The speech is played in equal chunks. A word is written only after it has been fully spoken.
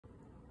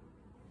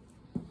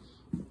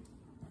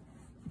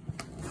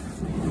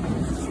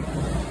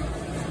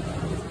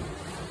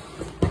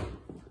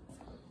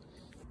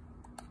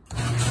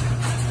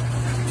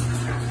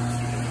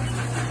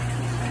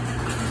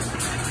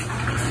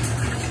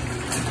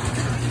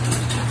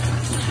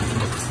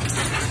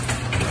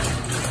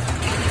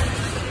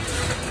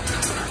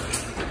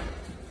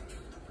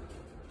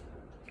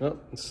Oh,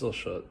 it's still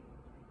shut.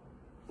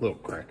 Little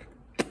crack.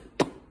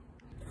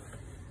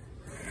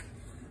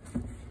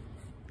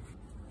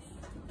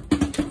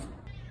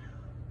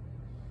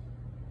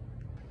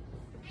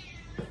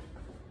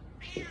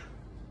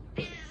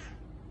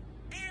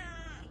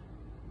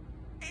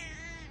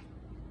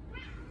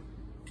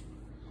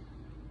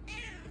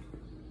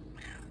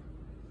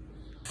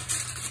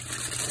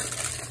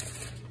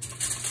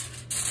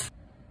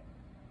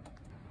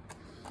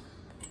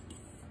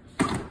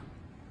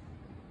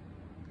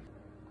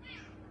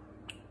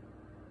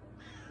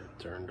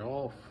 Turned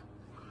off.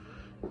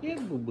 Yeah,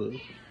 boo-boo.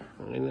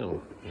 I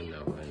know. It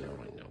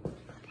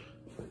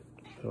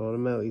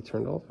automatically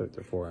turned off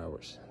after 4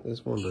 hours.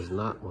 This one does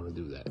not want to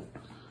do that.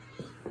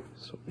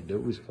 So what we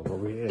do is come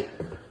over here.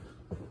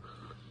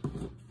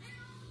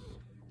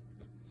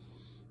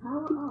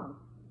 Power off.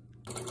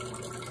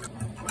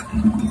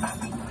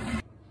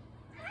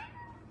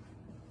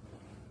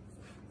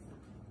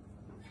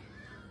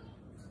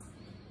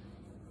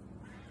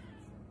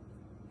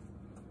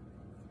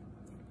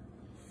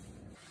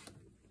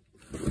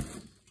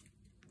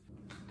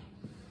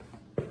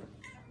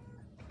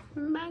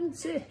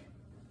 Mancy.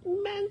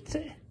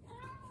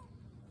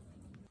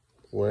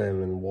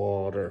 Swim in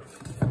water.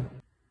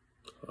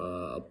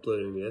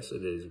 Uploading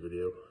yesterday's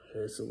video.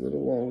 It's a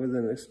little longer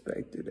than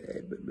expected.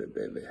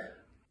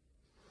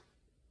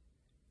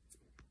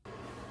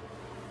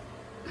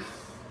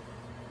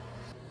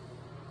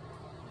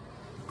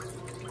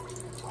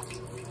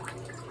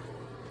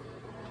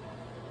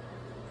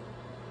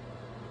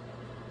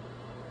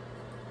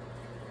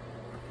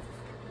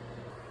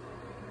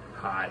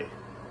 Hi.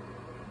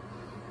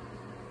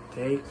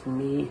 Take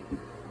me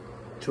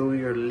to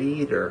your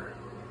leader.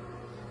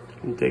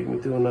 Can you take me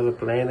to another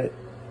planet,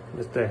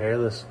 Mr.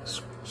 Hairless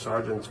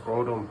Sergeant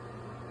Scrotum?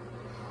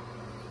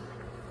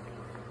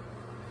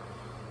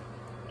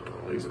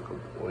 Oh, he's a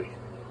good boy.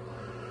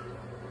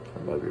 I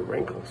love your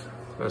wrinkles.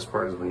 The best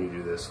part is when you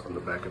do this on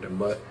the back of the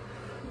butt.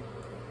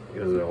 He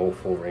gives it a whole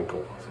full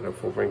wrinkle. See that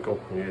full wrinkle?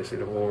 You guys see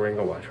the full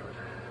wrinkle? Watch it.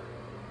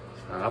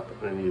 Stop,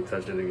 and then you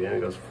touch it again.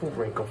 It goes full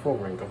wrinkle, full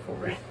wrinkle, full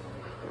wrinkle.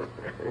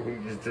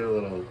 You just do a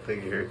little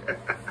figure.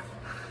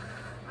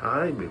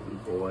 Hi, baby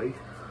boy.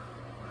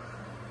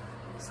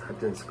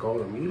 Sergeant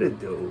Scrotum, you the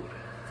dude.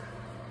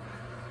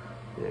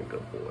 Yeah,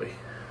 good boy.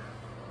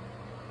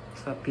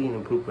 Stop peeing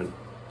and pooping.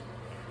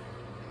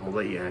 We'll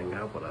let you hang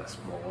out with us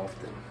more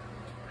often.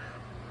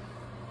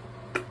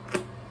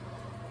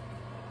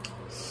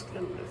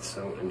 Skin, it's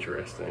so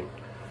interesting.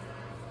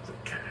 It's a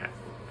cat.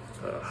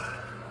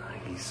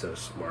 He's so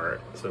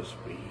smart, so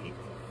sweet.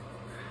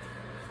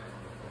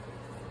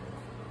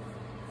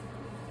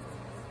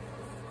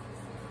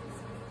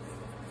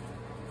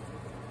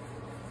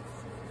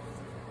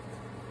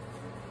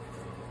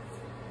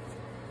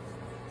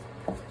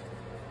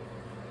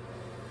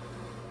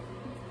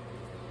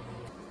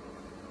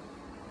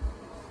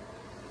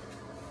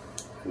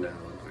 Now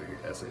it looks like your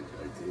SHIT.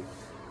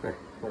 Hey,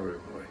 come here,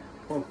 boy.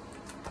 Come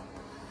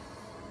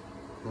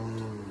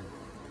on.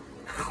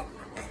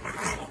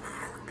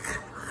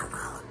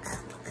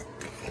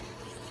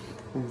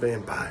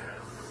 Vampire.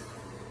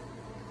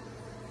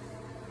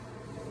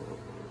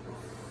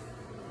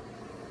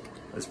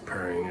 This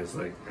purring is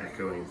like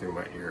echoing through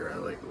my ear. I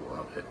like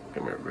love it.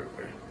 Come here, boy.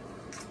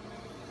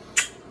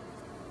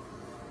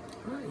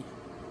 Hi.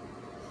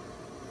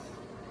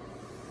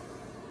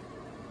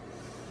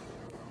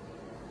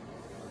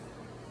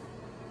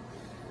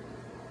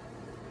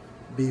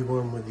 Be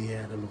one with the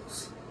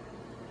animals.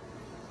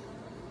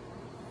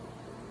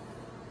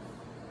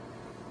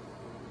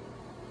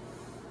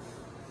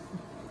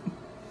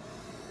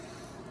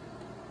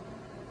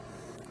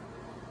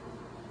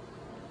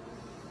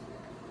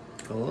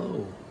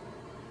 Hello.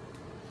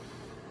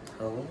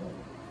 Hello.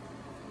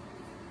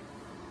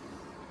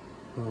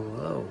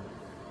 Hello.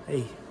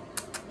 Hey.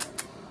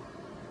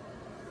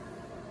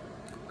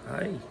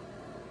 Hi.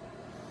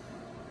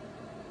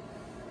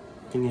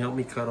 Can you help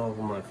me cut off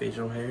my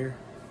facial hair?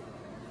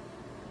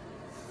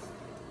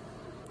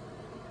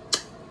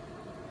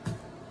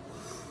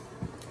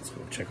 Let's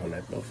go check on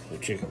that buffalo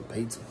chicken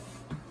pizza.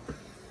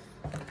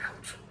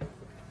 Ouch.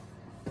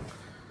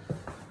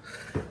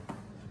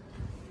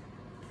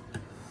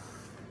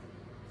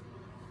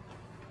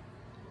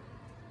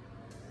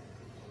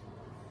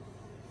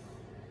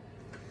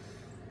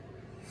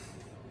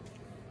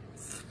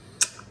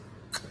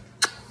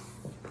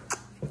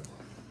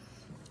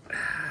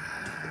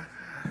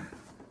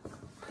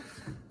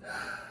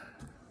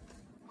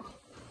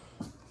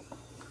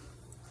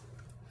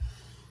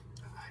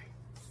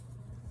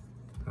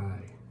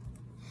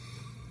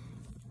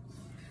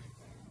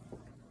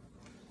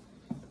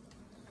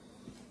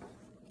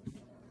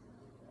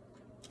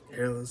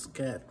 Hairless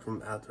cat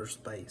from outer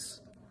space.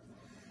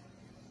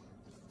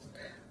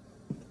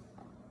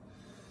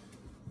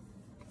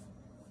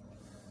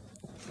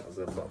 How's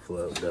that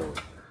buffalo doing?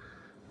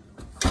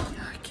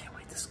 Yeah, I can't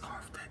wait to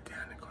scarf that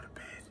down and go to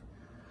bed.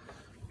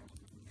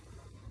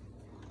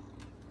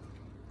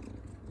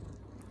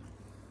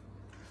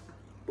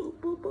 Boop,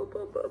 boop, boop,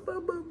 boop, boop,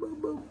 boop,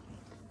 boop, boop.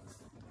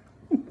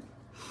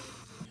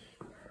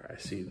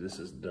 see this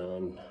is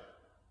done.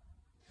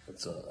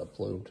 Let's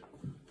upload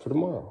for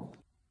tomorrow.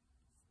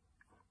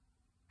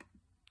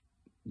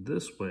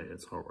 This way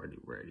it's already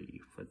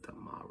ready for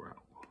tomorrow.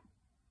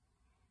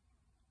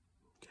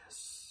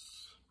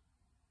 Yes.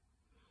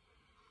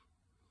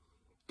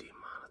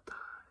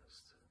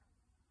 Demonetized.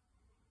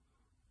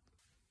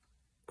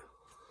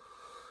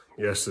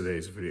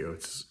 Yesterday's video,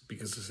 it's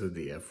because I said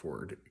the F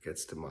word, it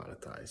gets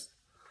demonetized.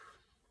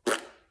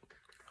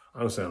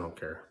 Honestly, I don't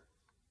care.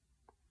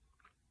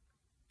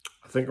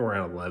 I think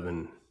around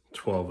 11,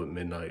 12 at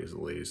midnight is the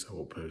latest I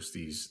will post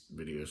these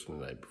videos from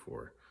the night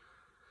before.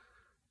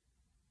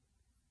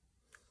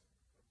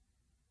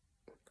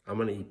 I'm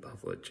gonna eat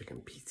buffalo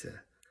chicken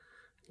pizza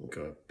and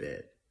go to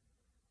bed.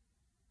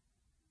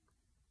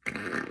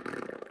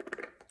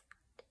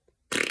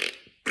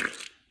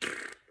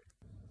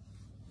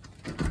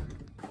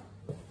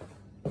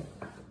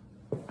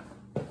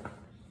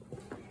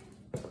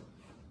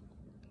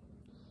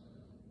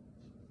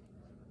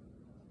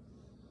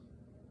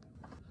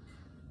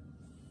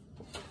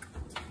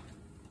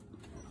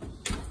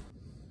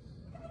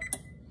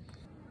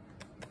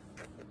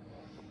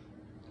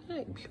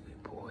 Hey, baby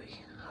boy.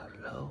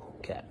 Hello,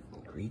 cat.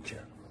 Greet ya.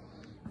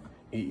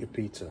 Eat your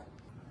pizza.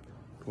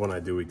 When I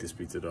do eat this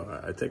pizza,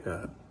 though, I take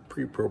a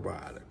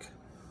pre-probiotic.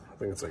 I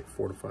think it's like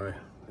Fortify.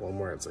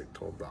 Walmart, it's like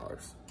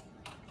 $12.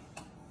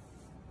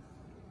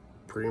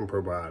 Pre and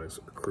probiotics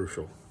are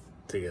crucial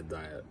to your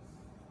diet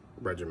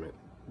regimen.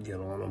 Get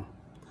on them.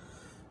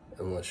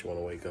 Unless you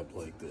want to wake up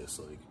like this.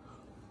 Like,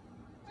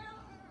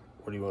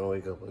 what do you want to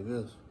wake up like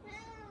this?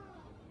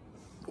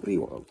 What do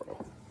you want,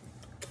 bro?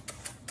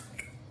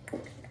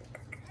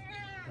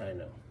 I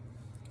know.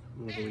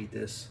 I'm gonna go eat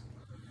this.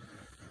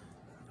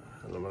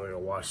 And I'm gonna go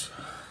watch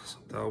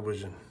some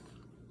television.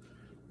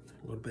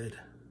 Go to bed.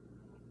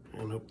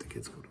 And hope the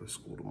kids go to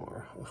school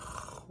tomorrow.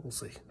 Ugh, we'll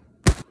see.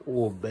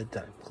 Oh,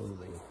 bedtime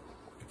clothing.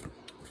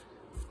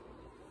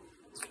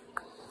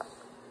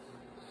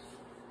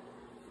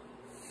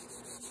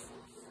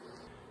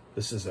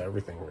 This is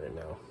everything right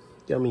now.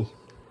 Yummy.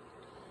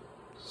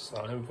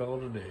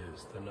 Seinfeld it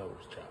is, the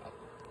nose job.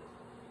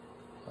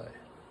 Hi.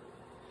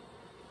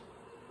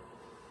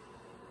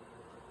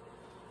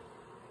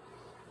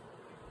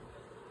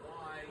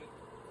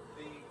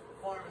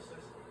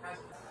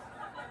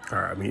 All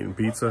right, I'm eating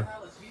pizza.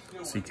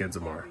 See kids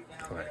tomorrow.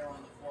 All right.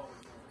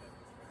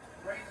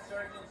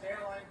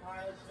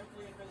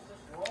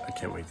 I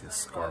can't wait to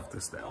scarf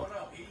this down.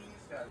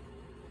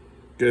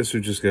 Guess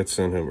who just got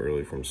sent home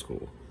early from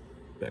school?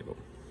 Beckham.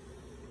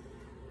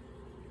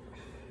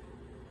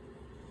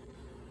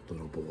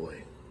 Little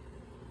boy.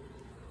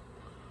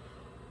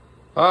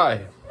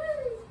 Hi.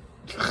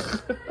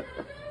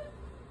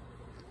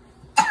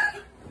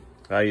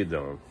 How you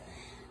doing?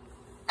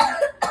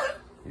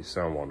 You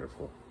sound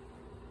wonderful.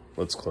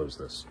 Let's close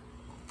this.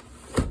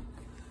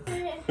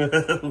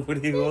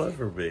 What do you want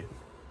from me?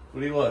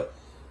 What do you want?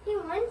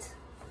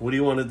 What do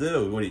you want to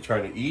do? What are you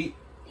trying to eat?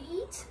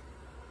 Eat.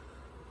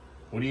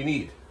 What do you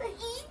need?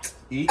 Eat.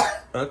 Eat?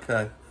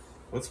 Okay.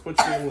 Let's put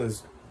you in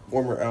this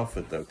warmer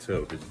outfit though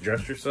too. Did you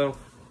dress yourself?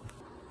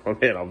 Oh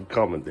man, I'm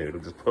coming, dude.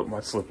 I'll just put my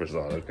slippers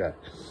on, okay?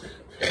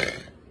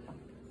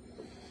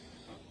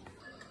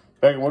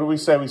 Hey, what do we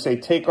say? We say,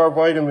 take our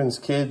vitamins,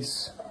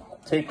 kids.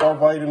 Take our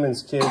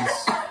vitamins, kids.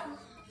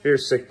 Here,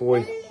 sick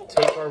boy.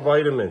 Take our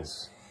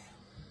vitamins.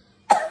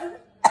 Bad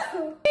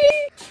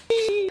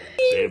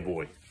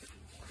boy.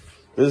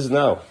 This is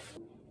now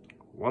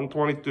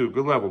 122.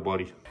 Good level,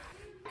 buddy.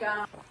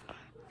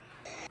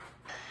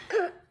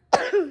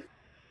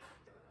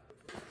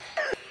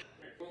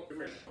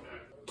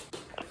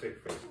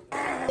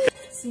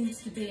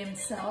 Seems to be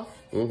himself.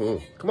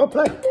 Come on,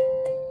 play.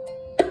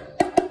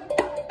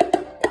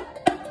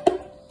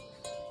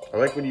 I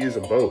like when you use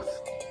them both.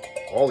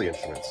 All the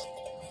instruments.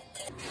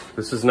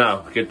 This is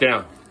no. Get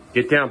down.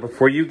 Get down.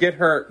 Before you get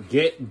hurt,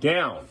 get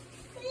down.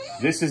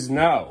 This is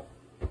no.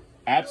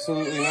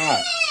 Absolutely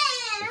not.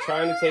 We're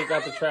trying to take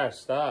out the trash.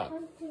 Stop.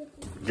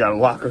 We gotta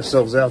lock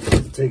ourselves out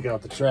to take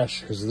out the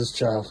trash because of this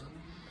child.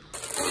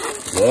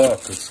 Look,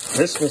 it's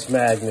Christmas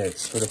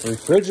magnets for the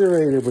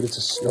refrigerator, but it's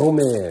a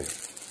snowman.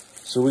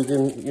 So we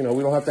can, you know,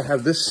 we don't have to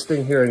have this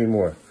thing here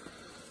anymore.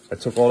 I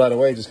took all that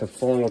away, just kept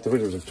falling off the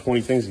fridge. There was like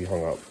 20 things he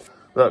hung up.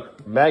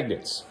 Look,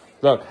 magnets.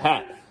 Look,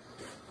 hat.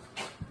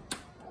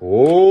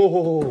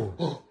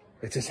 Oh,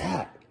 it's his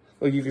hat.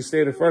 Look, you can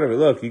stand in front of it.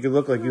 Look, you can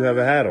look like you have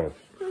a hat on.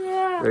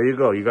 There you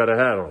go. You got a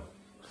hat on.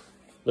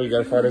 Look, you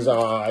got to find his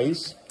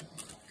eyes.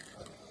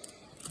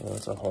 Oh,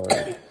 that's a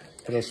heart.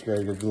 It'll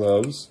spare your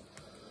gloves.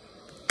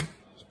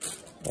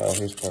 Oh,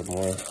 here's part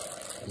more.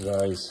 His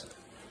eyes.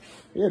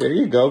 Yeah, there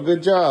you go.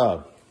 Good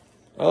job.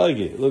 I like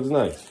it. It looks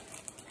nice.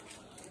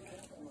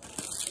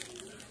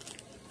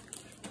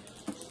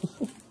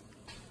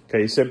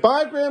 Okay, you said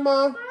bye,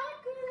 Grandma. Bye, Grandma.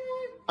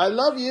 I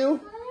love you.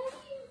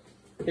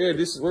 Here,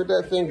 this where'd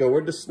that thing go?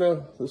 Where'd the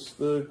snow?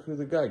 Where'd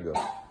the guy go?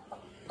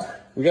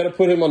 We got to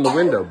put him on the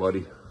window,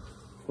 buddy.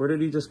 Where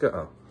did he just go?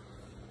 Oh, I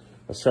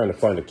was trying to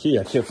find a key.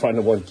 I can't find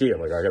the one key.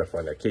 I'm like, I got to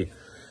find that key.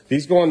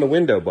 These go on the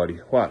window, buddy.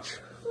 Watch.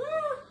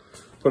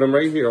 Put them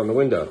right here on the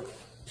window.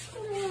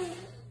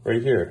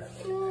 Right here.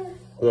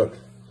 Look.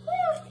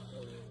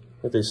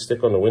 If they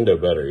stick on the window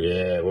better.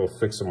 Yeah, we'll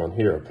fix them on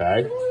here,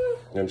 okay?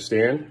 You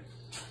understand?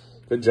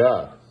 Good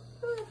job.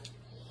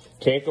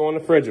 Can't go on the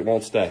fridge, it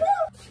won't stay.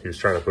 He was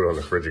trying to put it on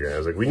the fridge again. I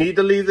was like, we need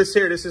to leave this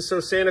here. This is so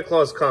Santa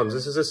Claus comes.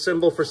 This is a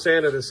symbol for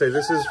Santa to say,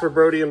 this is for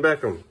Brody and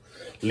Beckham.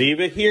 Leave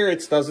it here.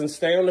 It doesn't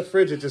stay on the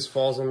fridge. It just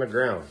falls on the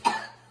ground.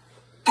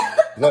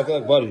 Look,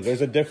 look, buddy,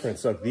 there's a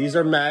difference. Look, these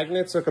are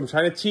magnets. Look, I'm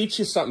trying to teach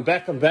you something.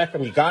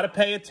 Beckham, you got to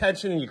pay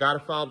attention and you got to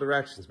follow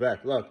directions.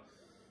 Beck, look,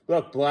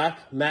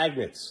 black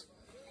magnets.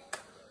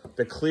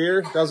 The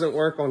clear doesn't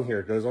work on here.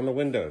 It goes on the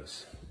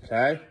windows,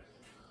 okay?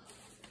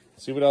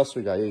 See what else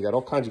we got. Yeah, you got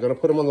all kinds. You're going to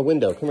put them on the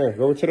window. Come here,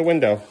 go over to the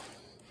window.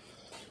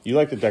 You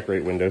like to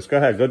decorate windows. Go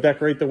ahead, go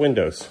decorate the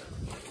windows.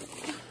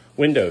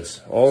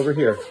 Windows, all over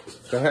here.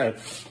 Go ahead.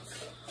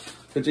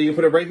 But you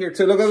put it right here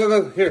too. Look, look, look,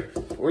 look. Here,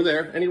 or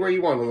there, anywhere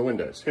you want on the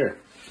windows. Here,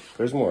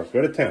 there's more.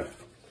 Go to town.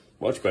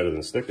 Much better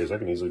than stickers. I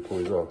can easily pull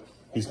these off.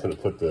 He's gonna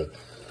put the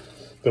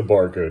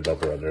barcode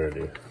up around there,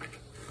 dude.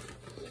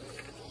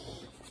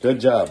 Good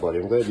job, buddy.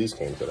 I'm glad these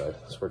came today.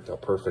 This worked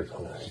out perfect.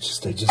 They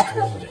just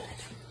delivered it.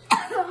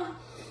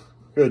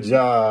 Good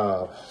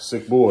job,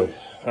 sick boy.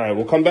 All right,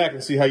 we'll come back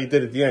and see how you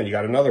did at the end. You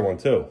got another one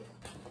too.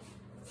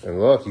 And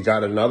look, you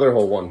got another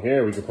whole one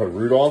here. We can put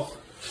Rudolph.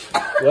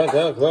 Look,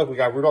 look, look. We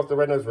got Rudolph the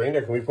Red-Nosed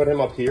Reindeer. Can we put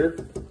him up here?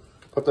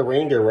 Put the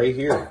reindeer right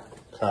here.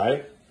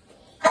 Okay.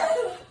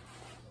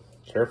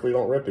 Carefully,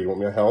 don't rip it. You want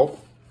me to help?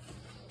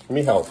 Let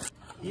me help.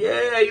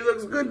 Yeah, he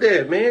looks good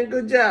there, man.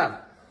 Good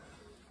job.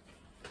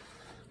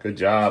 Good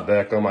job,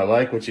 Beckham. I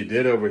like what you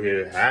did over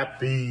here.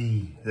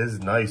 Happy. This is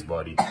nice,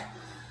 buddy.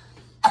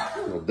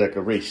 Little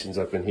decorations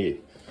up in here.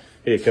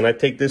 Here, can I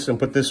take this and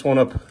put this one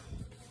up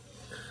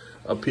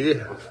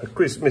here? A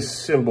Christmas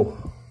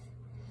symbol.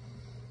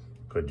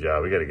 Good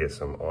job. We got to get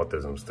some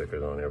autism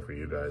stickers on there for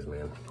you guys,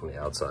 man. On the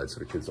outside so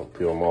the kids don't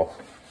peel them off.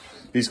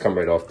 These come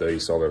right off though. You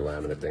saw their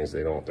laminate things.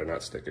 They're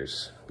not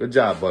stickers. Good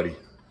job, buddy.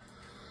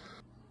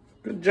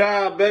 Good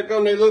job,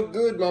 Beckham. They look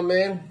good, my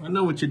man. I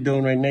know what you're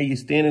doing right now. You're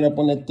standing up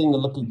on that thing to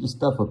look at your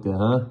stuff up there,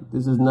 huh?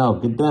 This is no.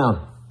 Get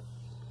down.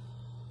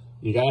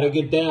 You got to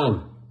get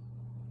down.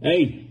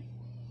 Hey.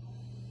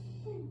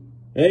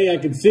 Hey, I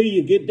can see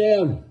you. Get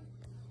down.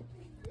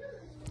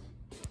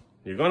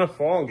 You're going to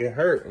fall and get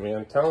hurt. I mean,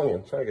 I'm telling you.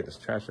 I'm trying to get this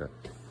trash out.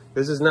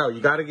 This is no.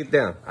 You got to get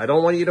down. I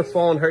don't want you to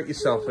fall and hurt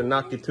yourself and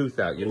knock your tooth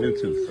out, your new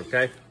tooth,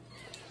 okay?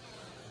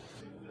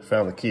 I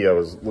found the key I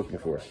was looking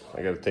for.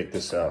 I got to take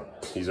this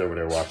out. He's over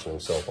there watching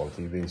himself on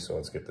TV, so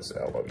let's get this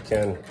out while we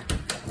can.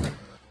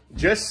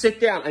 Just sit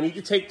down.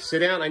 Sit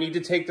down. I need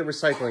to take the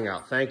recycling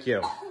out. Thank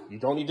you. You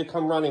don't need to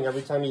come running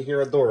every time you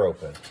hear a door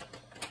open.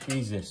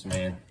 Jesus,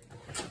 man.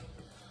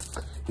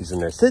 He's in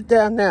there. Sit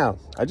down now.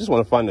 I just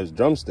want to find those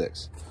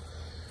drumsticks.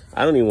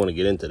 I don't even want to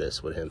get into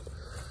this with him.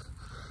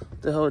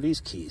 What the hell are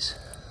these keys?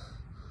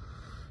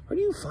 Where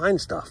do you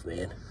find stuff,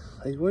 man?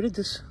 Like, where did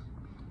this...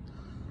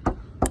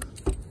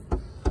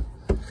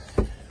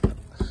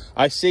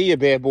 I see you,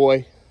 bad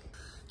boy.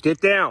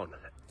 Get down.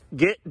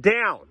 Get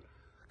down.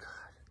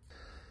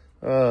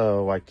 God.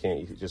 Oh, why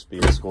can't you just be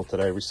in school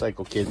today?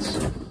 Recycle kids.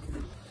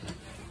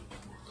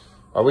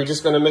 Are we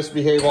just going to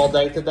misbehave all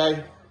day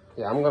today?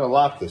 Yeah, I'm going to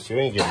lock this. You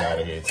ain't getting out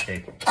of here,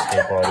 escape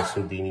artist,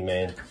 Houdini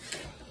man.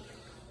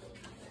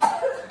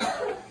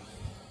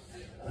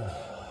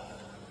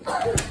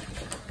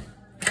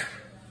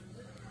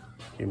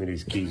 Give me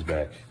these keys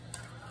back.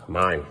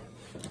 Mine.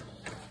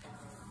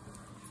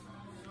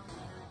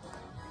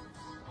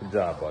 Good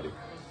job, buddy.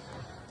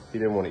 He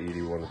didn't want to eat,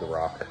 he wanted to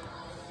rock.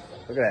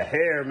 Look at that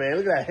hair, man.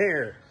 Look at that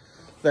hair.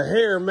 The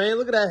hair, man.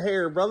 Look at that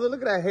hair, brother.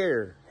 Look at that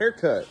hair.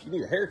 Haircut. You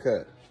need a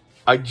haircut.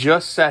 I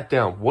just sat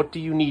down. What do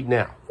you need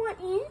now?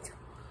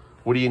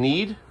 What do you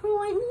need?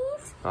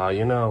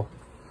 You know.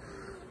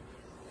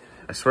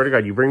 I swear to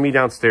God, you bring me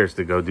downstairs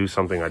to go do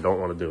something I don't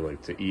want to do,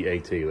 like to eat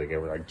AT. Like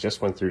I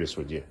just went through this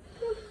with you.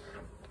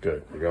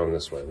 Good. You're going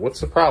this way.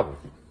 What's the problem?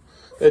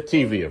 The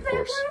TV, of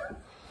course.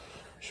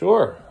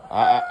 Sure.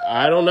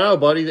 I don't know,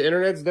 buddy. The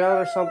internet's down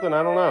or something.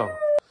 I don't know.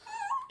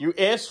 You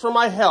asked for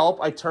my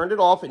help. I turned it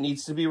off. It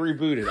needs to be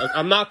rebooted.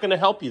 I'm not going to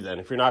help you then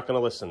if you're not going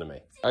to listen to me.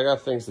 I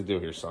got things to do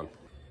here, son.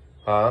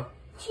 Huh?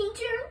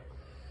 Teacher.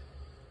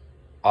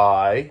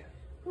 I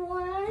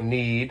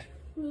need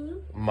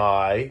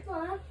my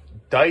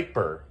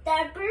diaper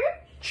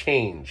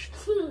changed.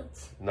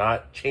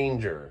 Not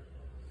changer.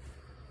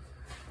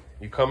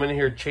 You come in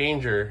here,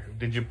 changer.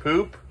 Did you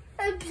poop?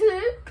 I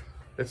poop.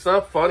 It's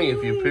not funny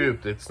if you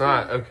pooped. It's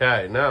not.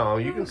 Okay, no,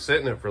 you can sit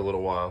in it for a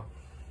little while.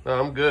 No,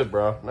 I'm good,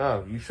 bro.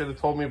 No, you should have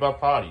told me about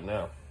potty.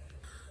 No.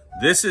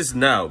 This is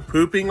no.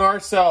 Pooping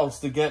ourselves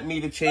to get me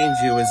to change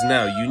you is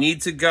no. You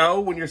need to go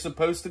when you're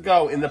supposed to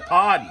go in the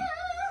potty.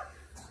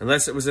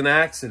 Unless it was an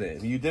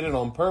accident. You did it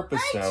on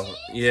purpose, though.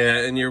 Yeah,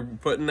 and you're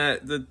putting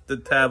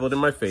the tablet in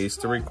my face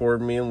to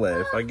record me and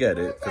laugh. I get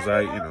it, because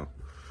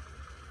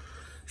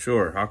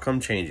Sure, I'll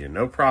come change you.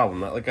 No problem.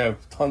 Not like I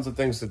have tons of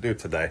things to do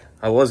today.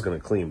 I was going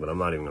to clean, but I'm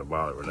not even going to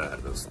bother with that.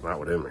 It's not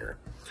with him here.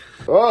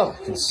 Oh,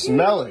 I can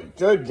smell it.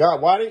 Good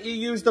God. Why didn't you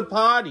use the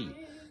potty?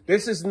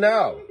 This is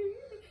no.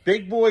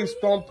 Big boys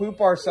don't poop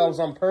ourselves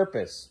on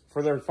purpose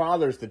for their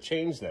fathers to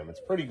change them.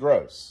 It's pretty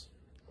gross.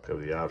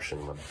 Have the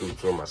option. My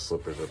boots or my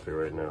slippers up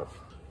here right now.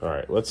 All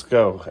right, let's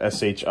go.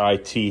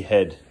 S-H-I-T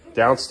head.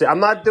 Downstairs. I'm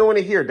not doing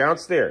it here.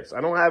 Downstairs. I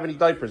don't have any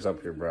diapers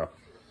up here, bro.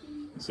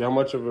 See how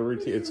much of a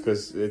routine? It's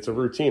because it's a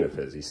routine of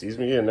his. He sees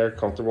me in there,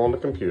 comfortable on the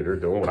computer,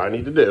 doing what I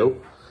need to do,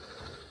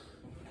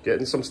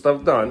 getting some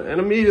stuff done, and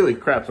immediately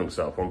craps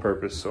himself on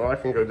purpose so I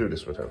can go do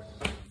this with him.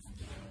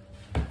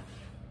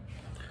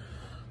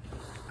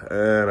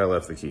 And I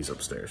left the keys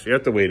upstairs. You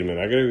have to wait a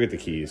minute. I gotta go get the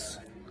keys.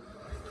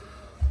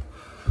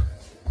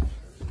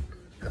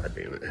 God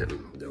damn it,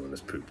 him doing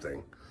this poop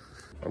thing.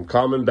 I'm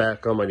coming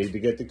back. I need to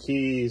get the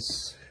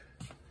keys.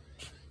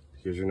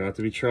 Because you're not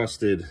to be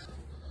trusted.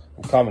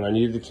 I'm coming. I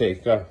needed the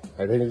cake. I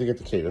need to get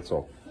the cake. That's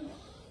all.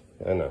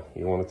 I know.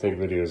 You want to take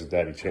videos of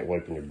daddy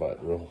wiping your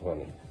butt. Real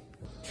funny.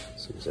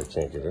 See, because I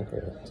can't get in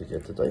here to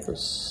get the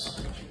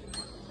diapers.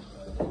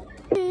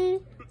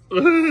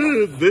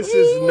 This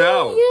is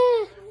no.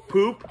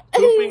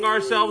 Pooping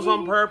ourselves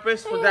on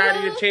purpose for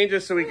daddy to change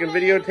us so we can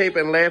videotape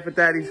and laugh at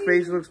daddy's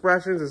facial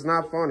expressions is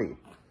not funny.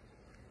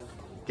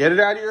 Get it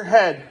out of your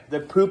head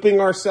that pooping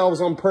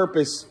ourselves on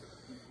purpose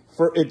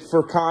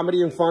for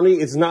comedy and funny,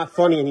 it's not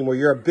funny anymore.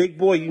 You're a big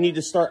boy. You need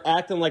to start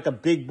acting like a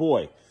big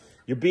boy.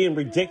 You're being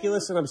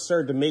ridiculous and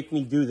absurd to make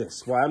me do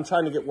this. While I'm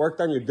trying to get work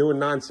done, you're doing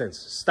nonsense.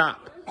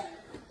 Stop.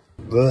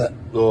 Ugh.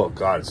 Oh,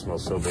 God, it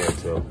smells so bad,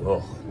 too.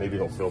 Oh, maybe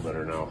he'll feel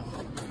better now.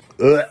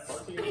 Ugh.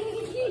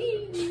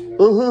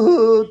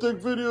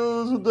 Take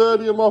videos of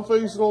daddy and my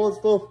face and all that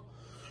stuff.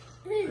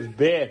 It's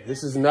bad.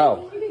 This is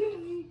no.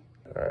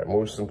 All right,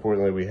 most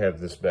importantly, we have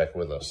this back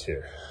with us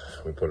here.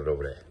 We put it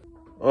over there.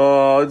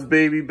 Oh, it's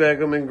baby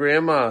Beckham and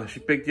Grandma.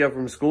 She picked you up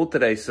from school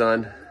today,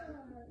 son.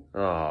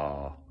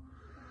 Oh.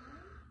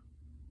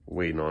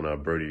 Waiting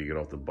on Brody to get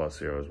off the bus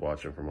here. I was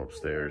watching from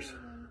upstairs.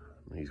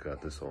 He's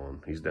got this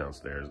on. He's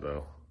downstairs,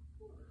 though.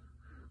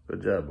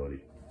 Good job, buddy.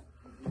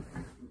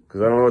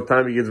 Because I don't know what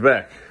time he gets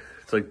back.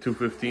 It's like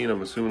 2:15.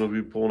 I'm assuming he'll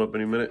be pulling up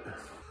any minute.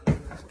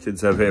 Kids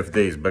have half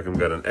days. Beckham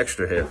got an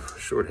extra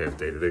short half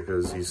day today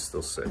because he's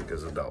still sick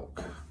as a dog.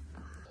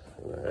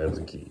 And I have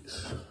the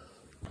keys.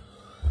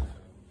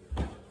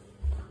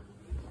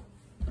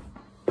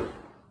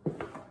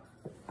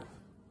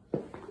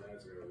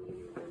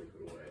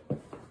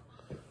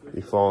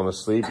 You falling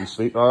asleep? You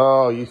sleep?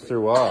 Oh, you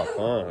threw up,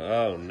 huh?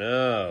 Oh,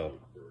 no.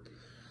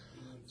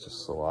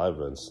 Just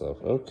saliva and stuff.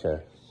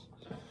 Okay.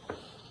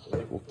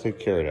 We'll take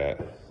care of that.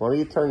 Why don't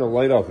you turn the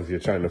light off if you're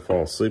trying to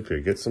fall asleep here?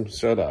 Get some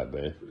shut-eye,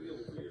 man.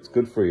 It's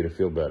good for you to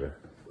feel better.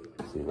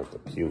 See what the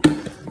puke.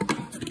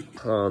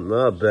 Oh,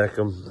 no,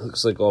 Beckham.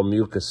 Looks like all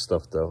mucus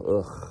stuff,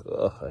 though.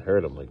 Ugh, I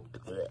heard him like,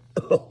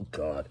 oh,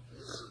 God.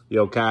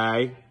 You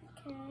okay?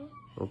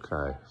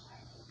 Okay.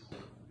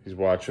 He's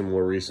watching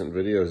more recent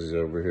videos. He's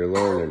over here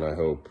learning, I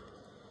hope,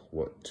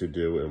 what to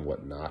do and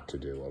what not to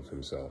do of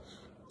himself.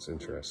 It's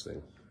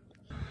interesting.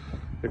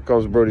 Here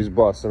comes Brody's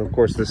bus, and of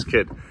course this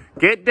kid.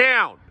 Get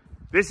down!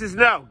 This is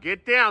no.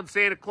 Get down,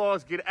 Santa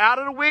Claus. Get out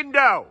of the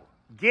window.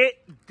 Get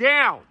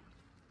down.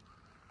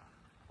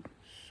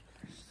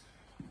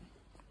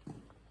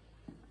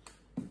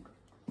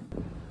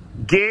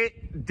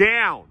 Get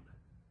down.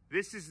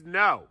 This is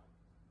no.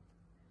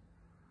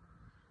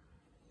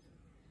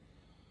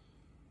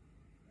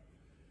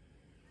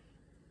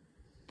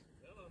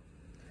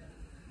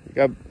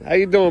 How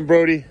you doing,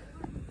 Brody?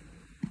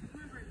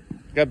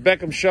 Got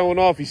Beckham showing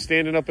off. He's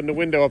standing up in the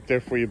window up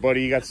there for you,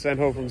 buddy. You got sent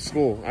home from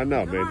school. I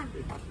know, man.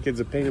 Kid's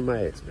a pain in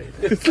my ass, man.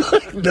 It's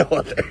like no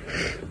other.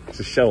 It's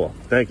a show off.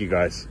 Thank you,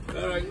 guys.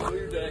 All right, you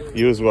your day.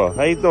 You as well.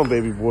 How you doing,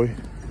 baby boy?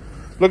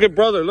 Look at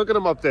brother. Look at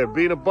him up there,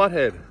 being a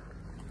butthead.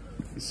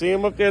 You see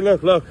him up there?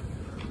 Look, look.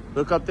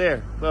 Look up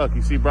there. Look,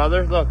 you see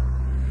brother? Look.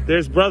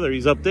 There's brother.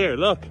 He's up there.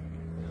 Look.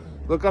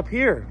 Look up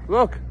here.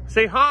 Look.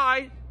 Say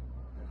hi.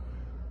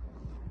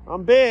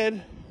 I'm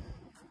bad.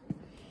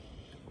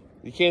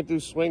 You can't do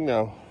swing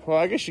now. Well,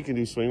 I guess you can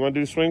do swing. Want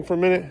to do swing for a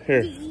minute?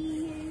 Here.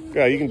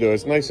 Yeah, you can do it.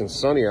 It's nice and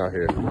sunny out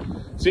here.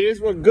 See, this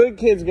is what good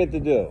kids get to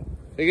do.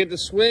 They get to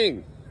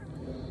swing.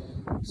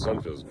 The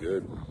sun feels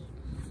good.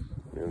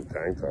 In the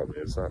tank top, man.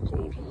 It's not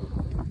cold.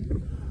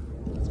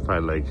 It's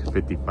probably like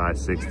 55,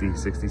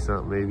 60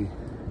 something maybe.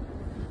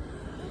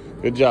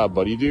 Good job,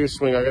 buddy. You do your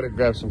swing. I got to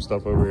grab some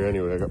stuff over here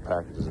anyway. I got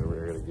packages over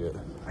here I got to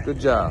get. Good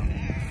job.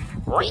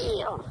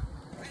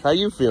 How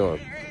you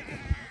feeling?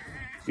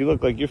 You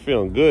look like you're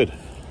feeling good.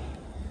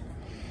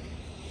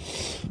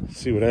 Let's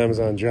see what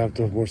Amazon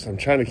dropped off more. I'm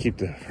trying to keep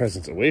the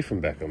presents away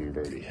from Beckham and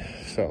Brody.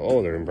 So,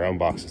 oh, they're in brown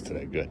boxes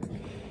today. Good.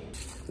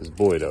 This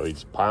boy, though,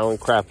 he's piling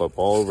crap up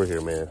all over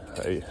here, man.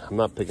 I'm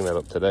not picking that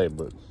up today,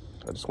 but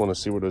I just want to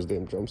see where those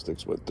damn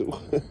drumsticks went to.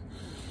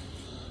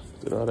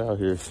 They're not out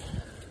here.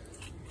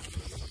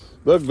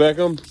 Look,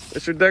 Beckham,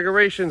 it's your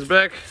decorations,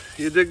 Beck.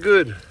 You did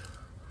good.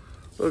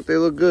 Look, they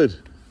look good.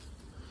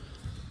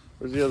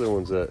 Where's the other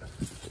ones at?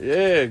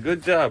 Yeah,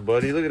 good job,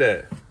 buddy. Look at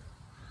that.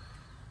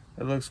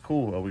 That looks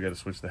cool. Oh, we got to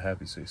switch the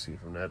happy so you see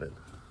from that end.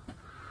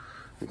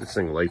 This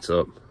thing lights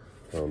up.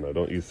 Oh no,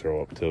 don't you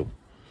throw up too.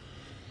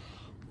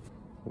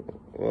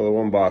 Well, the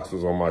one box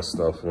was all my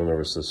stuff, and I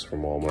never this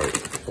from Walmart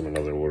from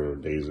another order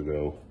days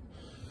ago.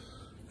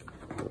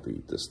 I'm going to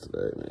eat this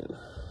today, man.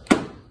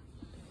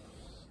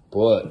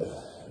 But,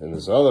 in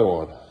this other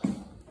one,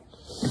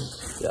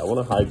 yeah, I want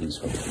to hide these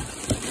from you.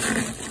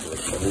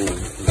 I mean,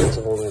 it's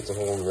a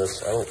hole in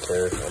this. I don't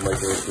care. I might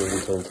do a food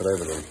until today,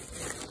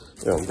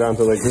 but I'm down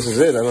to like, this is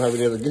it. I don't have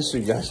any other gifts for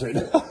you guys right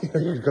now.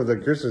 Because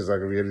like Christmas is not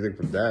going to be anything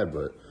from Dad,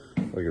 but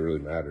like it really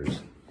matters.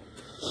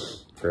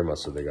 Grandma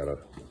said they got him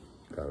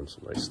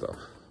some nice stuff.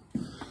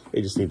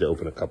 They just need to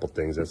open a couple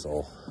things, that's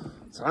all.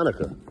 It's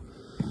Hanukkah.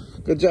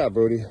 Good job,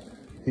 Brody.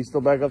 He's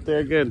still back up there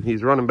again.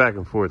 He's running back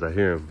and forth, I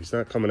hear him. He's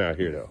not coming out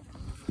here though.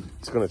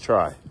 He's gonna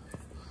try.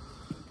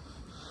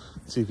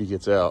 See if he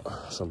gets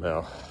out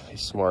somehow.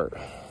 He's smart.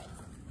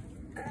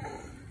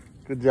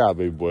 Good job,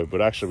 baby boy.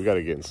 But actually, we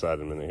gotta get inside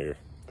in a minute here.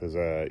 Because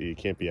you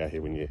can't be out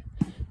here when you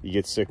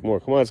get sick more.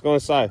 Come on, let's go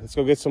inside. Let's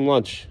go get some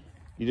lunch.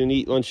 You didn't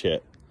eat lunch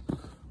yet.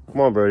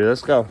 Come on, Brody,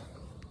 let's go.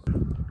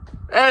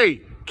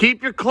 Hey,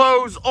 keep your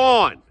clothes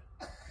on.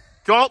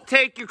 Don't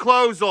take your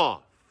clothes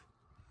off.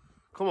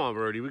 Come on,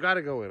 Brody, we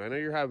gotta go in. I know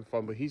you're having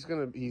fun, but he's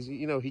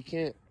he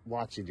can't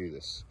watch you do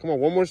this. Come on,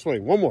 one more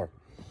swing, one more.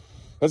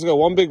 Let's go,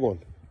 one big one.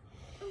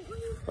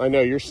 I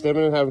know you're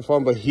stimming and having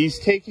fun, but he's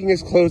taking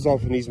his clothes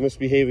off and he's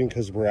misbehaving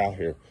because we're out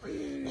here.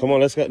 Come on,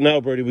 let's go.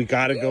 No, Brody, we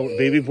gotta go.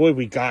 Baby boy,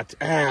 we got.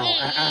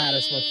 Ow,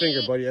 that's my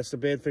finger, buddy. That's the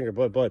bad finger,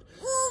 bud. Okay,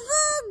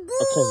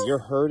 you're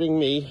hurting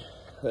me.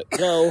 Let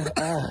go.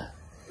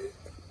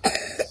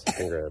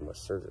 Finger I had my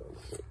surgery on.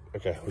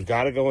 Okay, we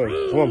gotta go in.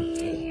 Come on.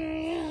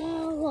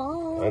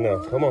 I know.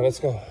 Come on, let's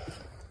go.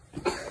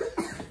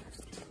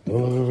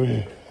 Don't look over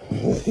here.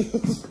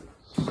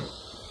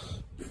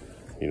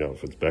 You know,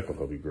 if it's Beckham,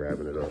 he'll be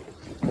grabbing it up.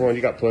 Come on,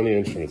 you got plenty of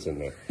instruments in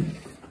there.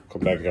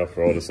 Come back out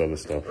for all this other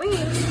stuff.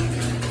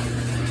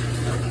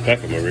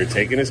 Beckham over here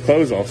taking his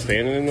clothes off,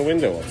 standing in the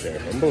window up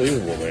there.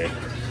 Unbelievable, man.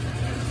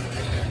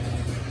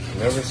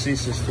 Never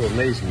ceases to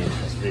amaze me.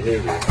 This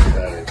behavior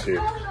patterns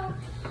here.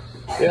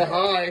 Yeah,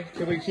 hi.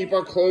 Can we keep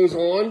our clothes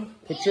on?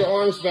 Put your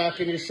arms back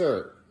in your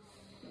shirt.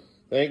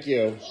 Thank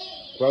you.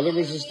 Brother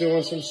was just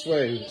doing some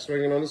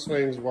swinging on the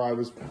swings while I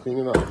was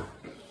cleaning up.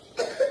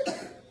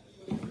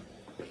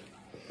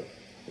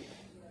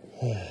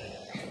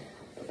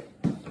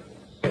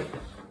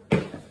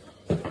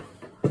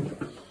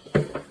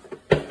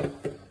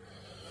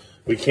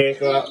 We can't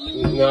go out.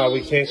 No,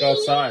 we can't go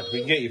outside. We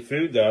can get you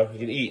food, though. You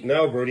can eat.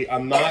 No, Brody,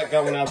 I'm not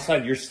going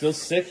outside. You're still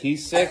sick.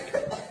 He's sick.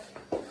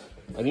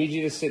 I need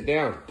you to sit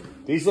down.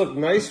 These look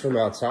nice from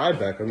outside,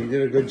 Beckham. You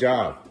did a good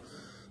job.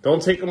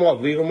 Don't take them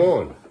off. Leave them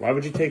on. Why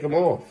would you take them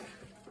off?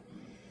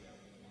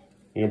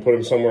 You can put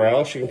them somewhere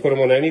else. You can put them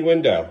on any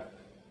window.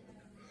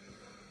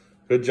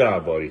 Good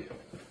job, buddy.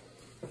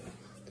 I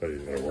thought he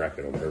was going to wreck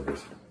it on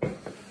purpose. What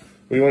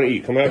do you want to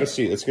eat? Come have a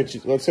seat. Let's get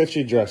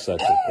you dressed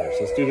actually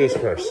first. Let's do this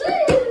first.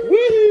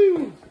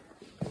 Woo!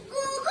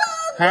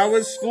 How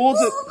was school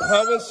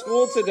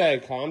today?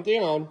 Calm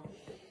down.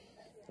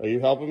 Are you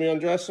helping me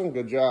undress him?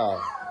 Good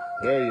job.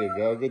 There you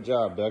go. Good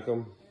job,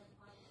 Beckham.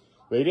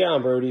 Lay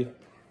down, Brody.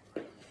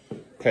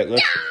 Okay,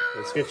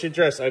 let's get you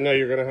dressed. I know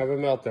you're gonna have a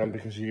meltdown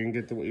because you didn't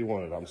get to what you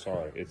wanted. I'm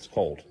sorry. It's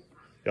cold. You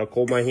know how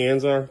cold my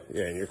hands are?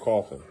 Yeah, and you're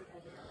coughing.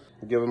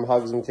 You give him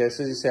hugs and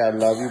kisses. You say, I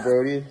love you,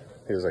 Brody.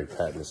 He was like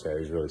patting his hair.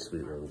 He's really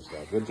sweet with him.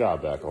 Good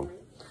job, Beckham.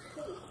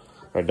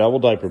 All right, double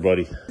diaper,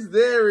 buddy.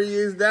 There he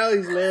is. Now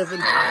he's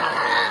laughing.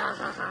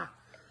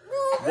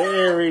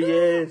 There he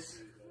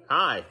is.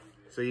 Hi.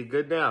 So you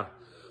good now?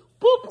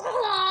 Boop.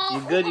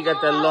 You good? You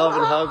got that love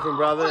and hug from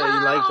brother?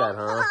 You like that,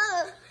 huh?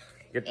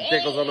 Get the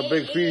tickles on the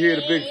big feet here.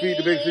 The big feet,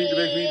 the big feet, the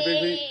big feet, the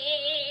big feet.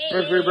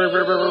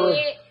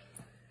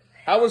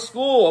 How was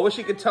school? I wish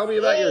you could tell me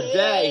about your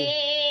day.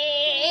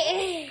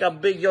 Look how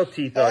big your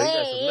teeth are. You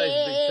got some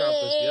nice big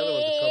chocolates. The other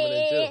ones are coming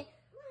in too.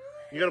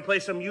 You gonna play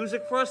some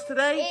music for us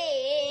today?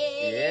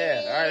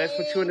 Yeah. All right, let's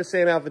put you in the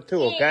same outfit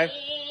too, okay?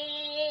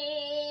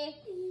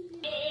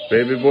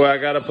 Baby boy, I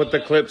gotta put the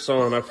clips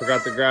on. I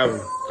forgot to grab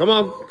them. Come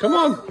on, come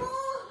on.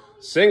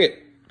 Sing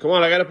it. Come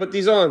on, I gotta put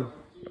these on.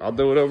 I'll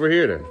do it over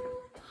here then.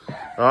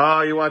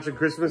 Oh, you watching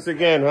Christmas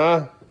again,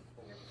 huh?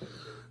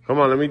 Come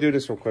on, let me do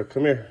this real quick.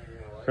 Come here.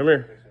 Come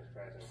here.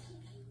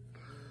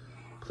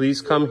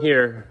 Please come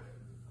here.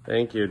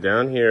 Thank you.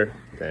 Down here.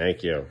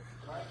 Thank you.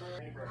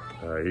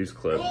 All right, he's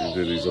clipped. We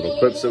do these little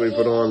clips that we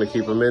put on to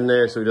keep him in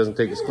there so he doesn't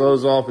take his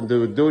clothes off and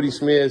do duty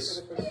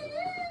smears.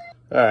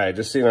 All right,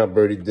 just seeing how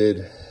Brody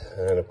did.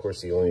 And of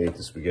course, he only ate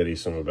the spaghetti,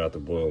 so I'm about to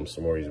boil him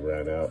some more. He's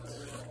ran out.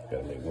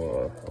 Gotta make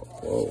more.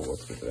 Whoa,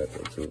 let's get to that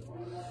though, too.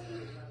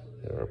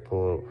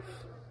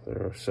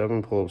 There are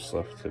 7 pull-ups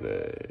left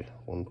today.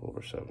 1 pull-up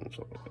or 7,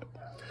 something like that.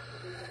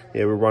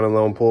 Yeah, we're running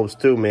low on pull-ups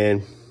too,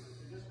 man.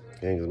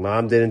 Because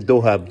Mom didn't do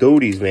her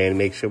duties, man.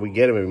 Make sure we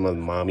get them every month,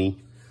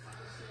 Mommy.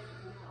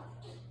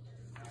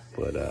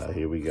 But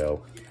here we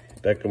go.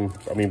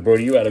 Beckham,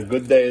 Brody, you had a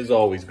good day as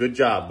always. Good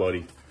job,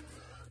 buddy.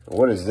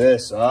 What is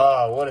this?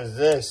 Ah, what is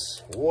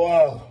this?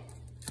 Whoa.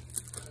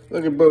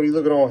 Look at Brody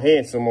looking all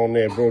handsome on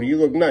there, Brody. You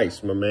look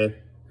nice, my man.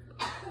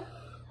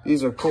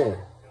 These are cool.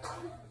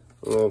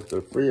 I don't know if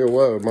they're free or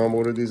what. Mom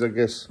ordered these, I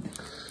guess.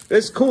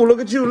 It's cool.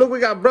 Look at you. Look, we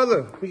got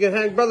brother. We can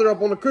hang brother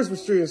up on the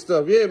Christmas tree and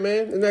stuff. Yeah,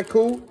 man. Isn't that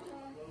cool?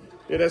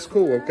 Yeah, that's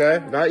cool,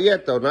 okay? Not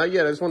yet, though. Not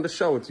yet. I just wanted to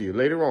show it to you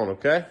later on,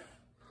 okay?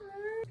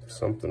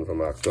 Something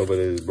from October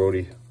that is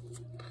Brody.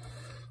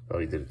 Oh,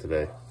 he did it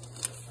today.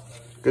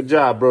 Good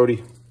job,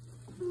 Brody.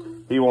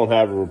 He won't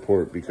have a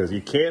report because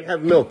you can't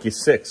have milk. You're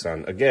sick,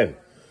 son. Again,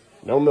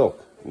 no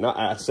milk. No,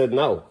 I said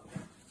no.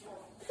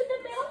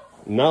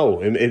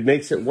 No, it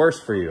makes it worse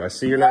for you. I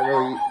see you're not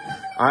really...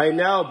 I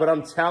know, but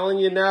I'm telling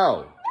you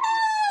no.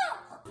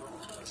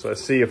 So I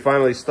see you're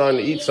finally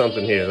starting to eat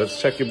something here. Let's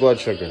check your blood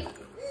sugar.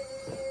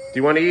 Do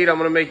you want to eat? I'm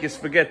going to make you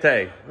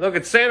spaghetti. Look,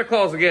 it's Santa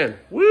Claus again.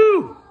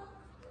 Woo!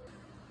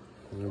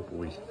 Oh,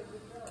 boy.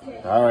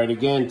 All right,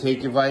 again,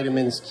 take your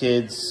vitamins,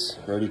 kids.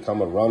 Brody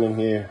coming running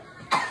here.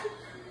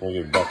 We'll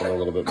give Beckham a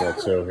little bit more,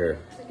 too, here.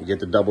 You get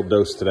the double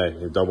dose today.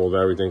 You doubled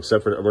everything,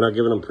 except for we're not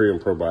giving him pre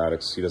and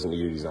probiotics. He doesn't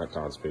need it. He's not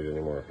constipated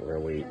anymore. We're going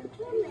to wait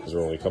because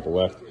there are only a couple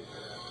left.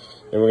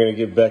 And we're going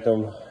to give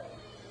Beckham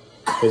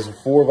his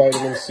 4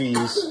 vitamin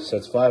C's. So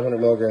it's 500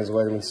 milligrams of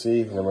vitamin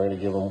C. And then we're going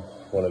to give him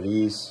one of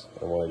these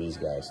and one of these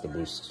guys to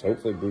boost,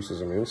 hopefully boost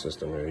his immune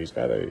system here. He's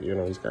got to,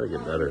 he's got to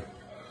get better.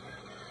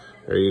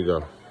 There you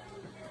go.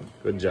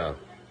 Good job.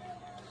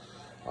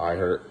 Eye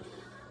hurt.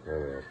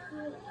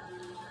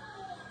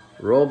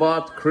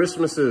 Robot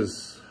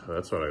Christmases.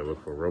 That's what I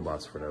look for.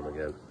 Robots for them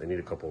again. They need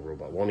a couple of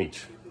robots. One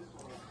each.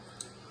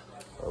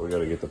 Oh, we got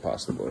to get the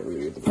pasta, boy. We got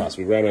to get the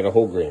pasta. We ran out of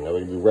whole grain. Now we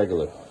can do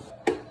regular.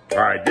 All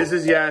right, this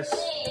is yes,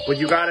 but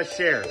you got to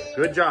share.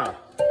 Good job.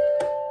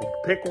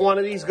 Pick one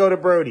of these, go to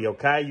Brody,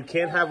 okay? You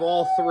can't have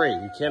all 3.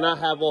 You cannot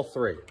have all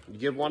 3. You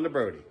give one to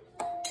Brody.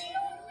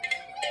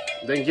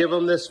 Then give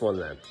him this one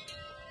then.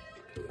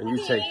 And you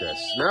take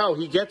this. No,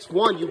 he gets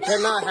one. You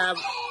cannot have...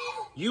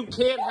 You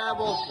can't have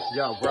all...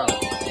 Yo, bro.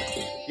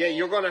 Yeah,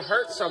 you're going to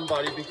hurt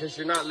somebody because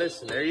you're not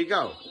listening. There you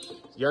go.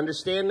 You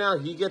understand now?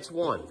 He gets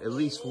one. At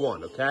least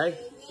one, okay?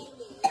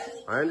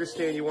 I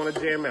understand you want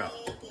to jam out.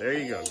 There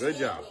you go. Good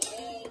job.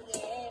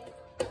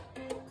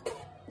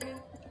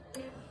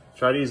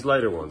 Try these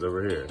lighter ones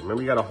over here.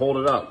 Remember, you got to hold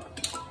it up.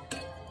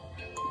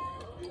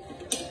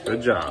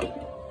 Good job.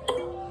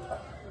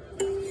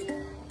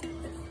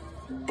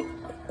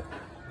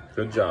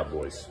 Good job,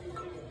 boys.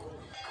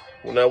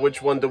 Well, now,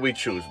 which one do we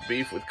choose?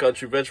 Beef with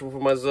country vegetable for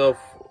myself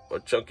or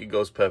chunky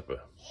ghost pepper?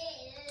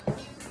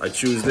 I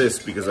choose this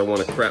because I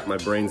want to crap my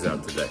brains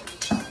out today.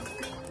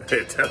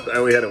 I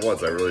only had it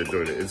once. I really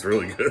enjoyed it. It's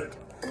really good.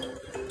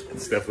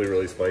 It's definitely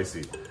really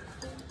spicy.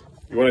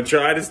 You want to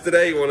try this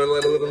today? You want to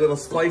let a little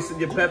spice in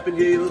your pepper and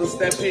your little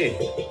step in?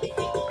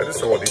 I just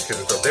don't want these kids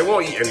to tell. They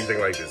won't eat anything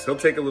like this. He'll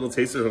take a little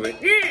taste of it and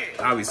like,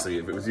 yeah! Obviously,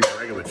 if it was even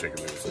regular chicken,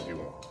 they would say you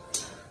won't.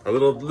 A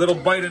little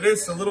bite of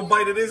this, a little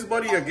bite of this,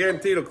 buddy. I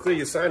guarantee it'll clear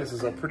your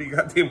sinuses up pretty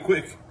goddamn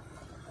quick.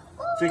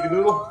 Chicken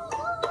noodle.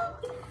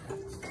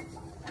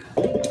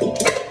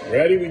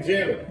 Ready? We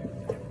jamming.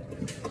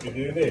 You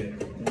do it.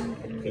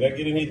 Can I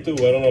get in here too? I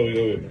don't know. We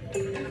go here.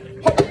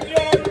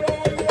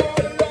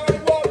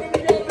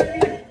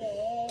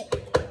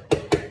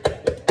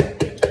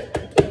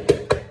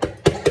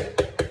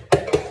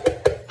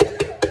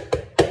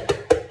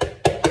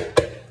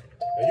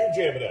 Now you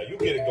jam it out. You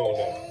get it going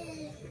now.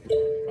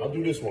 I'll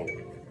do this one.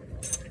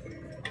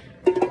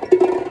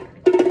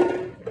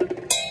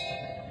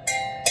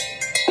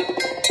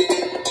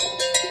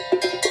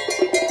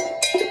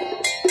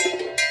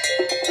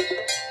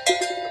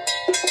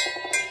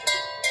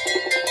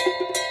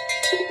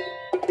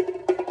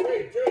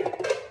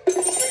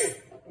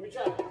 Let me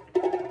chop.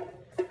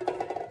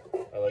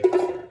 I like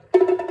this one.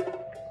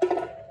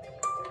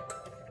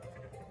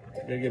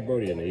 You gotta get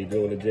Brody in there. He's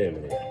doing the jam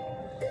in there.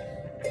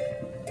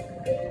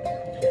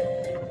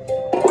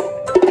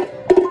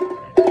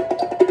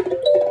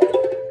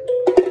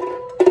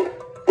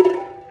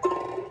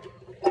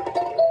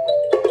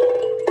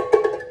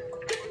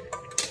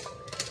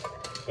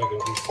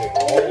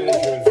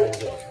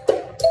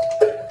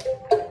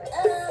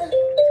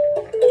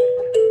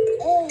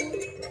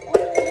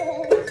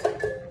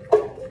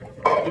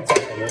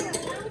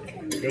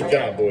 Good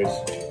job, boys.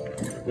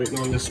 Waiting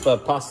on this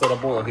pasta to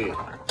boil here.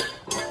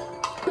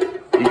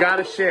 You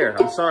gotta share.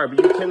 I'm sorry,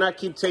 but you cannot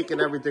keep taking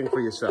everything for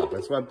yourself.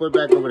 That's why I put it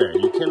back over there.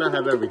 You cannot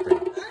have everything,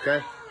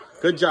 okay?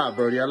 Good job,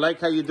 Brody. I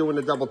like how you're doing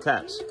the double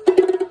taps.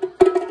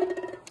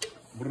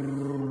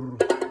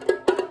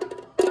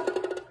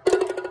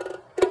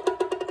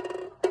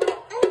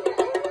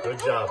 Good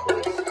job,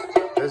 boys.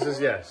 This is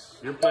yes.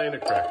 You're playing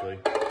it correctly.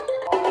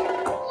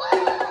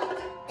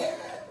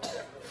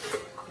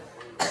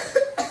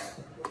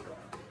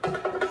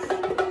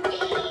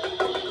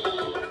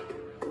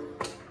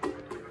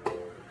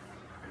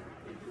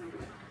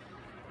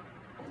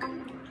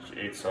 She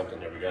ate something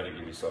there. We got to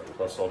give you something.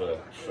 Plus all the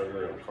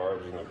sugar and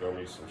carbs and the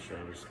gummies. I'm sure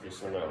we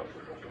decent amount.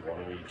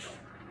 One of each.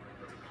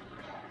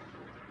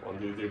 1,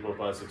 2, 3, 4,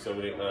 5, 6,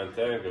 7, 8, 9,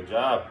 10. Good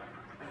job.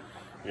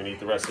 You're gonna eat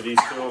the rest of these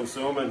too, I'm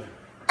assuming.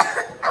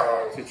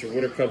 Get your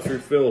water cups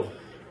refilled.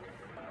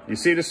 You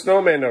see the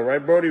snowman though,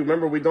 right, Brody?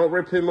 Remember, we don't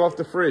rip him off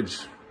the fridge.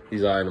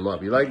 He's eyeing him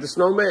up. You like the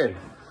snowman?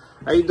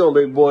 How you doing,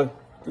 baby boy?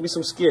 Give me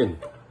some skin.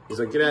 He's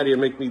like, get out of here,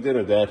 make me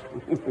dinner, Dad.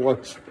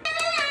 Lunch.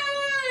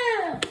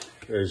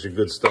 There's your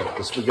good stuff.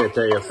 The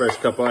spaghetti, a fresh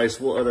cup of ice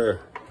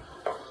water.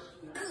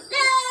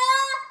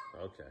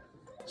 Okay.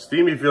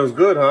 Steamy feels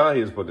good, huh?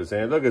 He just put his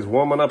hand. Look, it's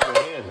warming up the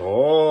hands.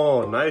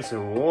 Oh, nice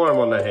and warm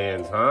on the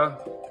hands, huh?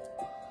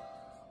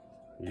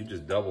 You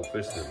just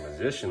double-fisted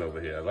magician over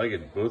here. I like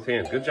it. Both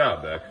hands. Good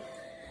job, Beck.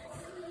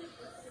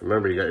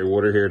 Remember, you got your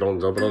water here. Don't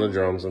dump it on the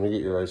drums. Let me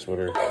get your ice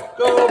water.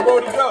 Go,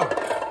 Brody, go.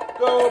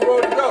 Go,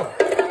 Brody, go.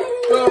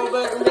 Go,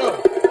 back and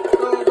go.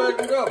 Go, back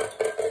and go.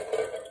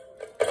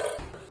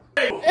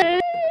 Hey.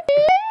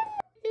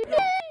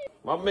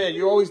 My man,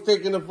 you're always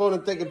taking the phone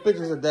and taking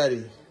pictures of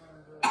Daddy.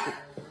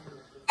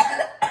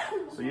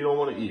 So you don't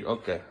want to eat.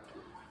 Okay.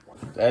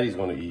 Daddy's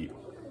going to eat.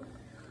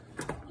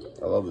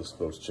 I love this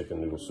roast chicken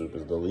noodle soup.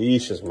 It's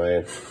delicious,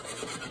 man.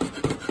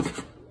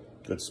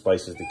 Good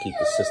spices to keep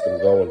the system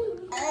going.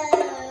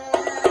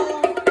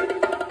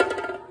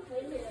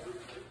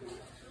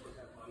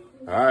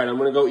 All right, I'm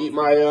going to go eat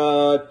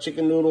my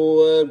chicken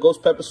noodle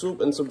ghost pepper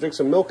soup and drink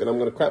some milk, and I'm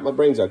going to crap my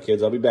brains out,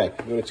 kids. I'll be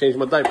back. I'm going to change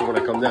my diaper when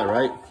I come down,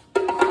 right?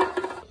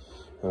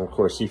 And, of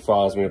course, he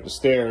follows me up the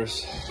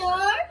stairs.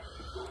 Door?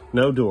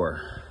 No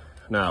door.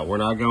 No, we're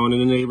not going in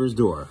the neighbor's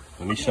door.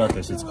 Let me shut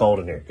this. It's cold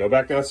in here. Go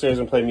back downstairs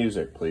and play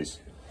music, please.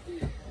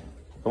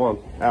 Come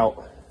on.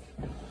 Out.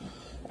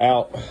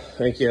 Out.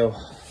 Thank you.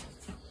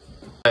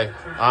 Okay,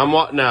 I'm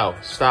what? No,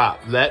 stop.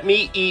 Let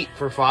me eat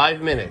for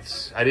 5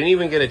 minutes. I didn't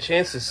even get a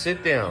chance to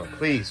sit down.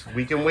 Please,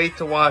 we can wait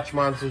to watch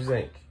Monsters,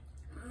 Inc.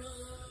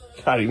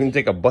 God, I didn't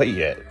take a bite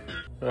yet.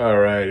 All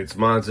right, it's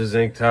Monsters,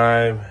 Inc.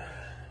 time.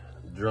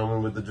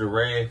 Drumming with the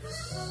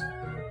giraffes.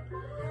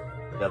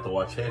 I got to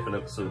watch half an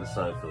episode of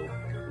Seinfeld.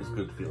 It was a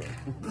good feeling.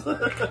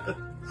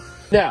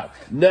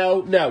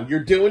 No.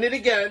 You're doing it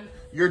again.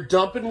 You're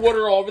dumping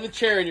water all over the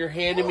chair and you're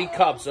handing me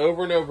cups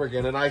over and over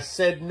again. And I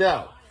said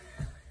no.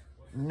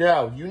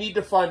 No, you need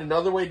to find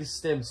another way to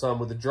stim, son.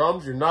 With the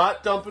drums, you're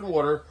not dumping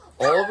water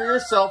all over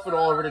yourself and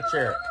all over the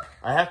chair.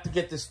 I have to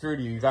get this through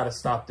to you. You got to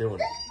stop doing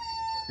it.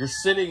 You're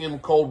sitting in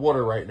cold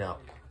water right now.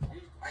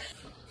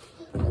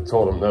 I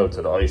told him no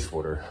to the ice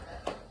water.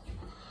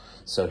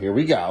 So here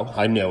we go.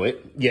 I know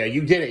it. Yeah,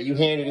 you did it. You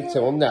handed it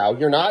to him. Now,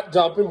 you're not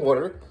dumping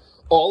water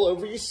all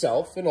over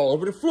yourself and all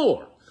over the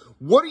floor.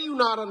 What are you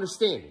not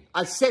understanding?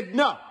 I said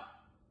no.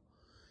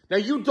 Now,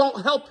 you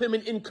don't help him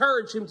and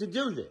encourage him to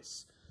do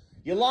this.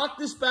 You lock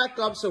this back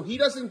up so he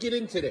doesn't get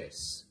into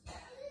this.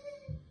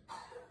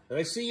 And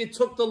I see you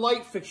took the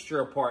light fixture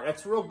apart.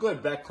 That's real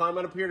good, Beck.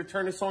 Climbing up here to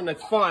turn this on,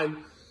 that's fine.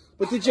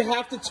 But did you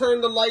have to turn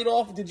the light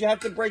off? Did you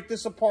have to break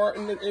this apart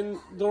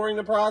during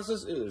the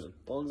process? Ew, there's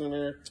bugs in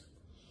there.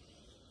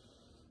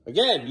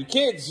 Again, you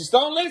kids, just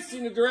don't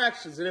listen to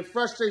directions, and it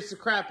frustrates the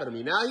crap out of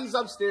me. Now he's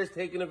upstairs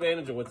taking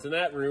advantage of what's in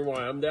that room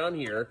while I'm down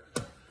here.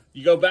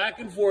 You go back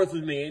and forth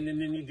with me, and then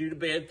you do the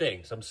bad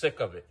things. I'm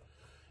sick of it.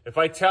 If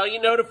I tell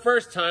you no the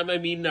first time, I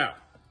mean no.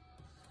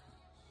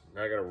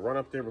 Now I gotta run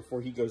up there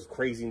before he goes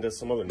crazy and does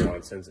some other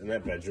nonsense in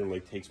that bedroom,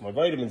 like takes my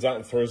vitamins out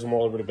and throws them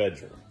all over the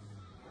bedroom.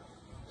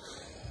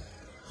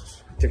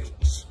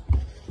 Ridiculous.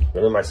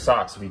 Remember my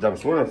socks, if he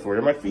dumps water for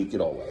you, my feet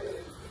get all wet.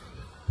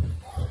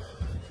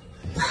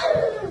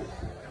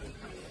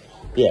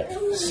 Yeah,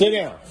 sit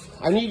down.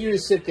 I need you to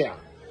sit down.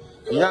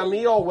 You got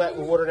me all wet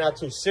with water now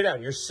too. Sit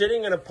down. You're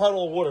sitting in a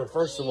puddle of water,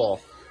 first of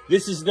all.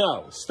 This is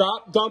no.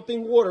 Stop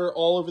dumping water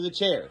all over the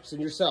chairs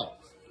and yourself.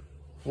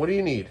 What do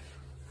you need?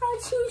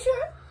 A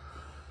t-shirt.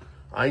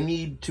 I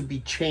need to be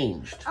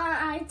changed.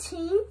 I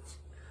changed.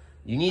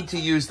 You need to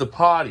use the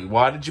potty.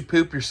 Why did you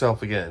poop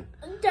yourself again?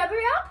 Double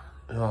up.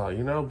 Oh,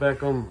 you know,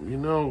 Beckham, you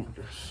know.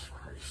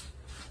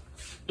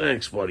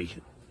 Thanks, buddy.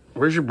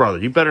 Where's your brother?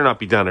 You better not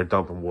be down there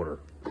dumping water.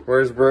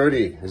 Where's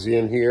Brody? Is he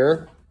in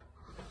here?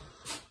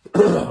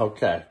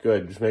 Okay,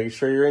 good. Just making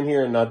sure you're in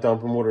here and not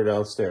dumping water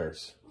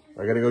downstairs.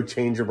 I gotta go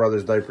change your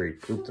brother's diaper. He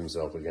pooped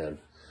himself again.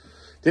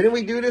 Didn't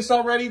we do this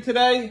already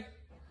today?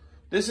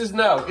 This is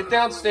no. Get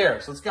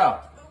downstairs. Let's go.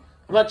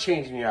 I'm not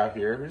changing you out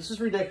here. This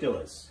is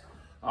ridiculous.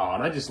 Oh,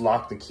 and I just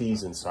locked the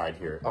keys inside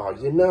here. Oh,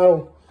 you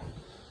know.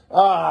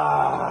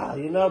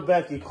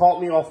 Beck, you caught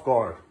me off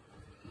guard.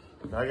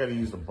 Now I gotta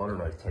use the butter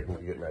knife technique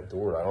to get in that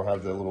door. I don't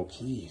have the little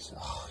keys.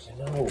 Oh, you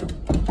know.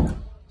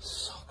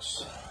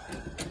 Sucks.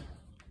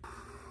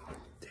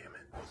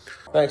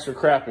 Thanks for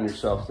crapping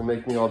yourself to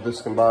make me all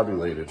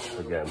discombobulated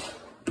again.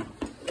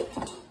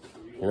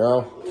 You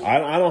know,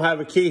 I don't have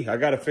a key. I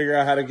got to figure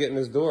out how to get in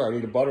this door. I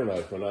need a butter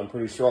knife, and I'm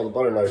pretty sure all the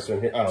butter knives are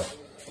in here. Oh,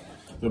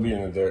 they'll be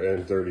in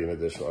dirty in the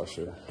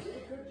dishwasher.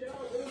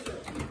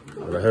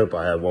 But I hope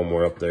I have one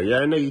more up there. Yeah,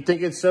 I know. You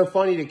think it's so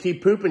funny to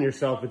keep pooping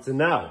yourself. It's a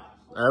no.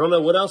 I don't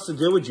know what else to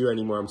do with you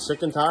anymore. I'm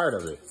sick and tired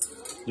of it.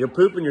 You're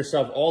pooping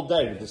yourself all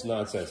day with this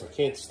nonsense. I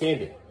can't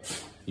stand it.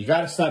 You got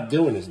to stop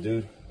doing this,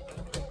 dude.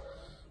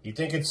 You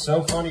think it's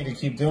so funny to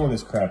keep doing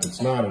this crap?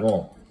 It's not at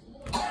all.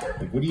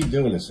 Like, what do you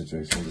do in this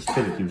situation? This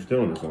kid keeps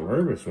doing this on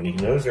purpose when he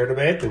knows where the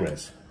bathroom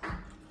is.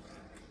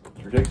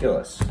 It's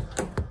ridiculous.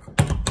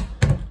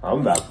 I'm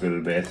about to go to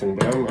the bathroom,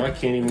 but I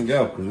can't even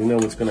go because we know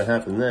what's going to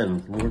happen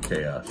then. More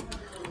chaos.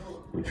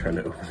 I'm trying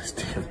to open this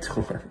damn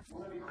door.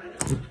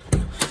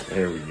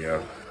 There we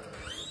go.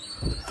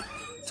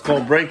 It's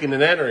called breaking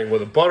and entering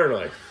with a butter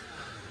knife.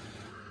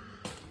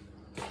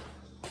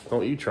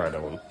 Don't you try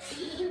that one.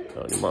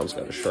 Oh, your mom's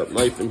got a sharp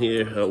knife in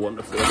here. Oh,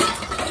 wonderful.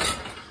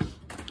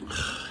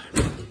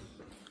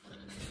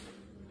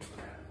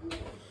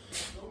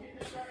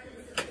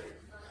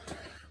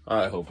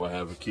 I hope I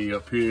have a key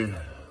up here.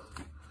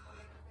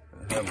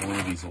 I have one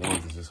of these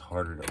ones that's just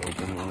harder to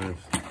open with.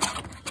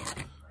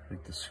 I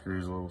think the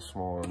screw's a little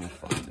smaller. Let me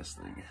find this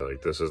thing.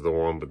 Like, this is the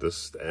one, but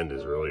this end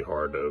is really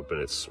hard to open.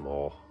 It's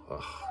small.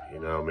 Oh, you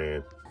know,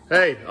 man.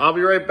 Hey, I'll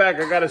be right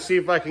back. I gotta see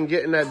if I can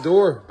get in that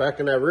door,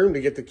 back in that room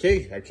to get the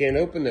key. I can't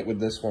open it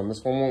with this one.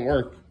 This one won't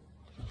work.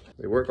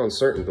 They work on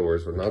certain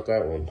doors, but not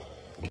that one.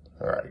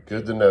 All right,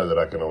 good to know that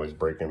I can always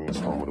break in this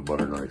one with a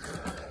butter knife.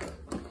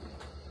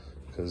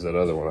 Because that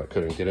other one, I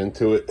couldn't get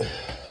into it.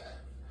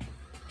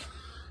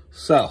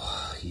 So,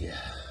 yeah,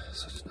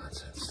 such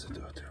nonsense to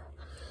do it through.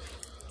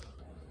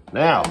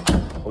 Now,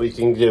 we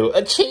can do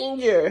a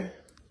changer.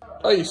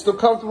 Oh, you still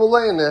comfortable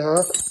laying there,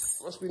 huh?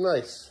 Must be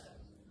nice.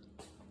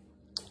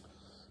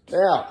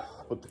 Now,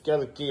 put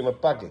together the key in my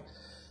pocket.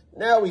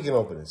 Now we can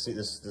open it. See,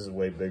 this is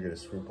way bigger, the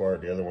screw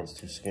part. The other one's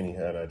too skinny.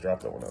 And I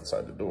dropped that one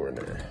outside the door in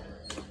there.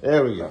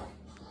 There we go.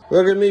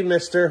 Look at me,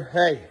 mister.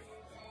 Hey,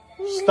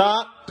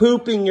 stop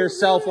pooping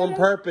yourself on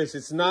purpose.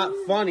 It's not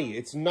funny.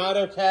 It's not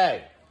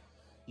okay.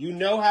 You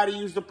know how to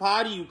use the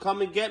potty. You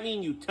come and get me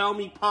and you tell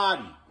me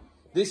potty.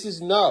 This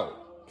is no.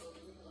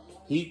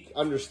 He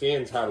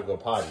understands how to go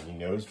potty. He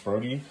knows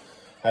Brody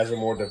has a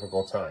more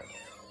difficult time.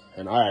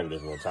 And I have a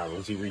difficult time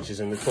once he reaches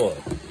in the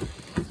toilet.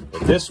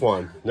 But this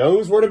one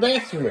knows where the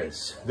bathroom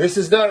is. This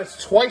is done.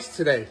 It's twice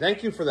today.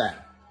 Thank you for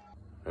that.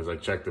 As I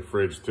checked the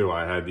fridge too,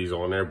 I had these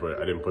on there, but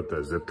I didn't put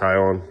the zip tie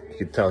on. You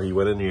could tell he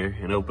went in here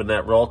and opened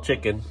that raw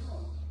chicken.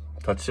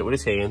 Touched it with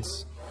his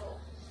hands.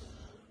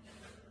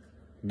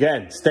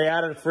 Again, stay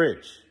out of the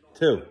fridge,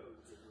 too.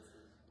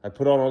 I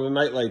put on all the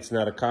night lights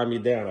now to calm you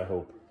down, I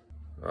hope.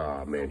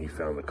 Oh, man, he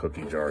found the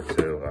cookie jar,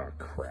 too. Oh,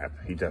 crap.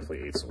 He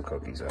definitely ate some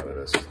cookies out of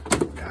this.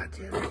 God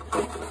damn it.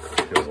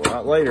 Feels a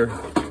lot lighter.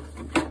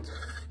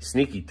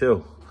 Sneaky,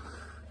 too.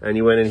 And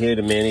you went in here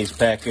to mayonnaise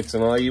packets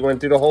and all. You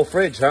went through the whole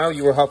fridge, huh?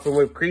 You were huffing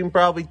whipped cream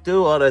probably,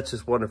 too? Oh, that's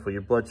just wonderful.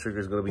 Your blood sugar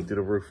is going to be through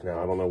the roof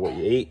now. I don't know what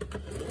you ate.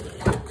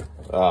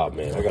 Oh,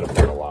 man, I got to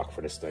put a lock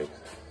for this thing.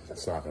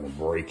 It's not going to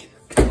break.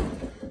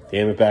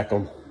 Damn it,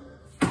 Beckham.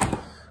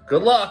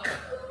 Good luck.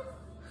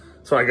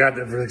 So I got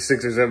that for like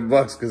 $6 or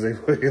 $7 because they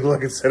put it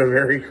like it said a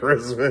Merry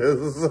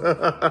Christmas.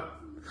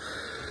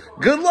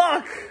 Good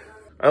luck.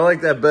 I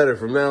like that better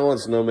from now on,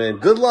 Snowman.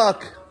 Good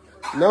luck.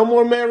 No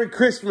more Merry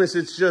Christmas.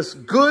 It's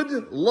just good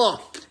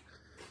luck.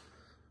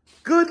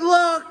 Good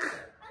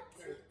luck.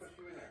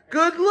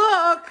 Good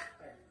luck.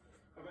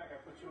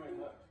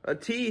 A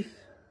teeth.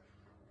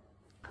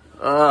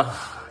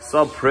 It's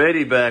so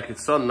pretty back.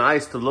 It's so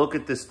nice to look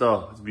at this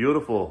stuff. It's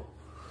beautiful.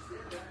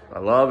 I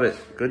love it.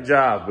 Good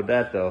job with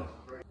that, though.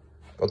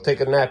 Go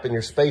take a nap in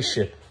your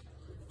spaceship.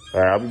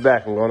 All right, I'll be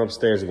back. I'm going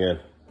upstairs again.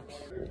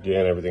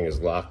 Again, everything is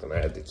locked, and I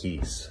had the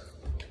keys.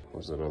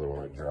 There's another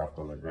one I dropped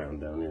on the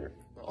ground down here.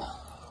 I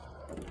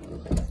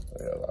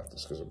gotta lock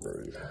this because of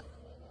Brody.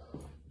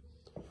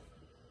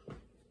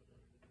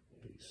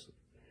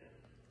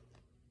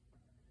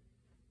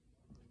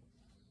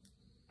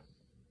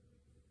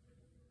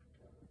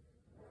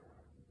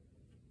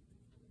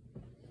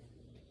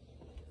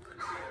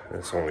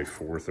 It's only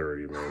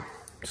 4:30, man.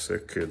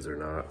 Sick kids are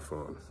not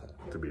fun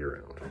to be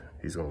around.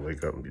 He's gonna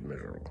wake up and be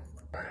miserable.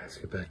 All right, let's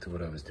get back to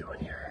what I was doing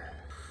here.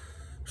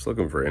 Just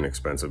looking for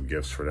inexpensive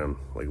gifts for them,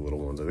 like little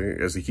ones. I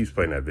think as he keeps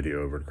playing that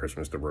video over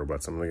Christmas, the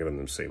robots, I'm gonna get them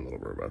the same little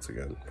robots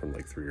again from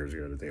like 3 years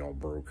ago that they all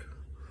broke.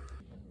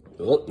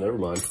 Oh, never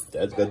mind.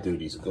 Dad's got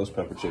duties. Ghost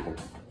pepper chicken.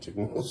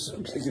 Chicken. Just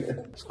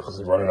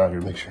quickly running out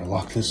here to make sure I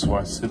lock this so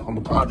I sit on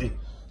the potty.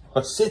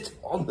 I sit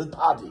on the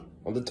potty,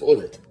 on the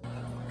toilet.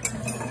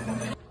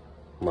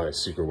 My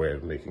secret way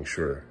of making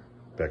sure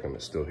Beckham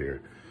is still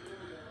here.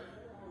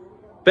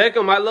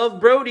 Beckham, I love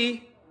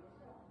Brody.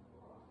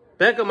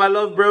 Beckham, I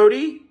love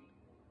Brody.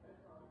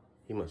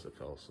 He must have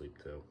fell asleep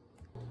too.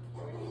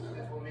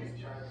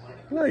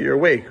 No, you're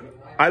awake.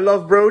 I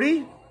love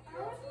Brody.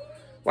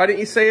 Why didn't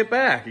you say it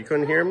back? You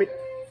couldn't hear me?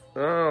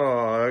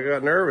 Oh, I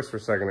got nervous for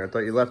a second. I thought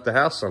you left the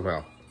house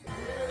somehow.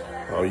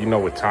 Oh, you know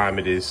what time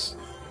it is.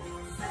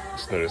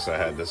 Just noticed I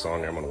had this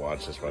on. I'm going to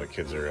watch this while the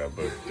kids are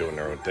both doing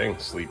their own thing,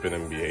 sleeping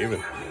and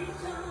behaving.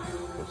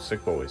 Those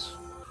sick boys.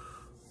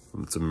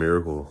 It's a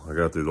miracle. I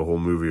got through the whole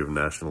movie of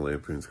National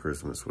Lampoon's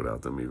Christmas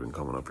without them even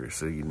coming up here.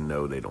 So you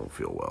know they don't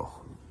feel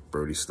well.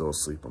 Brody's still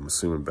asleep. I'm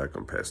assuming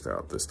Beckham passed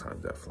out this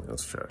time, definitely.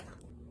 Let's check.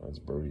 That's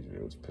Brody's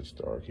view. It's pitch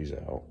dark. He's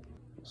out.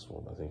 This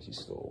one, I think he's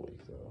still awake,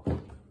 though.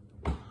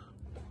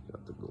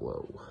 Got the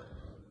glow.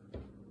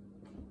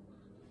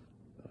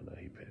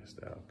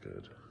 passed out.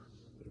 Good.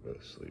 They're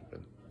both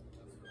sleeping.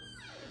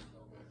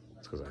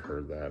 It's because I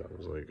heard that. I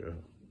was like,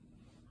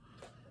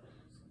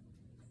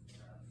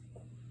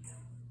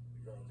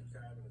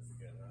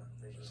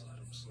 just let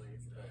him sleep.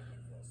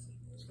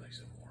 It's nice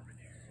and warm in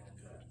here.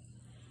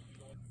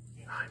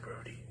 Good. Hi,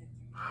 Brody.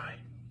 Hi.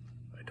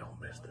 I don't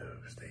miss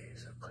those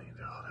days of cleaning.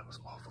 Oh, that was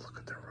awful. Look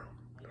at their room.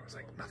 There was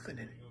like nothing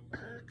in it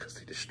because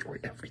they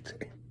destroyed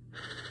everything.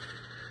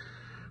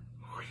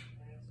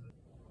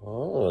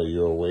 Oh,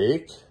 you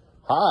awake?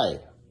 Hi.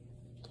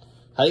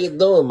 How you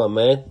doing, my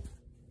man?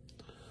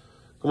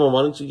 Come on,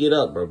 why don't you get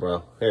up,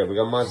 bro? Here, we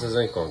got Monsters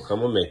Inc. on.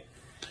 Come with me.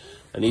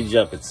 I need you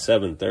up at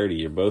 7:30.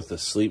 You're both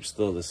asleep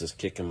still. This is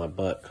kicking my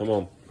butt. Come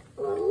on.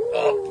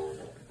 Oh,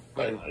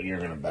 I know you're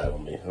going to battle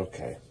me.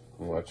 Okay.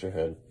 Watch your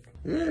head.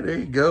 Yeah, there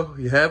you go.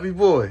 You happy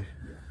boy.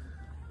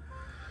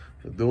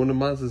 We're doing the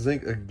Monsters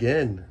Inc.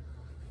 again.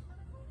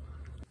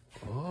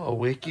 Oh,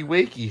 wakey,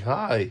 wakey.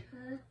 Hi.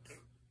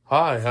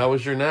 Hi, how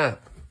was your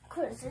nap?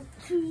 Christmas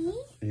tree.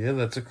 Yeah,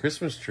 that's a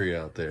Christmas tree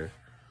out there.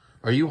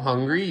 Are you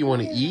hungry? You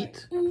want to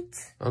eat? Eat.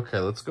 Okay,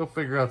 let's go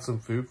figure out some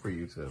food for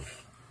you two.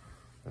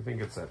 I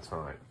think it's that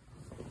time.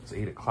 It's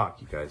 8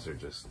 o'clock. You guys are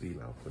just, been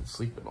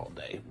sleeping all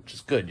day, which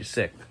is good. You're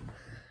sick. Come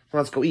on,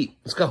 let's go eat.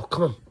 Let's go.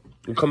 Come on.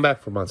 We'll come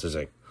back for Monsters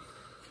Inc.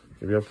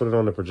 Maybe I'll put it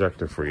on the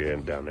projector for you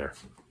and down there.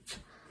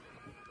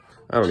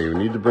 I don't even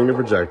need to bring the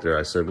projector.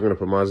 I said we're going to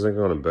put Monsters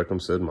Inc. on, and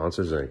Beckham said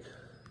Monsters Inc.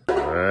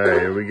 All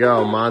right, here we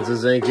go.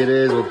 Monsters Inc. it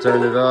is. We'll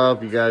turn it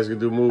up. You guys can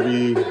do a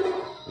movie.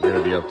 You're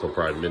going to be up till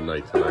probably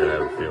midnight tonight, I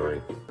have a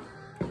feeling.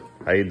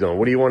 How you doing?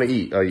 What do you want to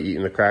eat? Oh, you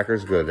eating the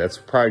crackers? Good. That's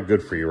probably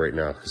good for you right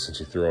now since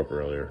you threw up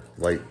earlier.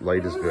 Light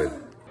is good.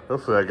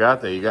 Hopefully I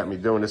got that. You got me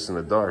doing this in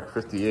the dark.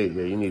 58.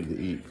 Yeah, you need to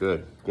eat.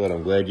 Good. Good.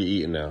 I'm glad you're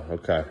eating now.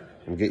 Okay.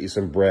 I'm get you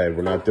some bread.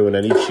 We're not doing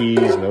any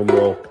cheese, no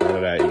milk, none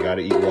of that. You got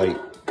to eat light.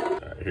 All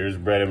right, here's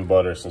bread and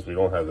butter. Since we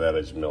don't have that, I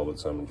just melted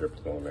some and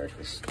dripped it on there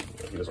because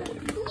he doesn't want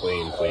to eat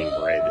plain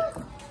bread.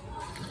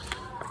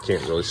 I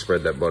can't really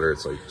spread that butter.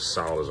 It's like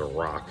solid as a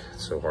rock.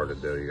 It's so hard to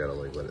do. You got to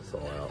like let it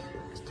thaw out.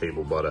 It's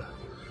table butter.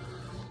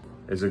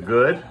 Is it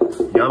good?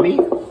 Yummy?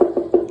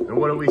 And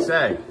what do we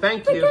say?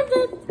 Thank you.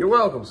 You're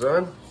welcome,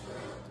 son.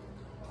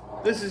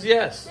 This is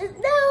yes.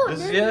 No.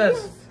 This is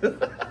yes.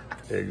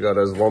 There you go.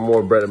 There's one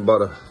more bread and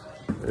butter.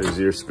 There's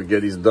your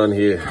spaghetti's done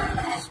here.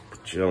 Just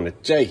put you on the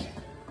J.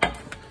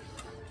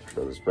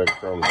 So this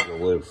breadcrumb's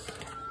gonna live.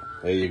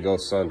 There you go,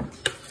 son.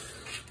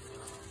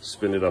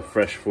 Spin it up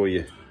fresh for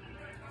you.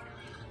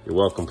 You're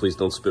welcome. Please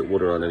don't spit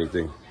water on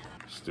anything.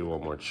 Just do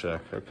one more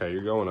check. Okay,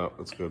 you're going up.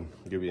 That's good.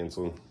 I'll give you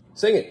insulin.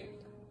 Sing it.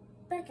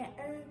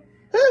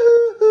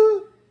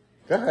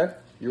 Go ahead.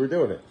 You were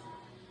doing it.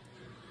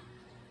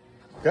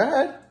 Go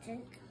ahead.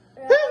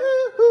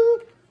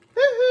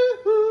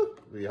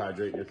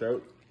 Rehydrate your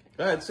throat.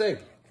 Go ahead, sing.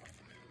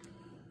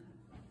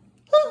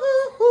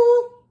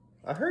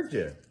 I heard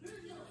you.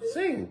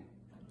 Sing.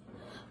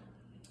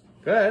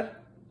 Go ahead.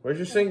 Where's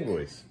your sing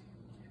voice?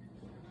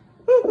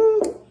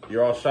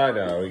 You're all shy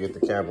now. We get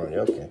the camera on you.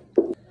 Okay.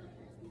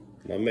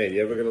 My man,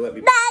 you ever gonna let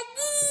me...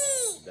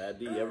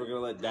 Daddy, you ever gonna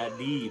let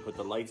Daddy put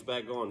the lights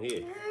back on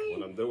here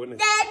when I'm doing this?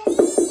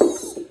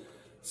 Daddy.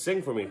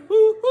 Sing for me.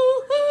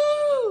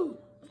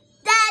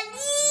 Daddy.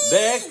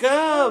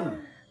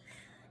 Beckham.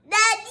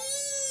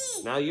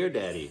 Daddy. Now you're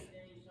Daddy.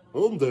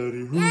 I'm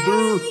Daddy.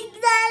 Daddy.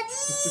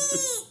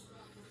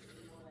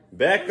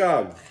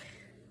 Beckham.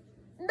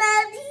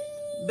 Daddy.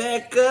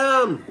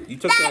 Beckham. You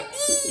took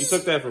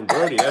that from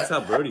Brody. That's how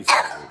Brody says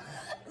it.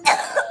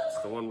 It's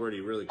the one word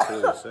he really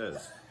clearly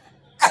says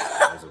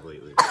as of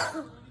lately.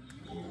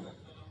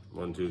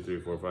 1, 2,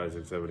 3, 4, 5,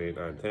 6, 7, 8,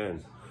 9,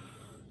 10.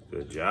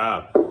 Good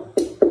job.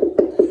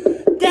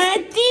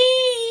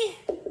 Daddy!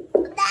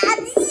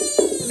 Daddy!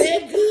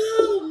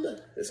 Beckham!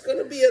 It's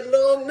gonna be a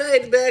long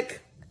night,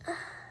 Beck.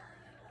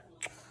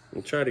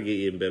 I'll try to get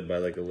you in bed by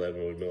like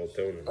 11 with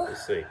melatonin.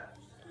 Let's see.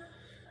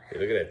 Hey,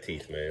 look at that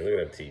teeth, man. Look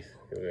at that teeth.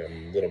 Look at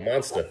that little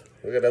monster.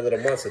 Look at that little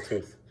monster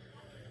tooth.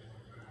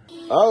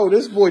 Oh,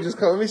 this boy just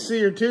come. Let me see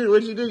your tooth.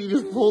 What'd you do? You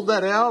just pulled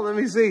that out? Let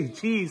me see.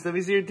 Jeez, let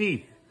me see your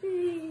teeth.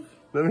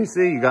 Let me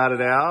see. You got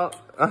it out?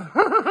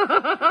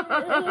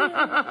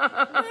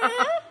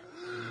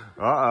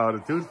 Uh-oh, the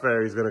tooth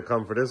fairy's going to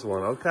come for this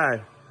one.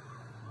 Okay.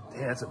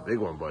 Damn, that's a big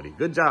one, buddy.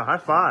 Good job. High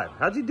five.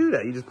 How'd you do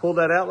that? You just pulled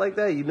that out like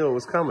that? You knew it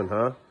was coming,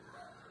 huh?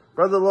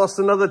 Brother lost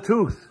another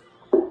tooth.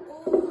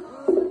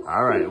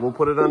 All right, we'll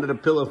put it under the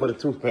pillow for the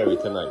tooth fairy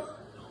tonight.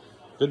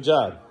 Good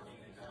job.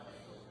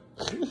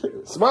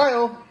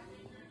 Smile.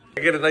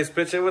 I get a nice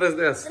picture. What is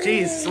this?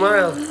 Jeez,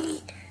 smile.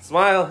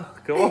 Smile.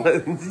 Come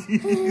on.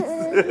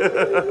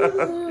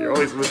 You're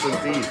always missing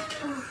teeth.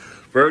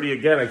 Brody,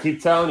 again, I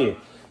keep telling you,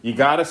 you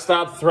got to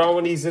stop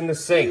throwing these in the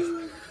sink.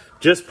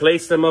 Just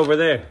place them over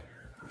there.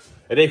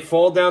 If they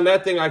fall down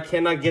that thing, I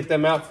cannot get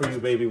them out for you,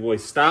 baby boy.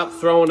 Stop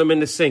throwing them in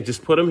the sink.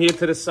 Just put them here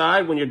to the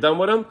side when you're done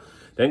with them.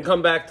 Then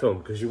come back to them,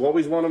 because you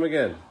always want them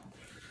again.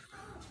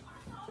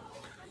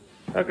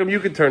 How come you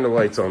can turn the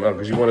lights on? Oh,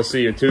 because you want to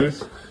see your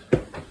tooth?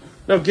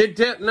 No, get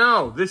down.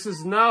 No, this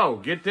is no.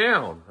 Get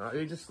down.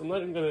 I'm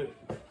not even going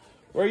to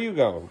Where are you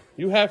going?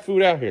 You have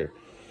food out here.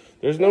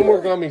 There's no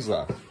more gummies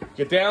left.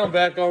 Get down,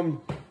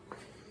 Beckham.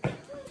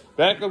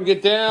 Beckham,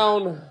 get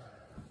down.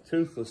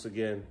 Toothless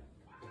again.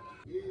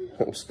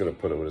 I'm just gonna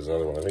put it with his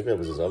other one. I think that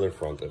was his other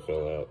front that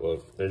fell out.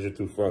 Look, there's your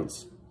two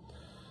fronts.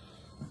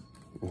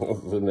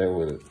 What's in there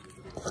with it?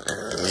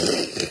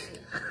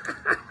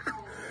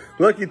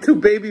 Look, your two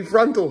baby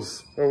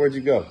frontals. Oh, where'd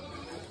you go?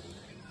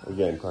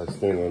 Again, probably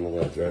standing on the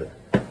ledge, right?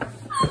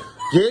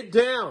 Get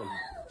down.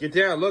 Get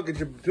down. Look at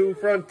your two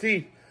front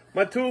teeth.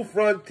 My two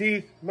front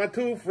teeth. My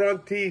two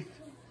front teeth.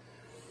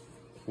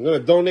 I'm going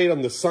to donate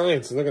them to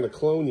science and they're going to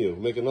clone you.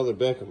 Make another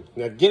Beckham.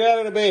 Now get out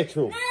of the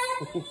bathroom.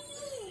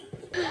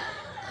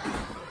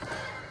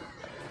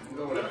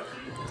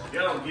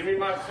 Yo, give me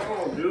my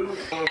phone, dude.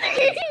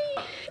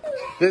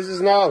 This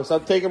is no.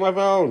 Stop taking my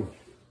phone.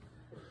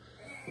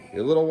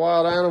 You little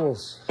wild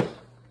animals.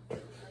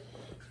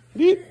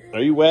 Beep.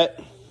 Are you wet?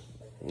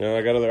 No,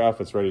 I got other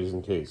outfits ready just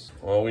in case.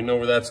 Well, we know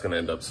where that's going to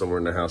end up, somewhere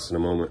in the house in a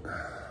moment.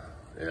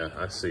 Yeah,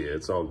 I see it.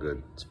 It's all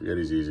good.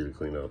 Spaghetti's easy to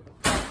clean up.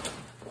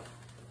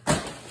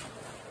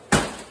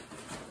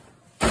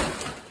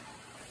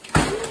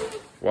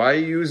 Why are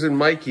you using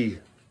Mikey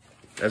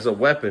as a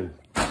weapon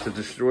to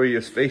destroy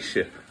your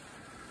spaceship?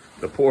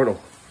 The portal.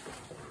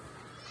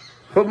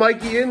 Put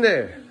Mikey in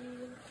there.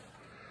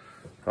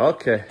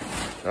 Okay.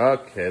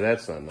 Okay,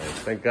 that's not nice.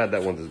 Thank God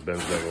that one just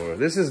bends back over.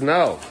 This is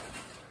no.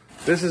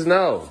 This is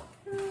no.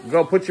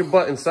 Go put your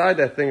butt inside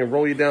that thing and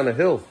roll you down the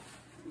hill.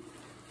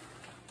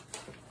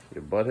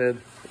 Your butthead.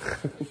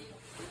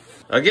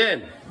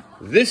 Again,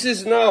 this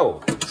is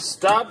no.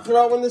 Stop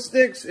throwing the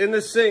sticks in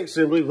the sink.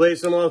 Simply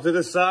place them off to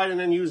the side and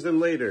then use them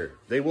later.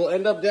 They will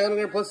end up down in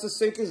there, plus the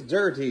sink is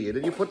dirty. And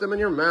then you put them in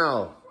your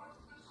mouth.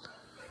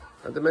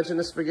 Not to mention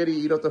the spaghetti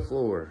you eat off the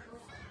floor.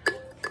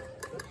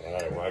 All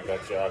right, well, I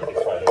got you out of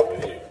this fight over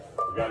here.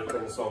 We got to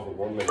turn this on for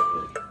 1 minute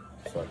here,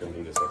 so I can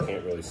do this. I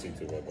can't really see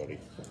too well, buddy.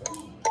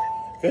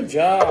 Good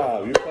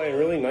job. You're playing a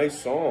really nice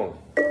song.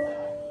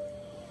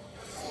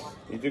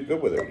 You did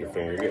good with it with your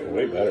finger. You're getting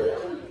way better.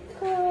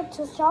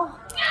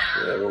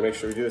 Yeah, we'll make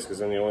sure we do this because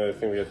then the only other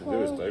thing we have to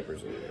do is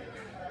diapers.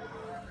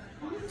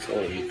 It's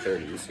only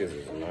 8:30. These kids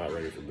are not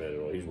ready for bed at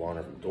all. He's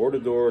wandering from door to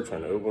door,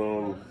 trying to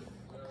open them.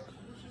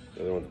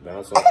 The other one's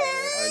bouncing off the wall.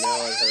 I know,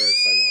 I heard.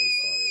 I know, I'm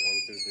sorry.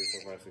 1, 2, 3,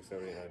 4, 5, 6,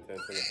 7, 8, 9, 10.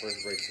 So the first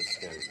breaks the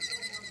skin.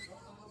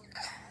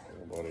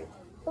 Oh, buddy.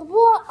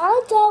 What?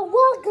 I don't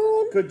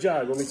want Good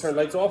job. Let me turn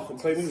lights off and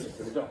play music.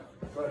 Here we go.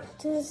 Go ahead.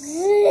 to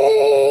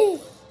see.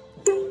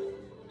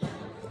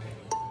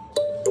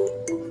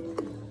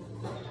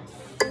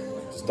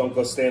 Just don't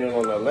go standing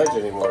on that ledge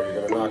anymore.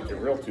 You're gonna knock your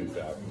real tooth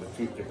out.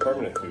 Your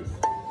permanent tooth.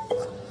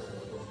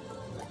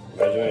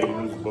 Imagine how you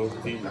lose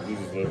both teeth. You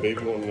lose the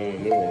baby one and the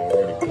new one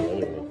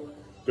already.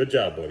 Good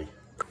job, buddy.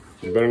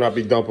 You better not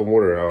be dumping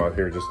water out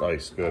here, just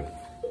ice. Good.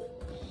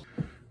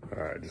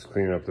 All right, just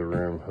cleaning up the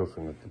room,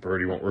 hoping that the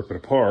Brody won't rip it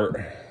apart.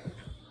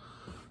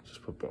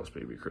 Just put Boss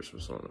Baby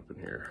Christmas on up in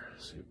here.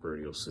 See if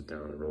Brody will sit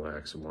down and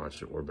relax and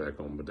watch it. We're back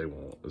home, but they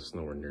won't. It's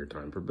nowhere near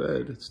time for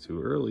bed. It's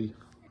too early.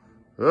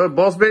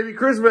 Boss Baby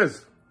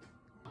Christmas.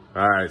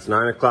 All right, it's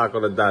 9 o'clock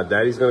on the dot.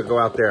 Daddy's gonna go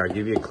out there. I'll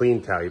give you a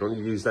clean towel. You don't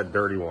need to use that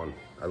dirty one.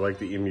 I like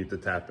that you mute the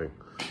tapping.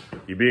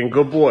 You're being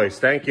good boys.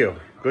 Thank you.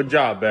 Good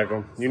job,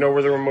 Beckham. You know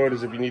where the remote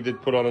is if you need to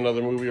put on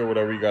another movie or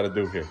whatever you got to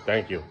do here.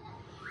 Thank you.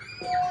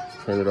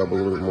 Turn it up a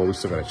little bit more. We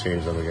still got to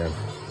change them again.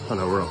 Oh,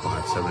 no, we're up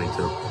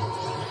 572.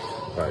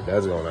 All right,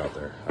 Dad's going out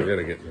there. I got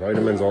to get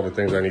vitamins, all the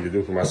things I need to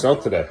do for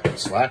myself today. I'm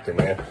slacking,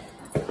 man.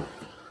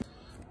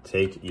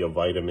 Take your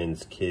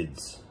vitamins,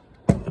 kids.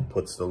 It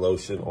puts the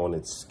lotion on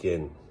its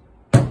skin.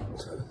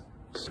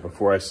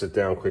 Before I sit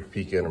down, quick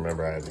peek in.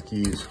 Remember, I have the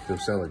keys. They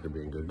sound like they're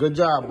being good. Good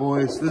job,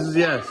 boys. This is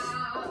yes.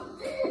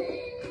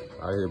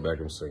 I hear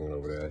Beckham singing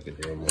over there. I can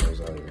hear him when I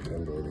was out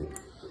here.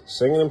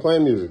 Singing and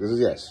playing music. This is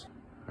yes.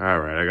 All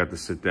right, I got to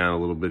sit down a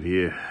little bit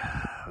here.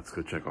 Let's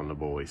go check on the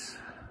boys.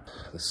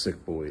 The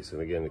sick boys.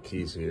 And again, the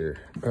keys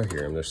here. I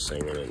hear them. They're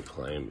singing and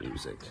playing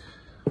music.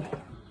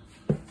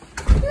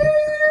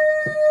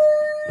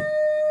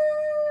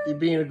 You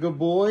being a good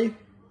boy?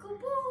 Good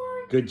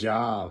boy. Good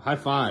job. High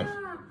five.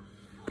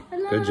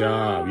 Good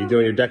job. You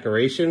doing your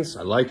decorations?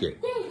 I like it.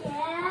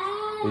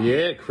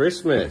 Yeah,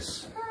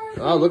 Christmas.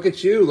 Oh, look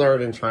at you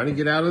learning, trying to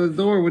get out of the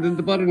door with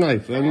the butter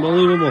knife.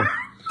 Unbelievable.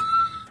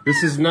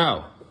 This is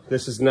no.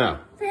 This is no.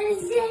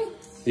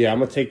 Yeah, I'm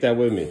going to take that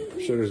with me.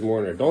 I'm sure there's more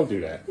in there. Don't do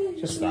that.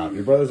 Just stop.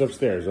 Your brother's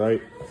upstairs,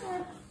 right?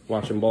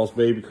 Watching Boss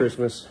Baby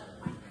Christmas.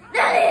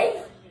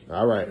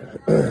 All right.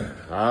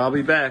 I'll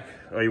be back.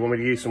 Oh, you want me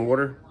to give you some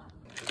water?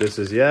 This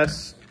is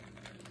yes.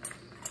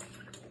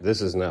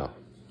 This is no.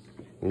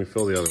 Let me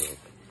fill the other one.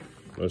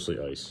 Mostly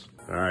ice.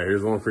 All right,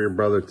 here's one for your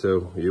brother,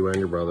 too. You and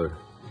your brother.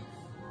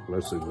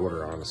 Mostly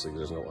water, honestly.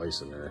 There's no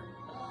ice in there.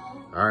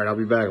 All right, I'll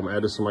be back. I'm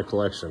adding this to my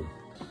collection.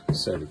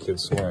 Said the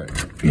kid's smart.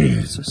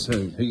 So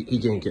said he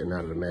can't get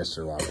out of the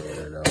master lock over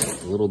there, though.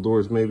 The little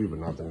doors, maybe, but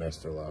not the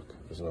master lock.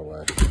 There's no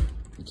way.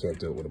 You can't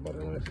do it with a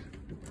butter knife.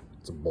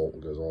 It's a bolt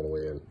that goes all the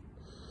way in.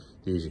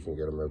 These you can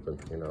get them open,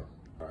 you know.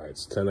 All right,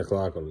 it's 10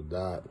 o'clock on the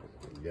dot.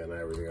 Getting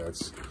everything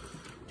else.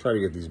 Try to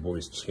get these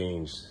boys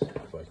changed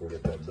if I can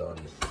get that done.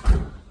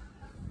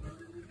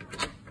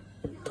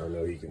 I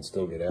know he can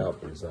still get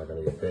out, but he's not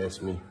going to get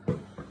past me.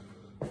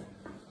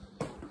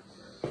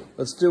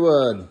 Let's do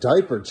a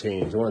diaper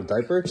change. You want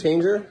a diaper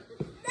changer?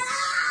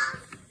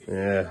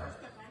 Yeah.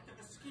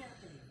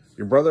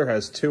 Your brother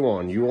has 2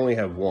 on. You only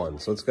have 1.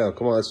 So let's go.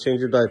 Come on, let's change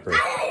your diaper.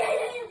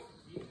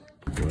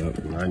 Well,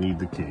 I need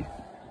the key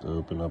to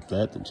open up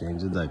that to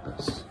change the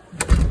diapers.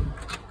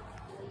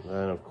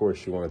 And of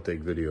course you want to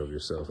take video of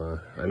yourself, huh?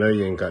 I know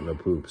you ain't got no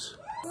poops.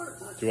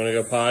 Do you want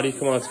to go potty?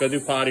 Come on, let's go do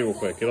potty real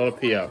quick. Get all the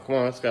pee out. Come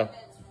on, let's go.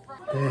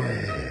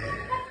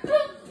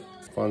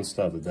 Fun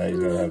stuff. The daddy's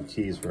got to have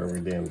keys for every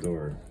damn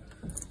door.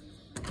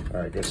 All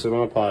right, go sit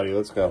on a potty.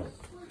 Let's go.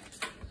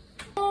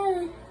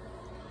 Yeah,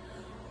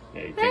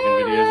 you taking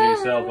videos of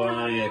yourself?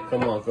 Oh, yeah.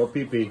 Come on, go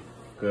pee-pee.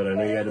 Good, I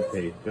know you had to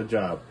pee. Good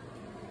job.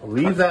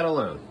 Leave that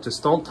alone.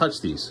 Just don't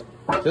touch these.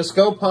 Just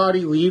go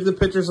potty. Leave the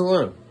pictures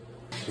alone.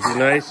 It'd be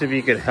nice if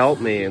you could help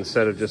me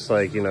instead of just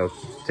like, you know,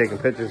 taking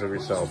pictures of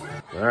yourself.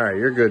 All right,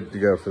 you're good to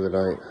go for the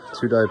night.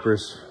 2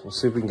 diapers. We'll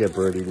see if we can get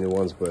Brody new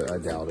ones, but I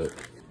doubt it.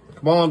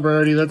 Come on,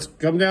 Brody. Let's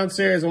come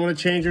downstairs. I want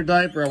to change your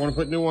diaper. I want to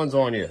put new ones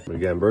on you. But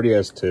again, Brody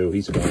has 2.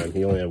 He's fine.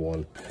 He only had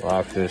 1.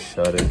 Lock this,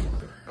 shut it.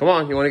 Come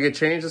on, you want to get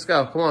changed? Let's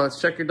go. Come on, let's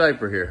check your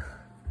diaper here.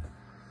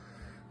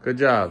 Good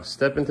job.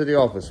 Step into the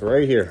office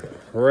right here.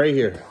 Right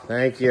here.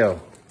 Thank you.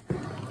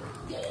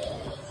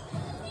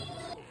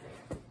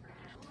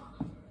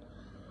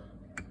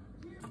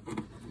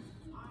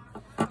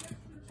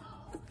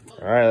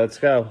 All right, let's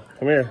go.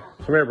 Come here.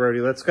 Come here, Brody.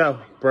 Let's go.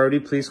 Brody,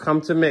 please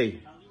come to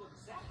me.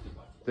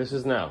 This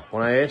is now.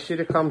 When I ask you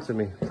to come to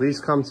me,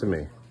 please come to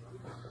me.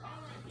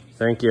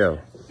 Thank you.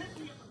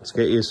 Let's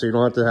get you so you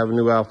don't have to have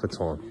new outfits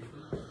on.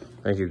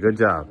 Thank you. Good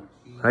job.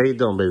 How you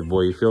doing, baby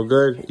boy? You feel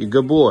good? You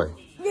good boy?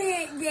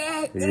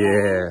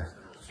 Yeah.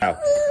 Now,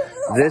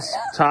 this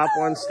top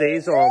one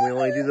stays on. We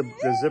only do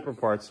the zipper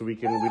part so we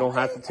don't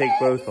have to take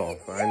both off.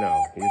 I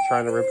know. You're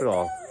trying to rip it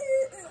off.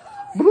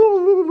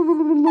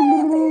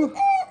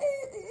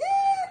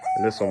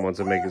 And this one wants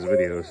to make his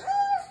videos.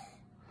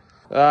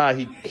 Ah,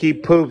 he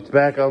pooped,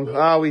 Beckham.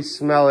 Oh, we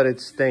smell it.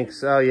 It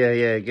stinks. Oh,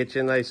 yeah. Get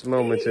your nice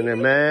moments in there.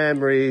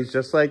 Memories,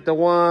 just like the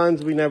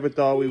ones we never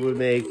thought we would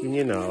make. And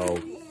you know.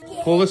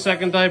 Pull the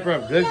second diaper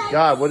up. Good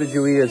God, what did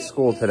you eat at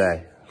school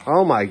today?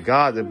 Oh, my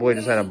God, the boy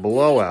just had a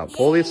blowout.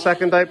 Pull the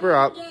second diaper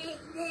up.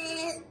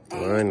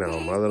 I know,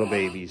 my little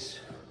babies.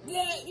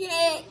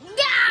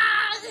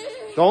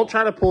 Don't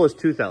try to pull his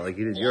tooth out like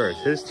you did yours.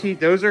 His teeth,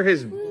 those are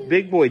his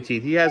big boy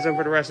teeth. He has them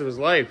for the rest of his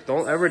life.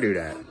 Don't ever do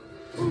that.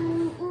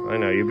 I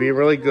know, you're being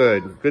really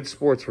good. Good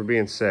sports for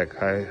being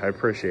sick. I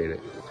appreciate it.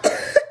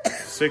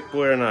 Sick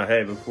boy or not.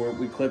 Hey, before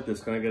we clip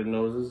this, can I get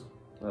noses?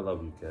 I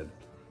love you, kid.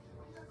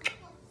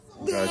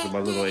 You guys are my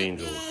little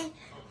angels.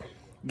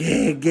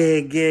 You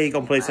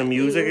gonna play some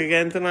music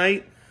again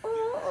tonight?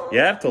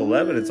 Yeah, up to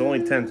 11. It's only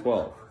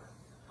 10:12.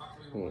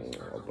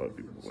 Oh,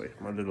 baby boy.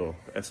 My little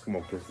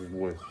Eskimo kisses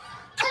boy.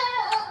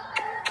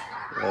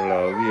 I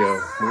love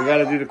you. We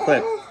gotta do the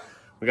clip.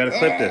 We gotta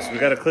clip this. We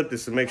gotta clip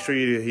this to make sure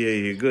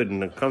you're good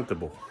and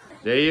comfortable.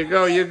 There you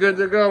go. You're good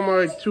to go,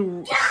 my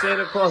 2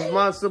 Santa Claus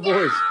monster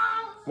boys.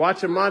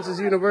 Watching Monsters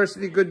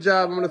University. Good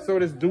job. I'm gonna throw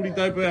this duty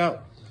diaper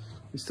out.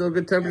 It's still a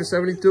good temperature,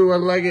 72. I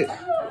like it.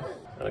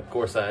 And of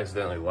course, I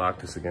accidentally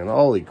locked this again.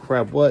 Holy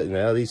crap, what?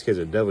 Now these kids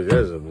are devils. That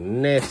is a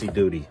nasty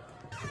duty.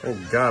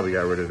 Thank God we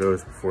got rid of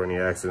those before any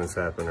accidents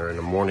happen or in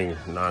the morning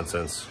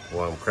nonsense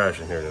while I'm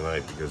crashing here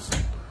tonight because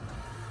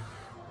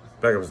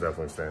Beckham's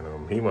definitely staying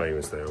home. He might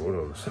even stay home. Who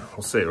knows?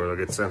 We'll see, or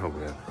they'll get sent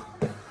home again.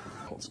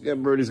 Once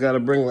again, Brody's got to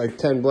bring like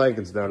 10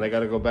 blankets down. They got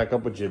to go back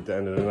up with you at the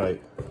end of the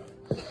night.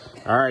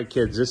 All right,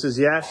 kids, this is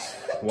Yes.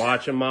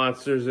 Watching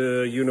Monsters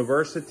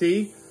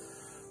University.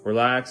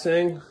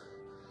 Relaxing.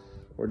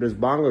 Where does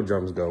bongo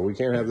drums go? We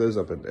can't have those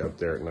up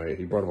there at night.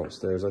 He brought them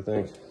upstairs, I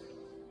think.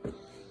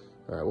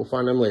 All right, we'll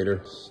find them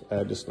later.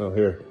 Add the snow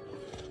here.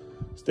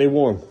 Stay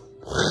warm.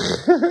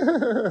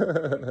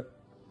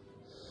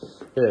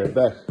 Here,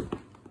 Beck.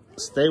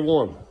 Stay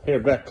warm. Here,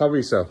 Beck, cover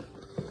yourself.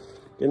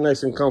 Get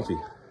nice and comfy.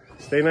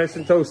 Stay nice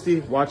and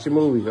toasty. Watch your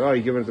movie. Oh,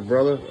 you giving it to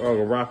brother? Oh,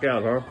 go rock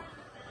out, huh?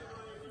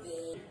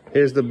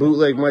 Here's the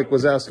bootleg Mike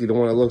Wazowski, the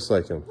one that looks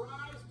like him.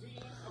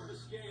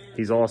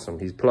 He's awesome.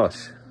 He's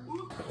plush.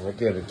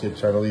 Look at the kid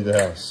trying to leave the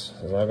house.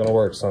 It's not going to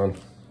work, son.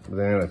 But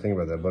then I think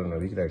about that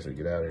button. He could actually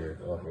get out of here.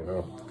 Oh, you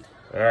know.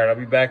 All right, I'll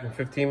be back in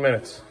 15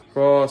 minutes.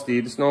 Frosty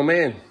the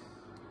Snowman.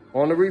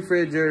 On the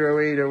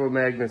refrigerator with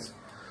magnets.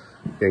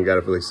 Again, got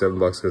it for like $7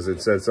 because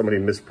it said somebody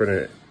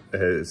misprinted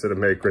it. It said a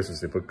Merry Christmas.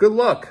 They put good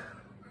luck.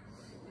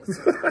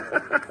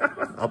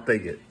 I'll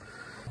take it.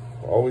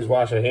 Always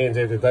wash your hands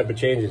after the type of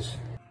changes.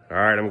 All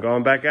right, I'm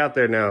going back out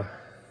there now.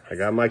 I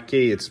got my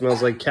key. It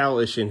smells like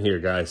cowish in here,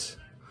 guys.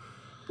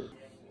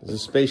 Does the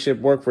spaceship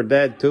work for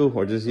Dad too,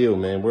 or just you,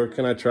 man? Where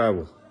can I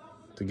travel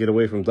to get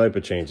away from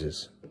diaper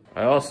changes?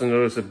 I also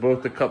noticed that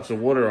both the cups of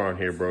water aren't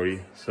here,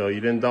 Brody. So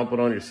you didn't dump it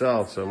on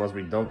yourself, so it must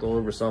be dumped all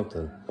over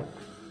something.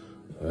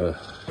 Oh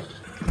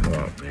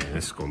man,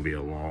 this is gonna be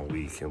a long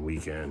week and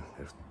weekend.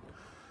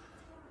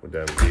 with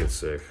them being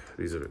sick.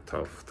 These are the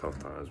tough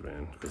times,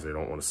 man, because they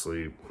don't want to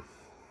sleep.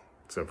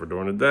 Except for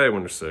during the day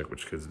when they're sick,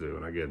 which kids do,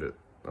 and I get it.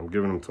 I'm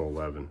giving them till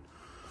 11.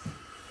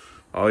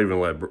 I'll even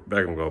let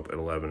Beckham go up at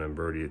 11 and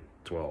Brody at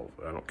 12.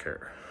 I don't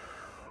care.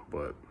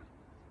 But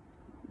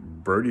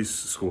Brody's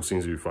school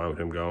seems to be fine with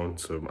him going,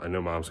 so I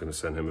know Mom's going to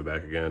send him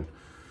back again.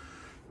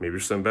 Maybe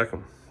just send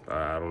Beckham.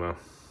 I don't know.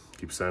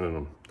 Keep sending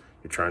them.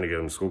 You're trying to get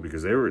them to school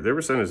because they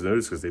were sending us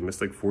notice because they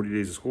missed like 40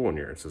 days of school in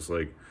here. It's just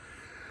like,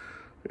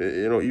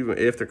 you know, even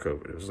after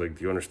COVID, it was like,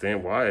 do you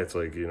understand why? It's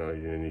like, you know,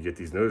 and you get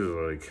these notices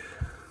like,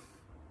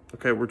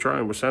 okay, we're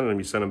trying, we're sending him,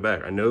 you send him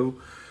back. I know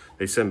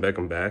they send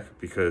Beckham back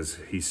because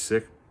he's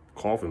sick,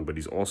 coughing, but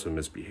he's also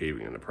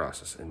misbehaving in the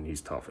process, and he's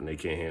tough, and they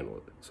can't handle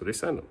it. So they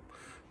send him.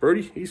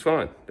 Brody, he's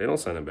fine. They don't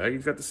send him back.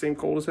 He's got the same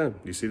cold as him.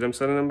 You see them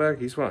sending him back?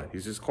 He's fine.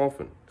 He's just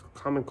coughing. It's a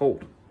common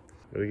cold.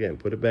 But again,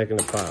 put it back in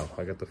the pile.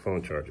 I got the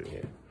phone charging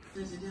here.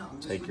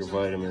 Take your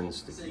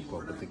vitamins to keep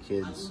up with the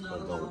kids,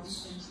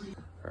 adults.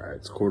 All right,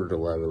 it's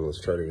 11:15.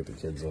 Let's try to get the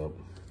kids up.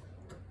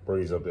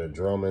 Brody's up there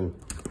drumming.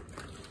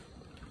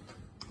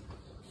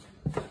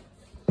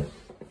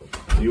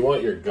 Do you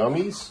want your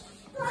gummies?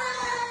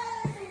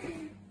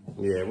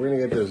 Yeah, we're gonna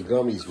get those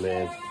gummies,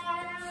 man.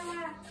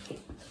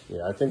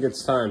 Yeah, I think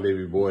it's time,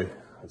 baby boy.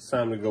 It's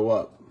time to go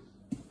up.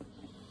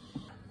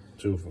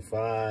 2 for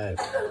 $5.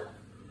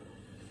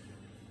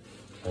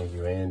 Thank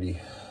you, Andy.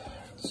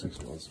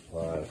 6 months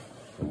supply.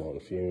 I'm on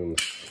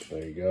fumes.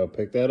 There you go.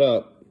 Pick that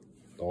up.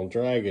 Don't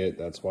drag it.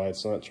 That's why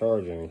it's not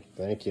charging.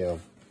 Thank you.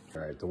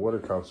 All right, the water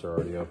cups are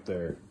already up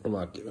there. I'm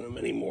not giving them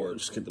any more.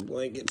 Just get the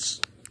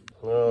blankets.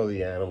 Oh,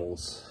 the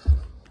animals.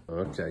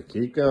 Okay,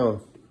 keep going.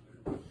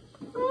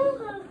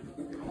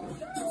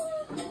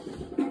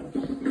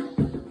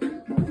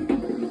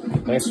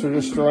 Thanks for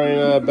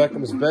destroying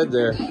Beckham's bed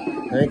there.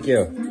 Thank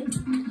you.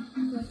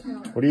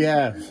 What do you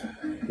have?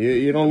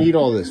 You don't need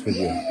all this with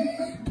you.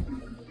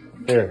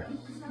 Here.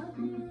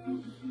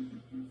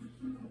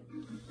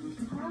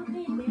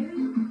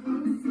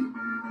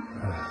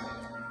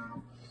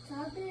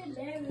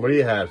 What do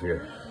you have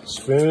here?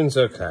 Spoons?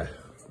 Okay.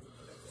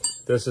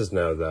 This is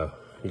no, though.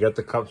 You got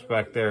the cups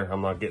back there.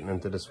 I'm not getting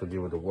into this with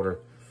you with the water.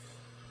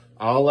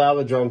 I'll allow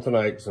the drum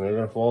tonight because they're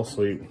going to fall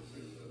asleep.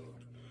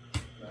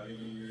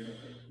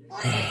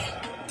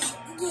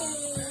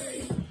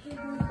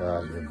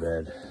 God, your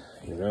bed.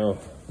 You know,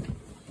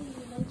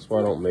 that's why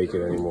I don't make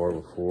it anymore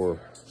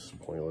before. It's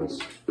pointless.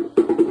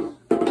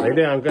 Lay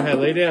down. Go ahead.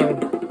 Lay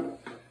down.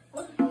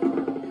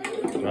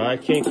 I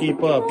can't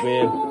keep up,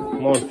 man.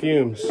 I'm on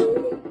fumes.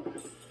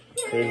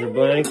 There's your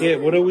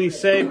blanket. What do we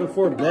say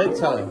before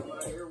bedtime?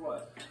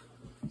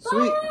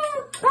 Sweet.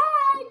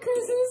 Bye,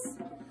 Christmas.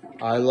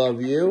 I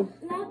love you.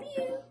 Love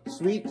you.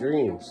 Sweet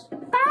dreams.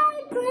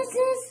 Bye,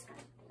 Christmas.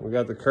 We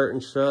got the curtain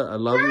shut. I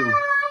love you.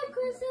 Bye,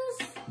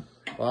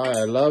 Christmas. Bye.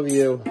 I love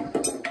you. Bye,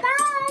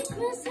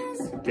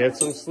 Christmas. Get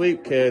some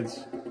sleep,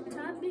 kids.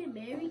 Tell me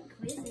Merry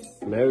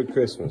Christmas. Merry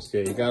Christmas.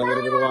 Yeah, you got a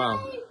little bit of a while.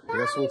 You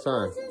got some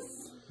time.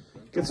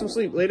 Get some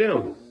sleep. Lay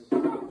down.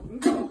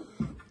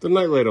 The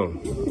night light on.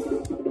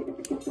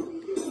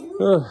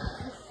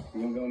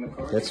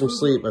 Get some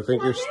sleep. I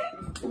think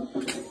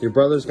your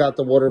brother's got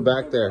the water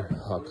back there.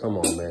 Oh, come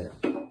on, man.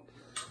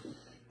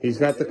 He's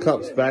got the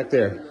cups back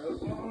there.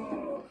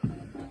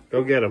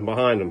 Go get him.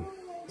 Behind him.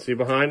 See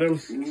behind him?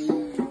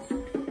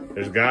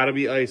 There's got to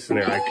be ice in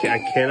there. I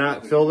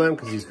cannot fill them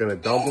because he's going to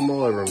dump them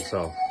all over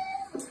himself.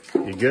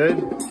 You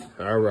good?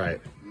 All right.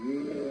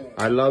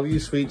 I love you,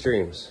 sweet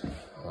dreams.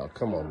 Oh,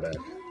 come on back.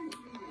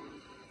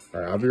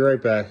 All right, I'll be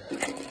right back.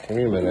 Give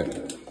me a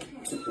minute.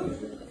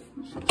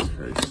 Jesus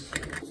Christ.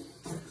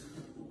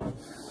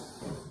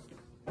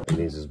 He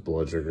needs his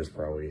blood sugar's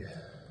probably a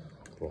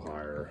little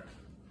higher.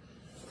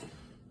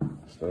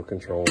 There's no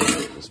control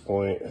at this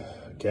point.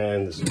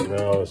 Again, this is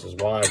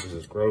why, because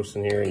it's gross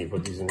in here and you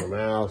put these in your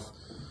mouth.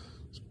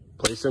 Just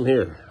place them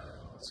here.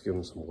 Let's give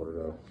him some water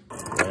though.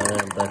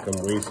 And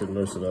Beckham wasted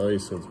most of the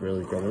ice, so it's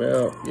barely coming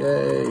out.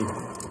 Yay!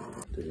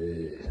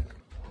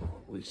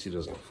 At least he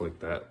doesn't flick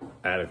that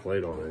attic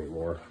light on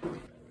anymore.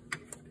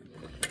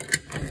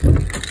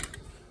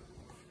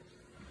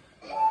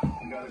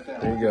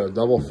 There you go,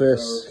 double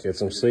fist, get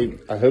some sleep.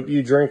 I hope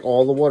you drink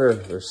all the water.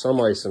 There's some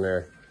ice in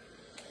there.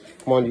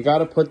 Come on, you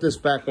gotta put this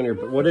back on your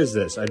bed. What is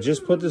this? I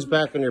just put this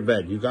back on your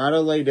bed. You gotta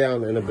lay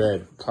down in a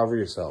bed, cover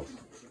yourself.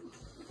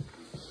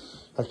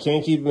 I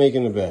can't keep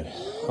making the bed.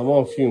 I'm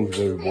on fumes,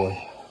 baby boy.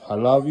 I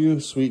love you,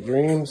 sweet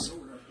dreams.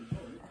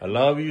 I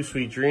love you,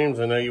 sweet dreams.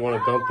 I know you want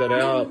to dump that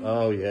out.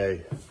 Oh,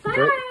 yay. Bye.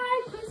 Yeah,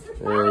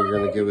 you're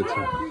going to give it to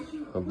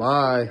me.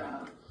 Bye.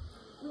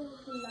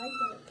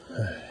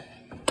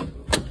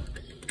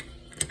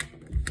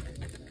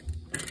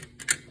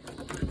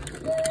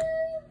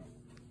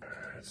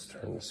 Let's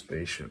turn the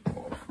spaceship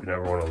off. You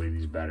never want to leave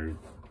these battery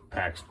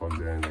packs plugged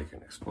in. They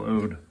can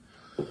explode.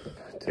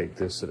 Take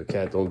this so the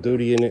cat don't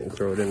duty in it and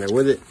throw it in there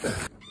with it.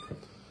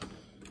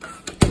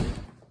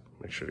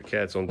 Make sure the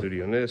cat's on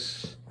duty on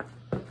this.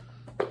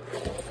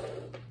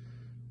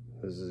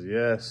 This is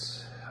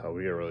yes. Oh,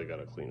 we really got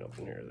to clean up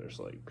in here. There's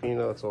like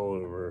peanuts all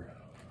over.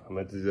 I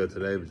meant to do that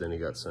today, but then he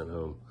got sent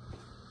home.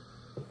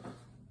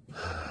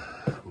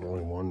 I'm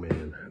only one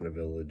man in a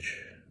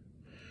village.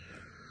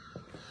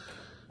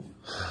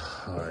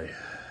 Hi.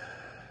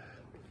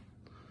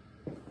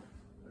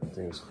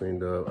 Everything's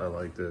cleaned up. I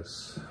like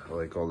this. I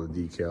like all the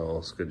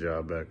decals. Good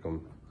job,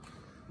 Beckham.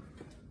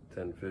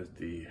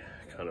 1050.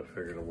 Kind of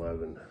figured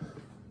 11.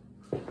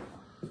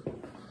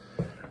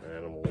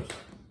 Animals.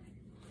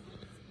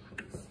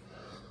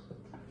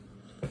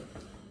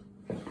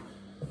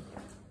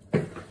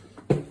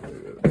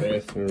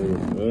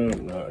 Bathroom. Oh,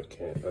 no, I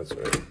can't. That's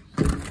right.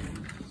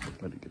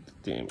 Gotta get the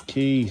damn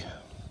key.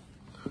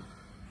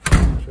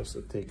 Just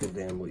to take a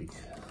damn leak.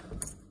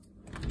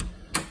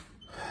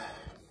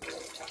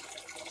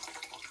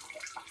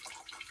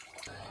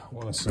 I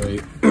want to say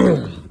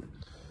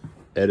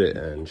edit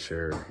and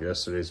share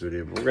yesterday's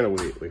video, but we're gonna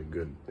wait like a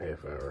good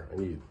half hour. I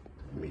need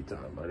me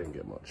time. I didn't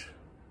get much.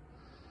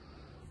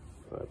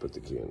 I put the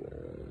key in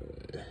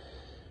there.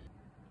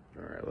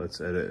 All right,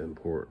 let's edit and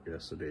import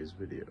yesterday's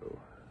video.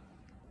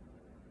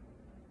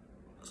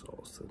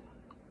 Exhausted.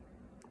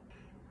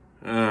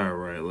 All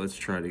right, let's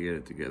try to get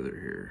it together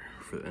here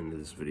for the end of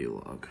this video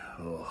log.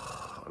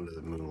 Oh, under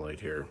the moonlight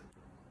here.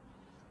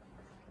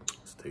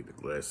 Let's take the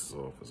glasses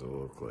off as I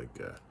look like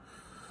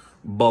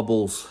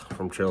Bubbles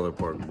from Trailer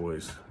Park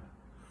Boys.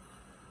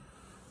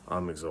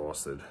 I'm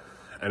exhausted,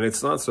 and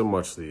it's not so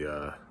much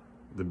the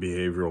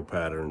behavioral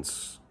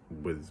patterns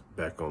with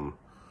Beckham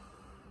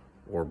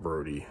or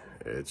Brody.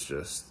 It's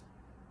just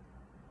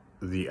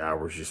the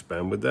hours you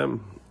spend with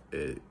them.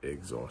 It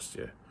exhausts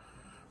you.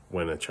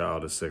 When a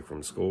child is sick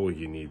from school,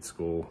 you need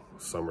school.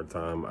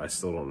 Summertime, I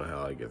still don't know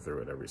how I get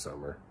through it every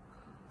summer.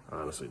 I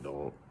honestly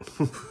don't.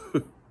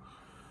 Guess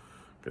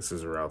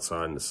because we're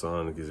outside in the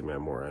sun, it gives me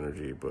more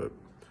energy, but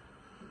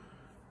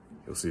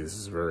you'll see this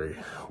is a very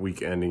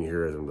weak ending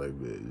here as I'm like,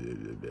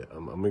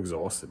 I'm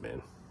exhausted,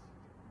 man.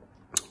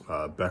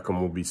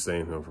 Beckham will be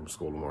staying home from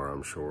school tomorrow,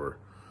 I'm sure.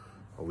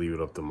 I'll leave it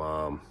up to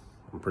Mom.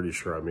 I'm pretty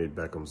sure I made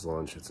Beckham's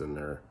lunch. It's in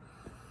there.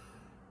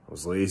 I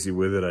was lazy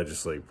with it. I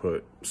just like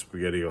put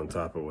spaghetti on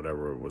top of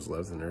whatever was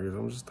left in there because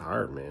I'm just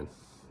tired, man.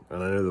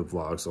 And I know the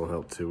vlogs don't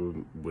help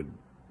too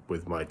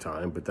with my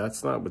time, but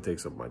that's not what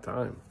takes up my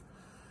time.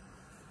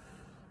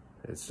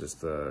 It's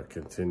just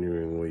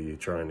continually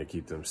trying to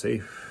keep them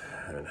safe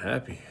and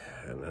happy,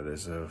 and that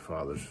is a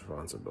father's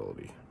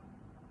responsibility.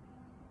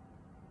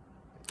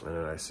 And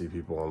then I see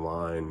people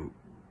online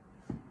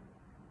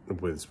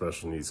with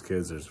special needs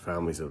kids. There's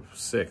families of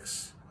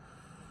 6.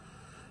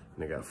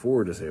 And they got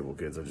 4 disabled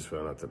kids. I just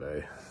found out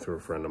today through a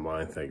friend of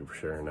mine. Thank you for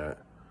sharing that.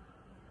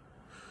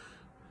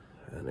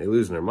 And they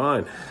losing their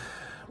mind.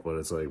 But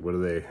it's like, what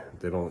do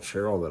they don't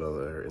share all that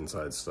other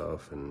inside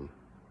stuff. And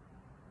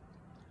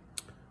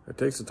it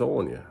takes a toll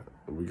on you.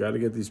 We got to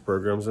get these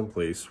programs in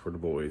place for the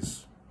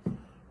boys.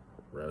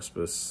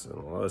 Respite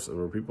and all this,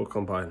 where people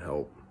come by and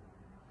help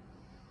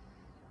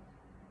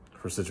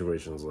for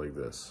situations like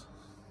this.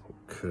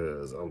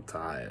 Because I'm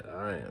tired.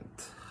 I am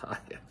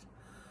tired.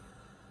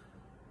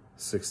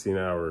 16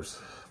 hours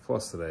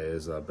plus today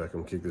as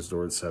Beckham kicked his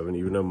door at 7.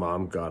 Even though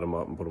Mom got him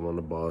up and put him on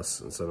the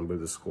bus and sent him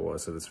to school, I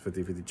said it's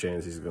 50-50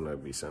 chance he's going to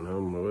be sent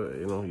home.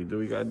 You know, you do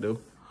what you got to do.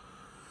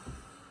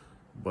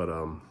 But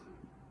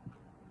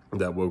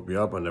that woke me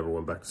up. I never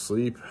went back to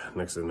sleep.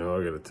 Next thing I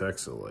know, I get a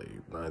text at like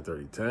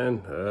 9:30,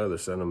 10. They're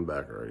sending him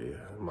back already.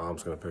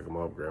 Mom's going to pick him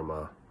up,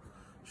 Grandma.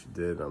 She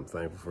did. I'm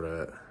thankful for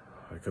that.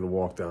 I could have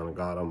walked down and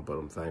got him, but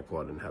I'm thankful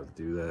I didn't have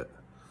to do that.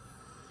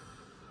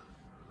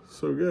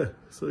 So good.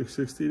 It's like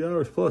 16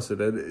 hours plus. And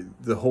then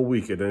the whole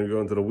week, and then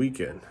go into the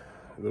weekend.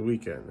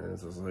 And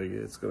it's just like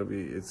it's gonna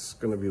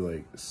be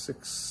like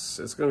 6.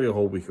 It's gonna be a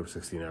whole week of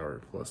 16-hour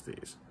plus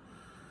days.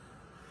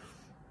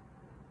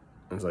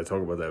 As I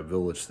talk about that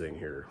village thing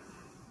here,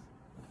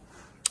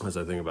 as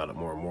I think about it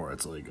more and more,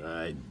 it's like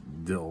I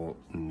don't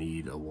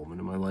need a woman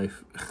in my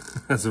life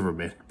as a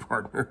romantic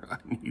partner. I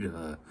need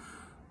a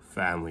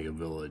family, a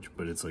village.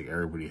 But it's like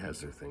everybody has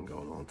their thing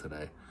going on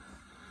today.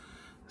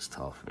 It's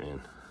tough,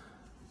 man.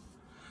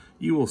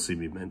 You will see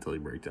me mentally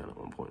break down at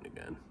one point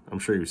again. I'm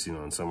sure you've seen it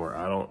on somewhere.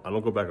 I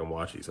don't go back and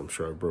watch these. I'm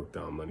sure I broke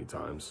down many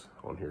times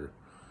on here.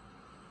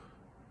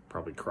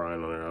 Probably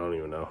crying on it. I don't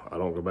even know. I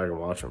don't go back and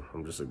watch them.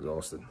 I'm just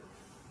exhausted.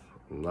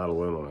 I'm not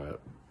alone on that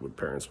with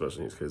parents,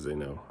 especially these kids. They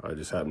know. I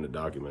just happen to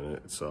document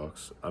it. It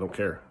sucks. I don't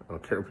care. I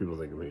don't care what people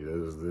think of me.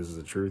 This is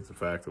the truth, the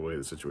fact, the way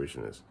the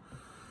situation is.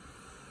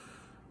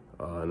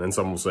 And then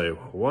someone will say,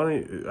 why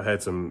don't you, I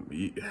had some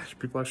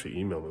people actually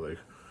email me like,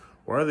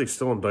 why are they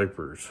still in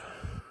diapers?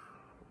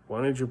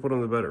 Why didn't you put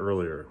them to bed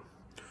earlier?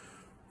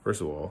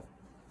 First of all,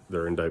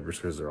 they're in diapers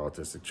because they're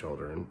autistic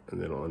children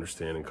and they don't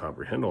understand and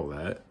comprehend all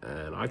that.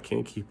 And I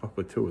can't keep up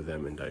with 2 of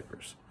them in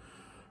diapers.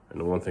 And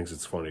the one thinks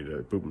it's funny to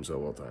poop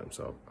himself all the time.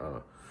 So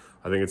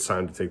I think it's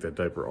time to take that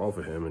diaper off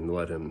of him and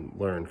let him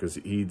learn, because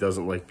he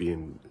doesn't like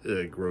being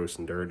gross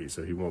and dirty.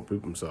 So he won't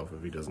poop himself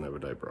if he doesn't have a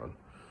diaper on.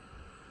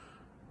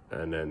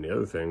 And then the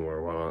other thing,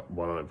 where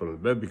why don't I put them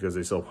to bed? Because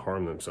they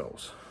self-harm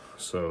themselves.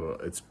 So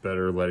it's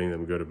better letting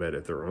them go to bed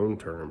at their own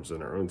terms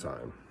and their own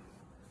time.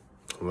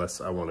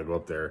 Unless I want to go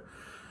up there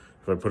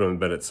If I put him in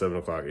bed at 7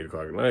 o'clock, 8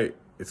 o'clock at night,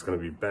 it's going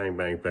to be bang,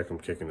 bang,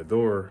 Beckham kicking the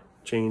door,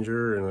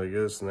 changer, and like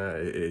this and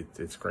that.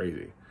 It's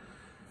crazy.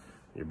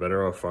 You're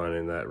better off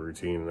finding that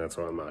routine, and that's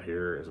why I'm out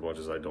here. As much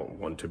as I don't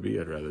want to be,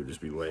 I'd rather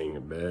just be laying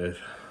in bed,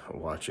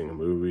 watching a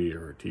movie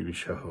or a TV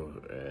show,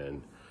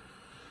 and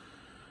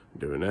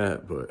doing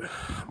that. But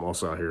I'm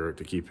also out here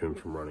to keep him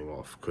from running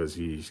off, because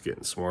he's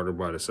getting smarter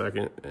by the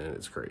second, and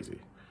it's crazy.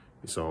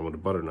 You saw him with a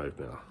butter knife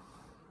now.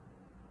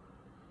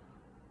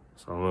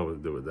 So I don't know what to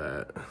do with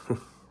that.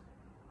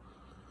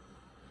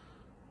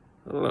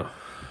 I don't know.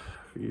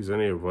 Use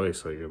any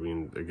advice. Like, I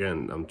mean,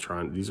 again, I'm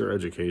trying, these are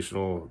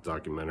educational,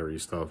 documentary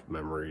stuff,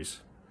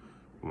 memories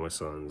for my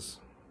sons.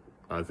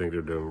 I think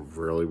they're doing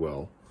really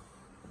well.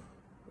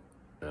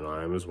 And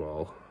I am as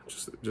well.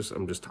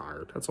 I'm just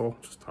tired. That's all.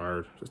 Just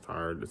tired.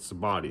 It's the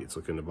body. It's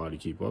looking the body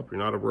keep up. You're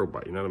not a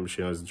robot. You're not a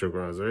machine. I was joking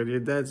around. I was like, your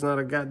dad's not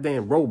a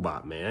goddamn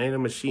robot, man. I ain't a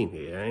machine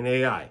here. I ain't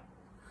AI.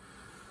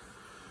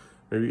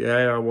 Maybe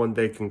AI one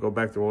day can go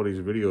back to all these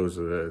videos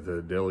of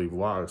the daily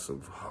vlogs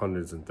of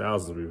hundreds and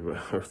thousands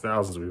or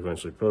thousands we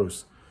eventually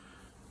post,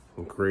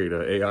 and create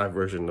an AI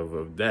version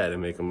of dad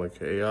and make him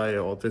like AI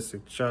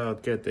autistic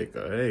child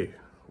caretaker. Hey,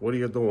 what are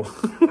you doing?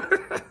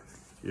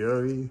 You know what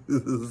I mean?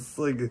 It's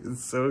like,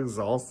 it's so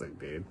exhausting,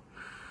 dude.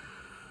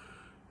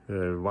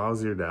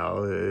 Mom's here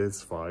now.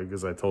 It's fine,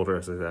 because I told her,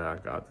 I said, I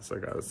got this. I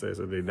got to say.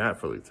 So they nap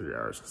for like 3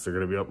 hours, because they're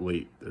going to be up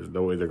late. There's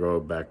no way they're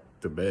going back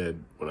to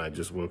bed when I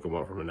just woke them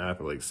up from a nap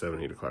at like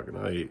 7, 8 o'clock at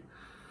night.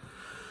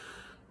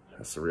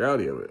 That's the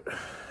reality of it.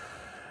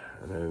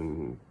 And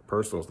then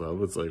personal stuff,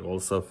 it's like all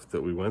the stuff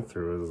that we went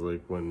through is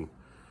like when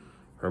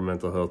her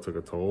mental health took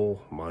a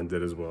toll, mine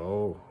did as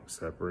well,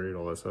 separate,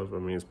 all that stuff. I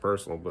mean, it's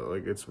personal, but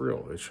like, it's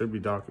real. It should be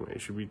documented.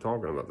 You should be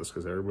talking about this,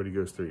 because everybody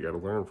goes through. You got to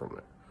learn from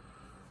it.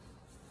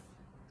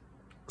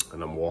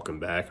 And I'm walking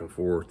back and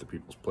forth to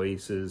people's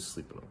places,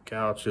 sleeping on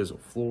couches, on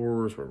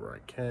floors, wherever I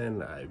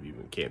can. I've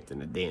even camped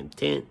in a damn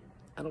tent.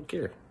 I don't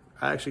care.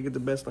 I actually get the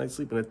best night's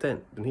sleep in a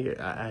tent. And here,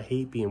 I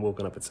hate being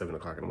woken up at 7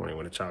 o'clock in the morning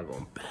when a child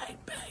going bang,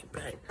 bang,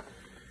 bang.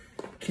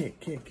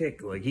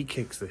 Kick. Like, he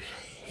kicks the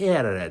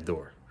head out of that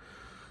door.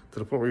 To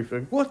the point where you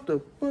think, what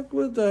the fuck,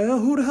 what the hell?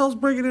 Who the hell's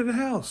breaking in the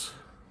house?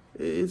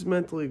 It's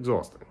mentally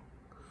exhausting.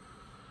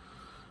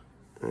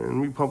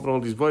 And me pumping all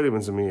these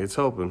vitamins in me, it's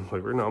helping.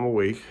 Like, right now I'm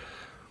awake,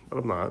 but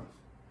I'm not.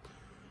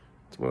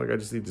 It's more like I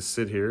just need to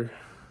sit here.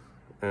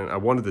 And I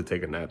wanted to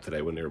take a nap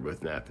today when they were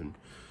both napping,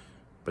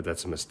 but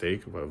that's a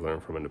mistake I've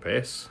learned from in the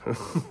past.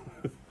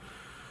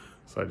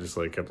 So I just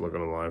like kept looking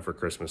online for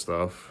Christmas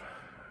stuff.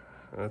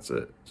 And that's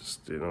it.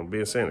 Just, you know,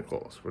 being Santa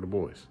Claus for the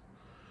boys.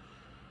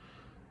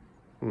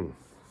 I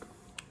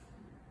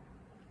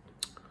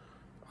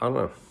don't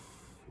know.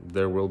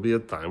 There will be a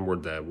time where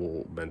Dad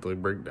will mentally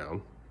break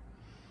down.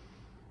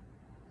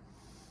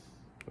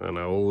 And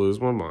I will lose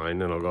my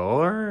mind, and I'll go,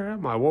 where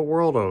am I? What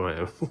world am I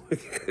in?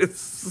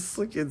 It's just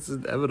like, it's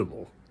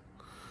inevitable.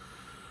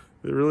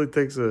 It really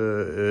takes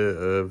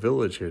a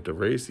village here to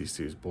raise these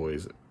two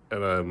boys.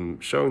 And I'm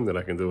showing that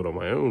I can do it on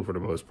my own for the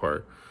most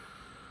part.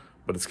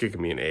 But it's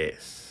kicking me in the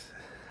ass.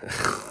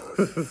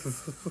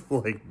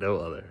 Like no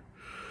other.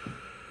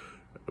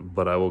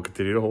 But I will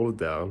continue to hold it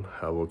down.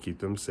 I will keep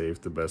them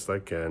safe the best I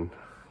can.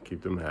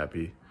 Keep them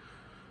happy.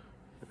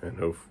 And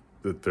hope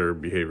that their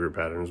behavior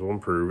patterns will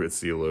improve. It's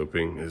the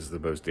eloping is the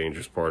most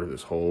dangerous part of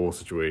this whole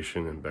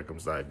situation. And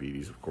Beckham's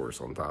diabetes, of course,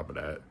 on top of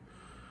that.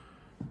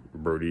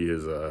 Brody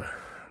is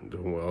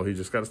doing well. He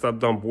just got to stop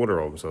dumping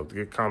water on himself to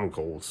get common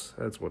colds.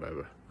 That's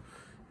whatever.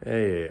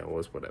 Hey, yeah, well,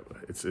 it's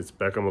whatever. It's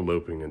Beckham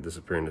eloping and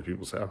disappearing to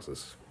people's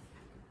houses.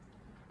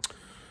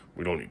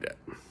 We don't need that.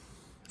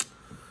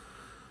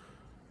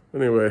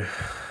 Anyway,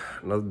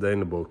 another day in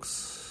the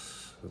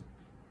books.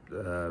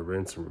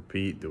 Rinse and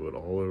repeat. Do it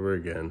all over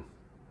again.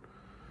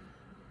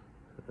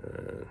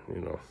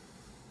 You know,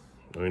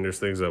 I mean, there's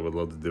things I would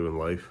love to do in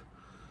life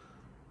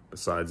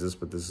besides this,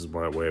 but this is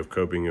my way of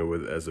coping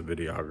with as a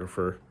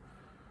videographer.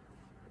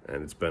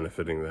 And it's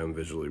benefiting them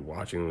visually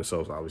watching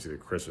themselves. Obviously, the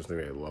Christmas thing,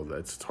 I love that.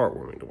 It's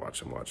heartwarming to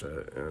watch them watch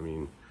that. And I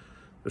mean,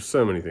 there's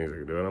so many things I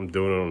can do. And I'm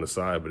doing it on the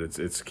side, but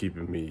it's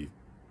keeping me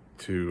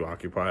too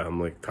occupied. I'm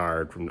like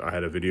tired from, I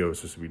had a video it's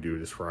supposed to be due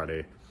this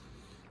Friday.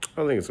 I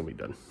don't think it's gonna be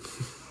done.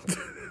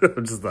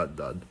 I'm just not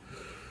done.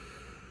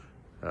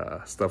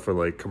 Stuff for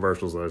like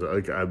commercials.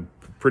 I'm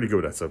pretty good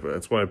with that stuff.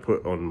 That's why I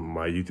put on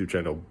my YouTube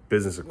channel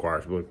business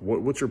inquiries. Like,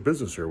 what's your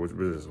business here? What's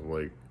your business? I'm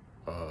like,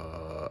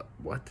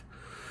 what?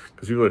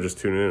 Because people are just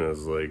tuning in. I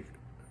was like,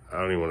 I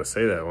don't even want to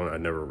say that one. I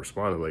never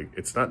responded. Like,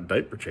 it's not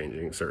diaper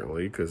changing,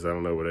 certainly, because I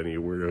don't know what any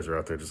weirdos are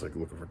out there just like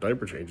looking for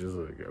diaper changes.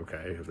 Like,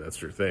 okay, if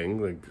that's your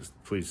thing, like, just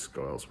please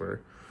go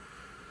elsewhere.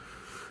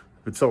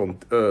 I've been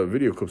selling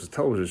video clips of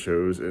television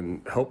shows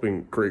and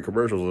helping create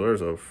commercials and other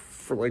stuff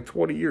for like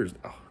 20 years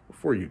now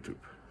before YouTube.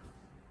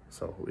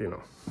 So, you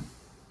know,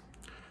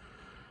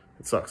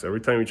 it sucks.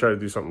 Every time you try to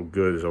do something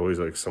good, there's always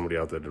like somebody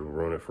out there to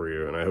ruin it for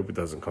you. And I hope it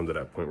doesn't come to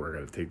that point where I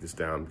got to take this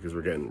down, because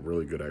we're getting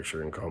really good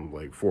extra income,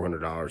 like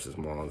 $400 this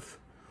month.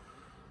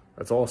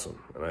 That's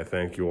awesome. And I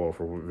thank you all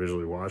for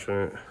visually watching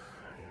it.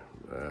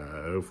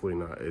 Hopefully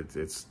not.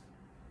 It's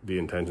the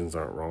intentions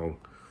aren't wrong.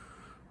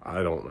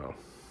 I don't know.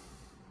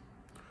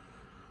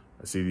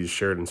 I see these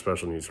shared in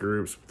special needs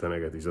groups, but then I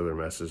get these other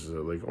messages,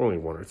 like only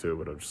one or two,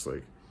 but I'm just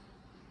like,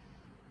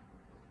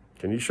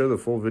 can you show the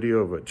full video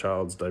of a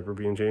child's diaper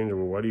being changed?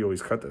 Well, why do you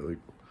always cut that? Like,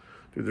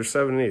 dude, they're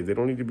 7 and 8. They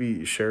don't need to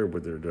be shared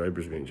with their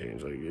diapers being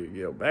changed. Like,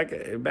 you know,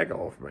 back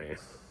off, man.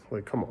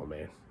 Like, come on,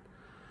 man.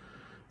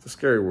 It's a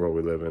scary world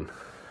we live in.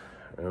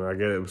 And I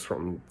get it was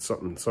from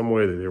some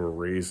way that they were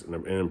raised in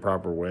an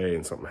improper way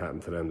and something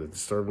happened to them that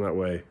disturbed them that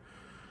way.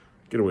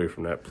 Get away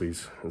from that,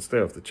 please, and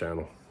stay off the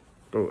channel.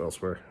 Go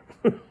elsewhere.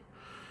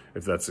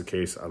 If that's the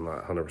case, I'm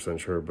not 100%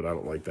 sure, but I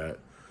don't like that.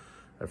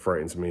 That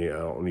frightens me. I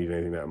don't need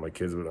anything that my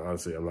kids, but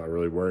honestly, I'm not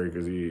really worried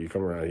because you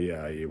come around,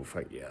 yeah, you will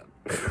fight you out.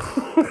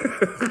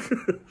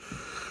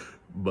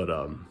 But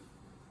I'm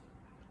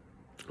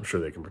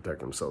sure they can protect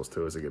themselves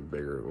too as they get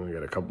bigger. We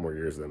got a couple more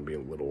years of them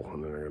being little,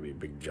 and then they're gonna be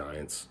big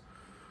giants.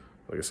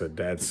 Like I said,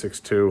 Dad's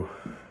 6'2",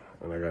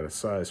 and I got a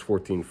size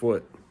 14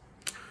 foot.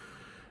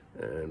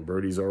 And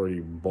Brody's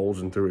already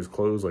bulging through his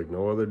clothes like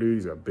no other dude.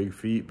 He's got big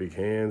feet, big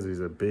hands. He's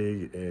a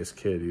big-ass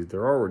kid.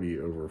 They're already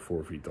over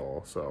 4 feet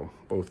tall, so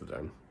both of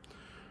them.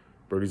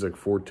 Brody's like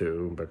 4'2",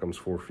 and Beckham's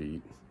 4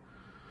 feet.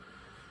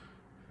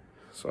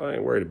 So I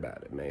ain't worried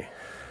about it, man.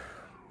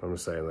 I'm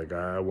just saying, like,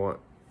 I want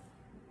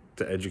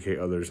to educate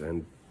others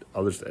and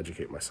others to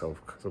educate myself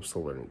because I'm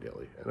still learning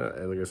daily.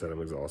 And like I said,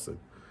 I'm exhausted.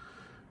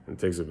 And it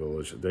takes a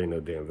village. There ain't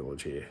no damn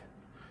village here.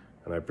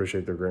 And I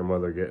appreciate their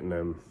grandmother getting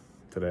them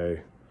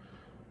today.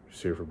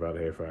 She's here for about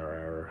a half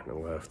hour, and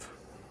then left.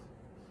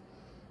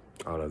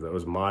 I don't know if that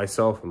was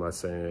myself. I'm not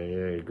saying,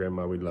 hey,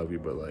 grandma, we love you,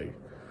 but like,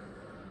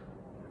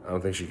 I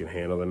don't think she can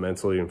handle them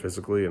mentally and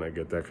physically, and I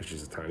get that because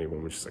she's a tiny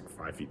woman. She's like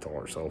 5 feet tall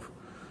herself.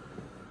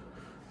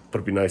 But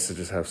it'd be nice to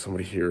just have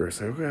somebody here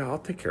say, okay, I'll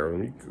take care of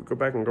them. You go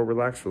back and go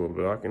relax for a little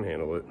bit. I can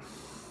handle it.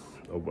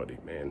 Nobody,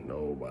 man.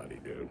 Nobody,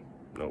 dude.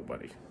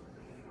 Nobody.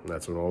 And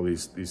that's when all the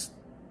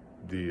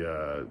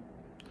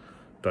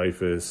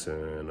DIFUS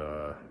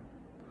and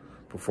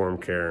Perform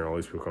Care and all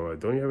these people come out.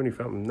 Don't you have any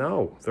family?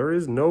 No, there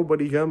is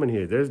nobody coming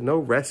here. There's no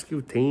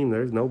rescue team.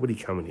 There's nobody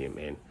coming here,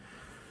 man.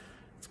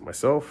 It's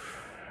myself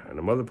and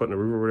the mother putting a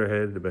roof over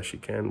their head the best she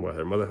can while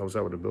her mother helps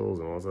out with the bills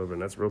and all that stuff.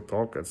 And that's real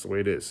talk. That's the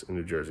way it is in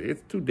New Jersey.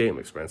 It's too damn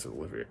expensive to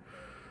live here.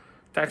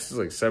 Taxes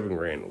like $7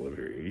 grand to live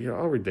here. You know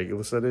how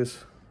ridiculous that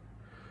is?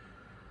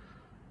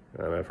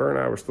 And if her and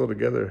I were still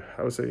together,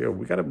 I would say, yo,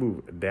 we got to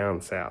move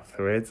down south.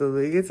 Right? So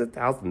it's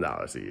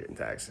 $1,000 a year in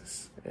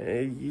taxes.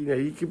 And, you know,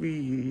 you could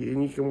be,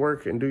 and you can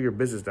work and do your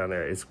business down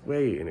there. It's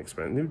way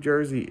inexpensive. New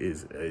Jersey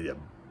is a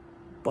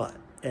butt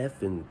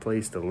effing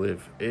place to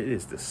live. It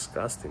is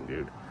disgusting,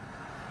 dude.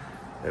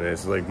 And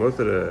it's like most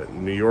of the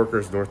New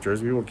Yorkers, North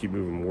Jersey people keep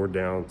moving more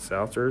down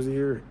South Jersey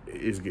here.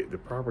 The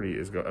property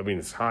is going, I mean,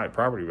 it's high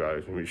property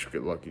values. Maybe you should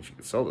get lucky. You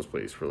could sell this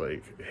place for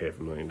like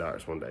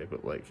 $500,000 one day.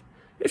 But like,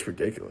 it's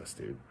ridiculous,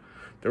 dude.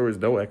 There was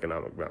no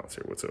economic balance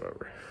here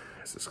whatsoever.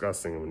 It's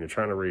disgusting. When you're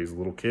trying to raise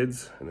little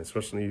kids, and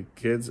especially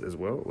kids as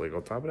well, like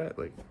on top of that,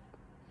 like,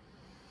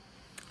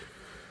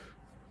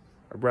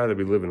 I'd rather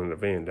be living in a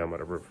van down by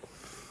the river. You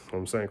know what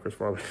I'm saying, Chris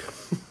Farley?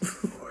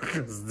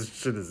 Because this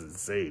shit is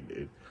insane,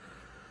 dude.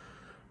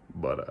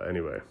 But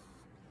anyway,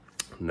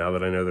 now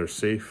that I know they're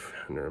safe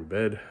and they're in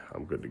bed,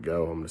 I'm good to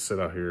go. I'm going to sit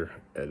out here,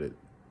 edit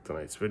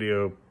tonight's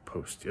video,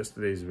 post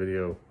yesterday's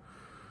video.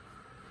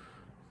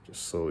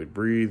 Just slowly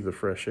breathe the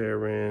fresh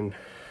air in.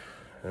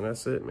 And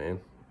that's it, man.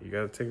 You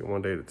got to take it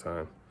one day at a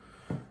time.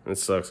 And it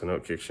sucks. I know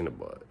it kicks you in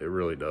the butt. It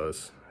really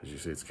does. As you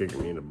see, it's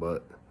kicking me in the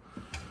butt.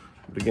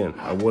 But again,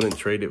 I wouldn't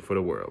trade it for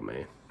the world,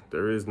 man.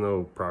 There is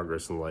no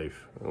progress in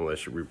life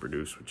unless you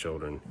reproduce with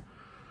children.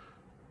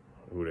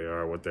 Who they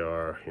are, what they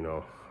are, you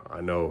know. I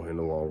know in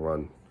the long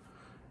run,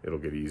 it'll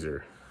get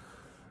easier.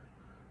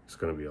 It's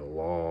going to be a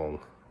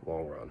long,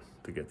 long run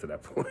to get to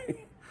that point.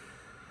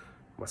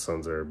 My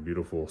sons are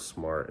beautiful,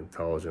 smart,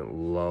 intelligent,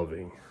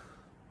 loving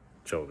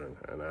children,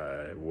 and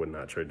I would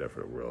not trade that for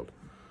the world.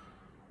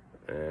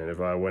 And if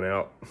I went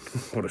out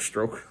with a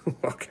stroke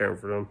while caring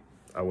for them,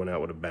 I went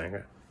out with a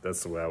banger.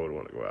 That's the way I would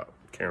want to go out,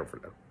 caring for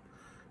them,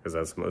 because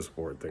that's the most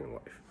important thing in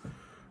life.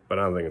 But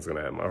I don't think it's going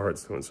to happen. My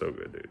heart's doing so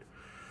good, dude.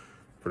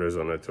 For those who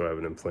don't know, too, I have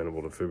an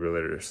implantable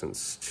defibrillator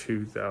since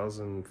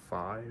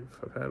 2005.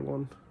 I've had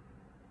one.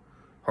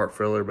 Heart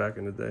failure back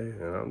in the day,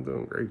 and I'm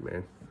doing great,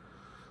 man.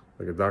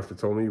 Like a doctor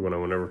told me when I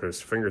went over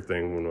his finger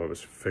thing, when I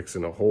was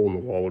fixing a hole in the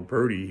wall with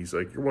Brody, he's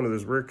like, you're one of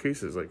those rare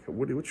cases. Like,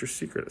 what's your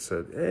secret? I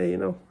said, hey, you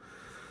know,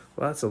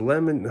 lots of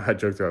lemon. I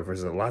joked about it. I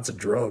said, lots of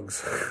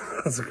drugs.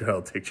 I was like,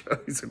 I'll take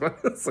drugs. He's like,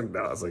 what? I was like, no.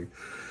 I was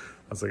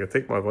like, I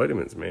take my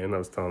vitamins, man. I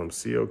was telling him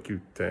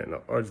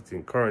CoQ10,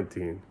 Argentine,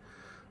 Carnitine.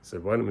 I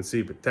said, vitamin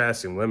C,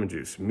 potassium, lemon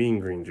juice, mean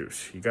green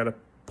juice. You got to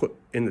put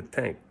in the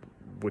tank,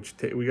 which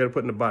we got to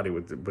put in the body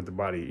with the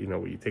body, you know,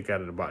 what you take out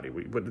of the body.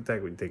 We put in the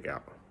tank, we take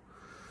out.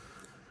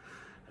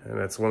 And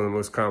that's one of the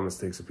most common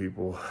mistakes of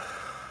people.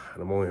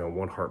 And I'm only on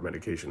one heart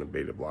medication, a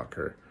beta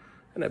blocker,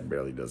 and that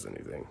barely does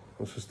anything.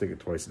 I'm supposed to take it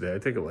twice a day. I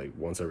take it like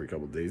once every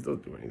couple of days.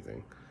 Don't do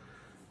anything.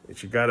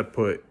 But you got to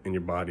put in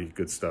your body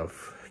good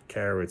stuff,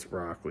 carrots,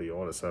 broccoli,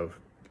 all that stuff.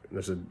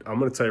 I'm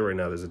going to tell you right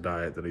now, there's a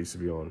diet that I used to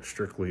be on,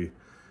 strictly.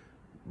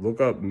 Look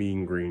up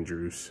mean green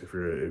juice if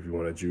you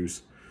want a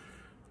juice.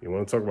 You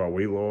want to talk about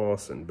weight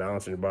loss and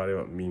balancing your body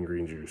out, mean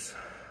green juice.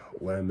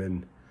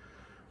 Lemon,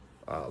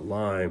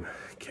 lime,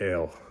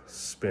 kale,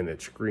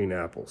 spinach, green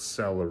apple,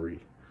 celery.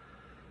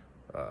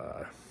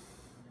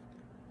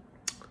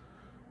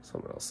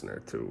 Something else in there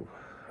too.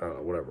 I don't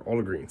know, whatever. All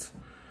the greens.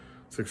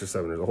 6 or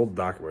 7. There's a whole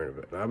documentary of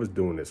it. And I was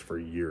doing this for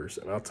years.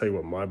 And I'll tell you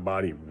what, my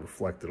body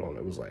reflected on it.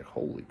 It was like,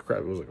 holy crap.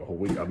 It was like a whole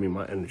week. I mean,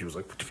 my energy was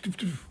like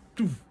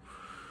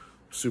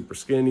super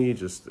skinny.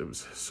 Just, it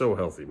was so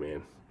healthy,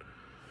 man.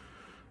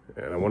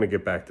 And I want to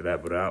get back to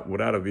that. But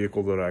without a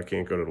vehicle, though, I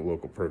can't go to the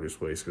local produce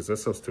place because that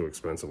stuff's too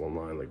expensive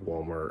online, like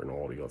Walmart and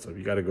Aldi. All stuff.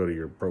 You got to go to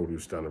your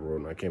produce down the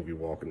road. And I can't be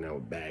walking down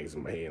with bags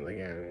in my hand. Like,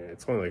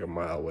 it's only like a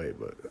mile away,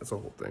 but that's the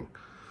whole thing.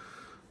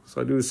 So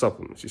I do the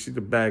supplements. You see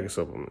the bag of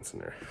supplements in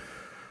there.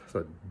 It's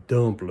a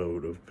dump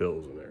load of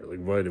pills in there, like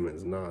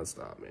vitamins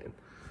nonstop, man.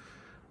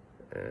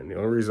 And the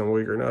only reason I'm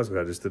awake right now is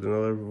because I just did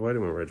another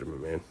vitamin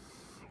regimen, man.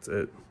 That's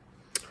it.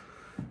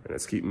 And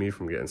it's keeping me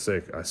from getting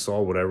sick. I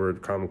saw whatever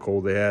common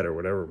cold they had or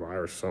whatever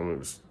virus or something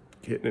was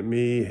hitting at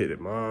me, hit at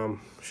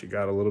mom. She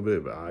got a little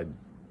bit, but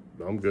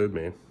I'm good,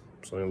 man.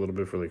 It's only a little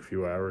bit for like a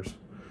few hours.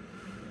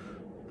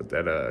 But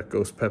that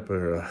ghost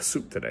pepper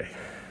soup today.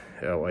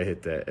 Hell, I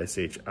hit that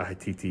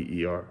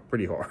SHITTER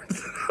pretty hard.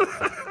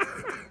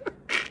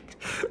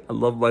 I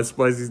love my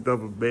spicy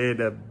stuff, but man,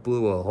 that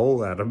blew a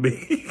hole out of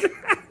me.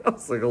 I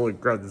was like, holy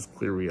crap, this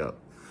clear me up.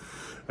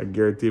 I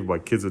guarantee if my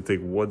kids would take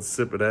one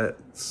sip of that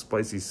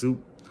spicy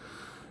soup,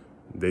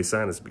 they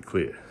sinus be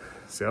clear.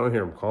 See, I don't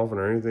hear them coughing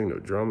or anything, no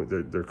drumming.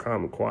 They're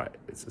calm and quiet.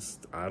 It's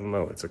just, I don't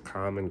know, it's a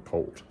common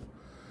cold.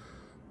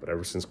 But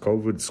ever since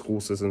COVID, school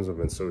systems have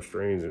been so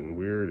strange and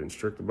weird and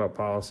strict about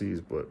policies,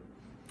 but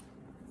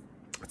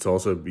it's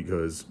also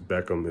because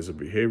Beckham is a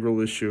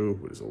behavioral issue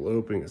with his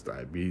eloping, his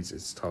diabetes.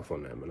 It's tough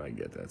on them, and I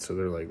get that. So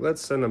they're like,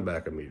 let's send him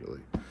back immediately.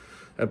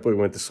 That boy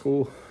went to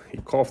school. He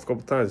coughed a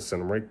couple times. I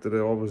sent him right to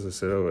the office. I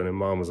said, oh, and then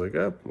mom was like,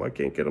 I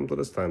can't get him till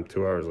this time.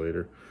 2 hours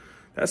later.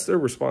 That's their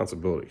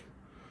responsibility.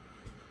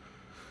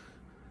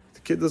 If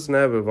the kid doesn't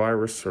have a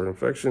virus or an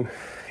infection,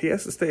 he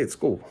has to stay at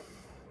school.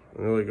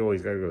 And they're like, oh,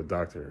 he's got to go to the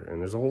doctor.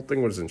 And there's a whole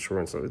thing with his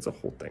insurance. So it's a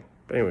whole thing.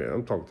 But anyway,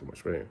 I'm talking too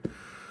much. But anyway.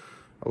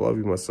 I love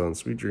you, my son.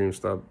 Sweet dreams.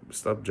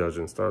 Stop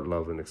judging. Start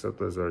loving. Accept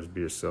as others.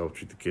 Be yourself.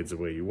 Treat the kids the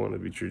way you want to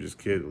be treated as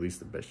kids, at least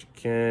the best you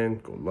can.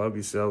 Go love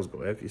yourselves.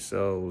 Go F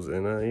yourselves.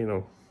 And, you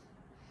know,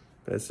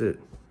 that's it.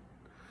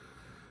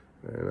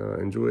 And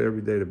enjoy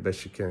every day the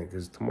best you can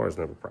because tomorrow's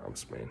never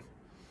promised, man.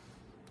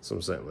 So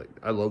I'm saying, like,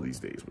 I love these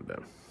days with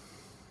them.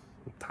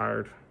 I'm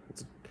tired.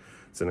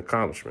 It's an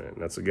accomplishment.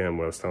 And that's, again,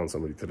 what I was telling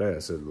somebody today. I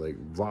said, like,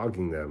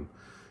 vlogging them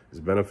is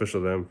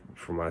beneficial to them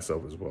for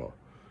myself as well.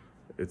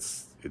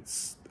 It's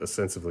a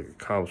sense of like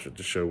accomplishment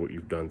to show what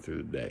you've done through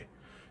the day.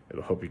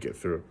 It'll help you get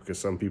through it because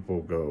some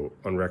people go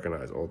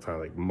unrecognized all the time,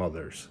 like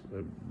mothers,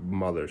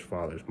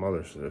 fathers,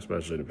 mothers,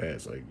 especially in the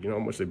past. Like, you know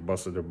how much they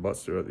busted their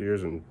butts throughout the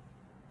years and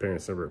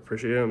parents never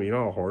appreciate them? You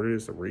know how hard it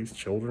is to raise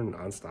children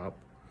nonstop?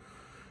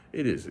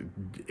 It is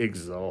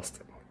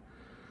exhausting.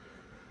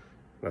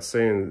 I'm not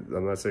saying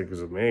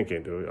because a man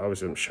can't do it.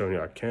 Obviously, I'm showing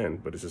you I can,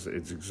 but it's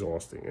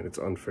exhausting and it's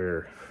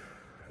unfair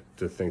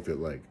to think that,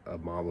 like, a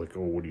mom, like,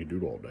 oh, what do you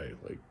do all day?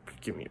 Like,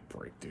 give me a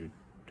break, dude.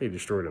 They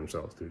destroy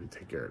themselves, dude, to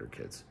take care of their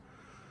kids.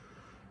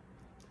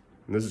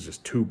 And this is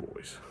just 2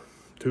 boys.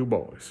 2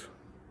 boys.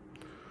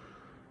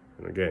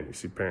 And again, you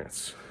see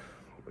parents,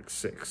 like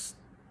 6.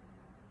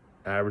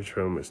 Average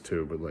home is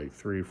 2, but like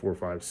 3, 4,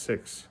 5,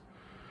 6.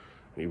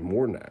 And even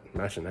more than that.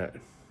 Imagine that.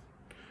 You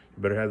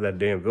better have that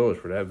damn village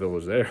for that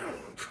village there.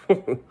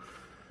 And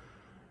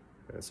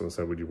someone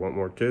said, would you want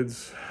more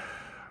kids?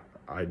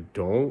 I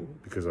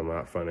don't, because I'm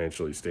not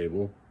financially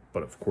stable,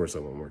 but of course I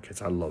want more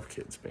kids. I love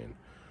kids, man.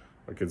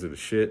 My kids are the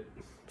shit.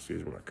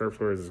 Excuse me, my curse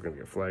words is going to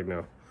get flagged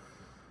now.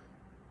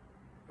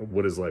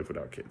 What is life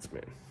without kids,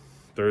 man?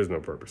 There is no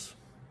purpose.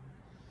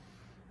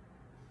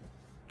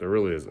 There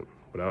really isn't.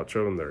 Without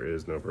children, there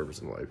is no purpose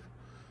in life.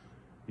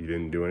 You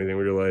didn't do anything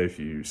with your life.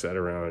 You sat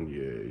around,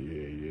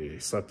 you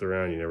slept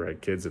around, you never had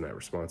kids and that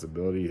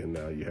responsibility, and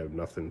now you have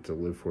nothing to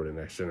live for the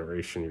next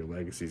generation. Your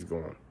legacy's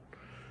gone.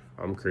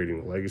 I'm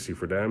creating a legacy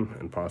for them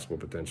and possible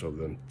potential of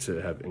them to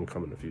have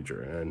income in the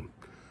future. And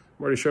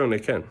I'm already showing they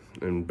can.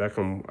 And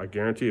Beckham, I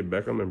guarantee you,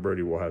 Beckham and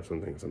Brody will have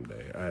something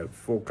someday. I have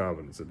full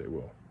confidence that they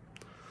will.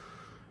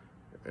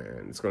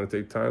 And it's going to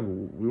take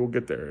time. We will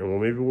get there. And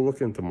maybe we'll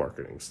look into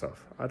marketing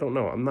stuff. I don't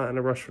know. I'm not in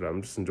a rush for that.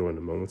 I'm just enjoying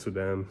the moments with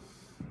them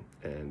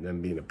and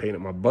them being a pain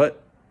in my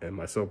butt and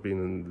myself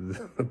being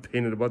a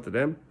pain in the butt to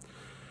them.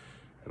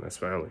 And that's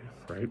family,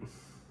 right?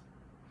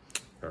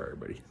 All right,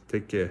 everybody.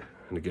 Take care.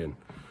 And again,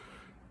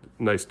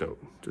 nice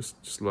note,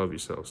 just love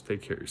yourselves.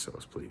 Take care of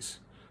yourselves, please,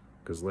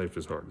 because life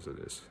is hard as it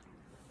is.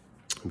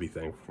 And be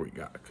thankful for what you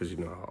got, because you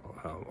know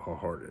how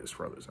hard it is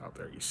for others out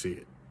there. You see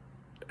it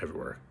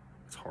everywhere.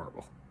 It's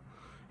horrible.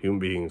 Human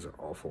beings are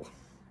awful,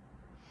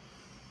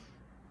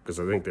 because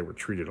I think they were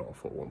treated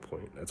awful at one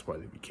point. That's why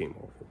they became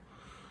awful.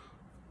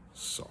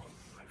 So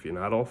if you're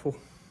not awful,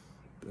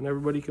 and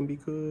everybody can be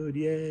good.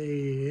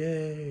 Yay,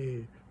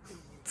 yay.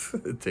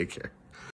 Take care.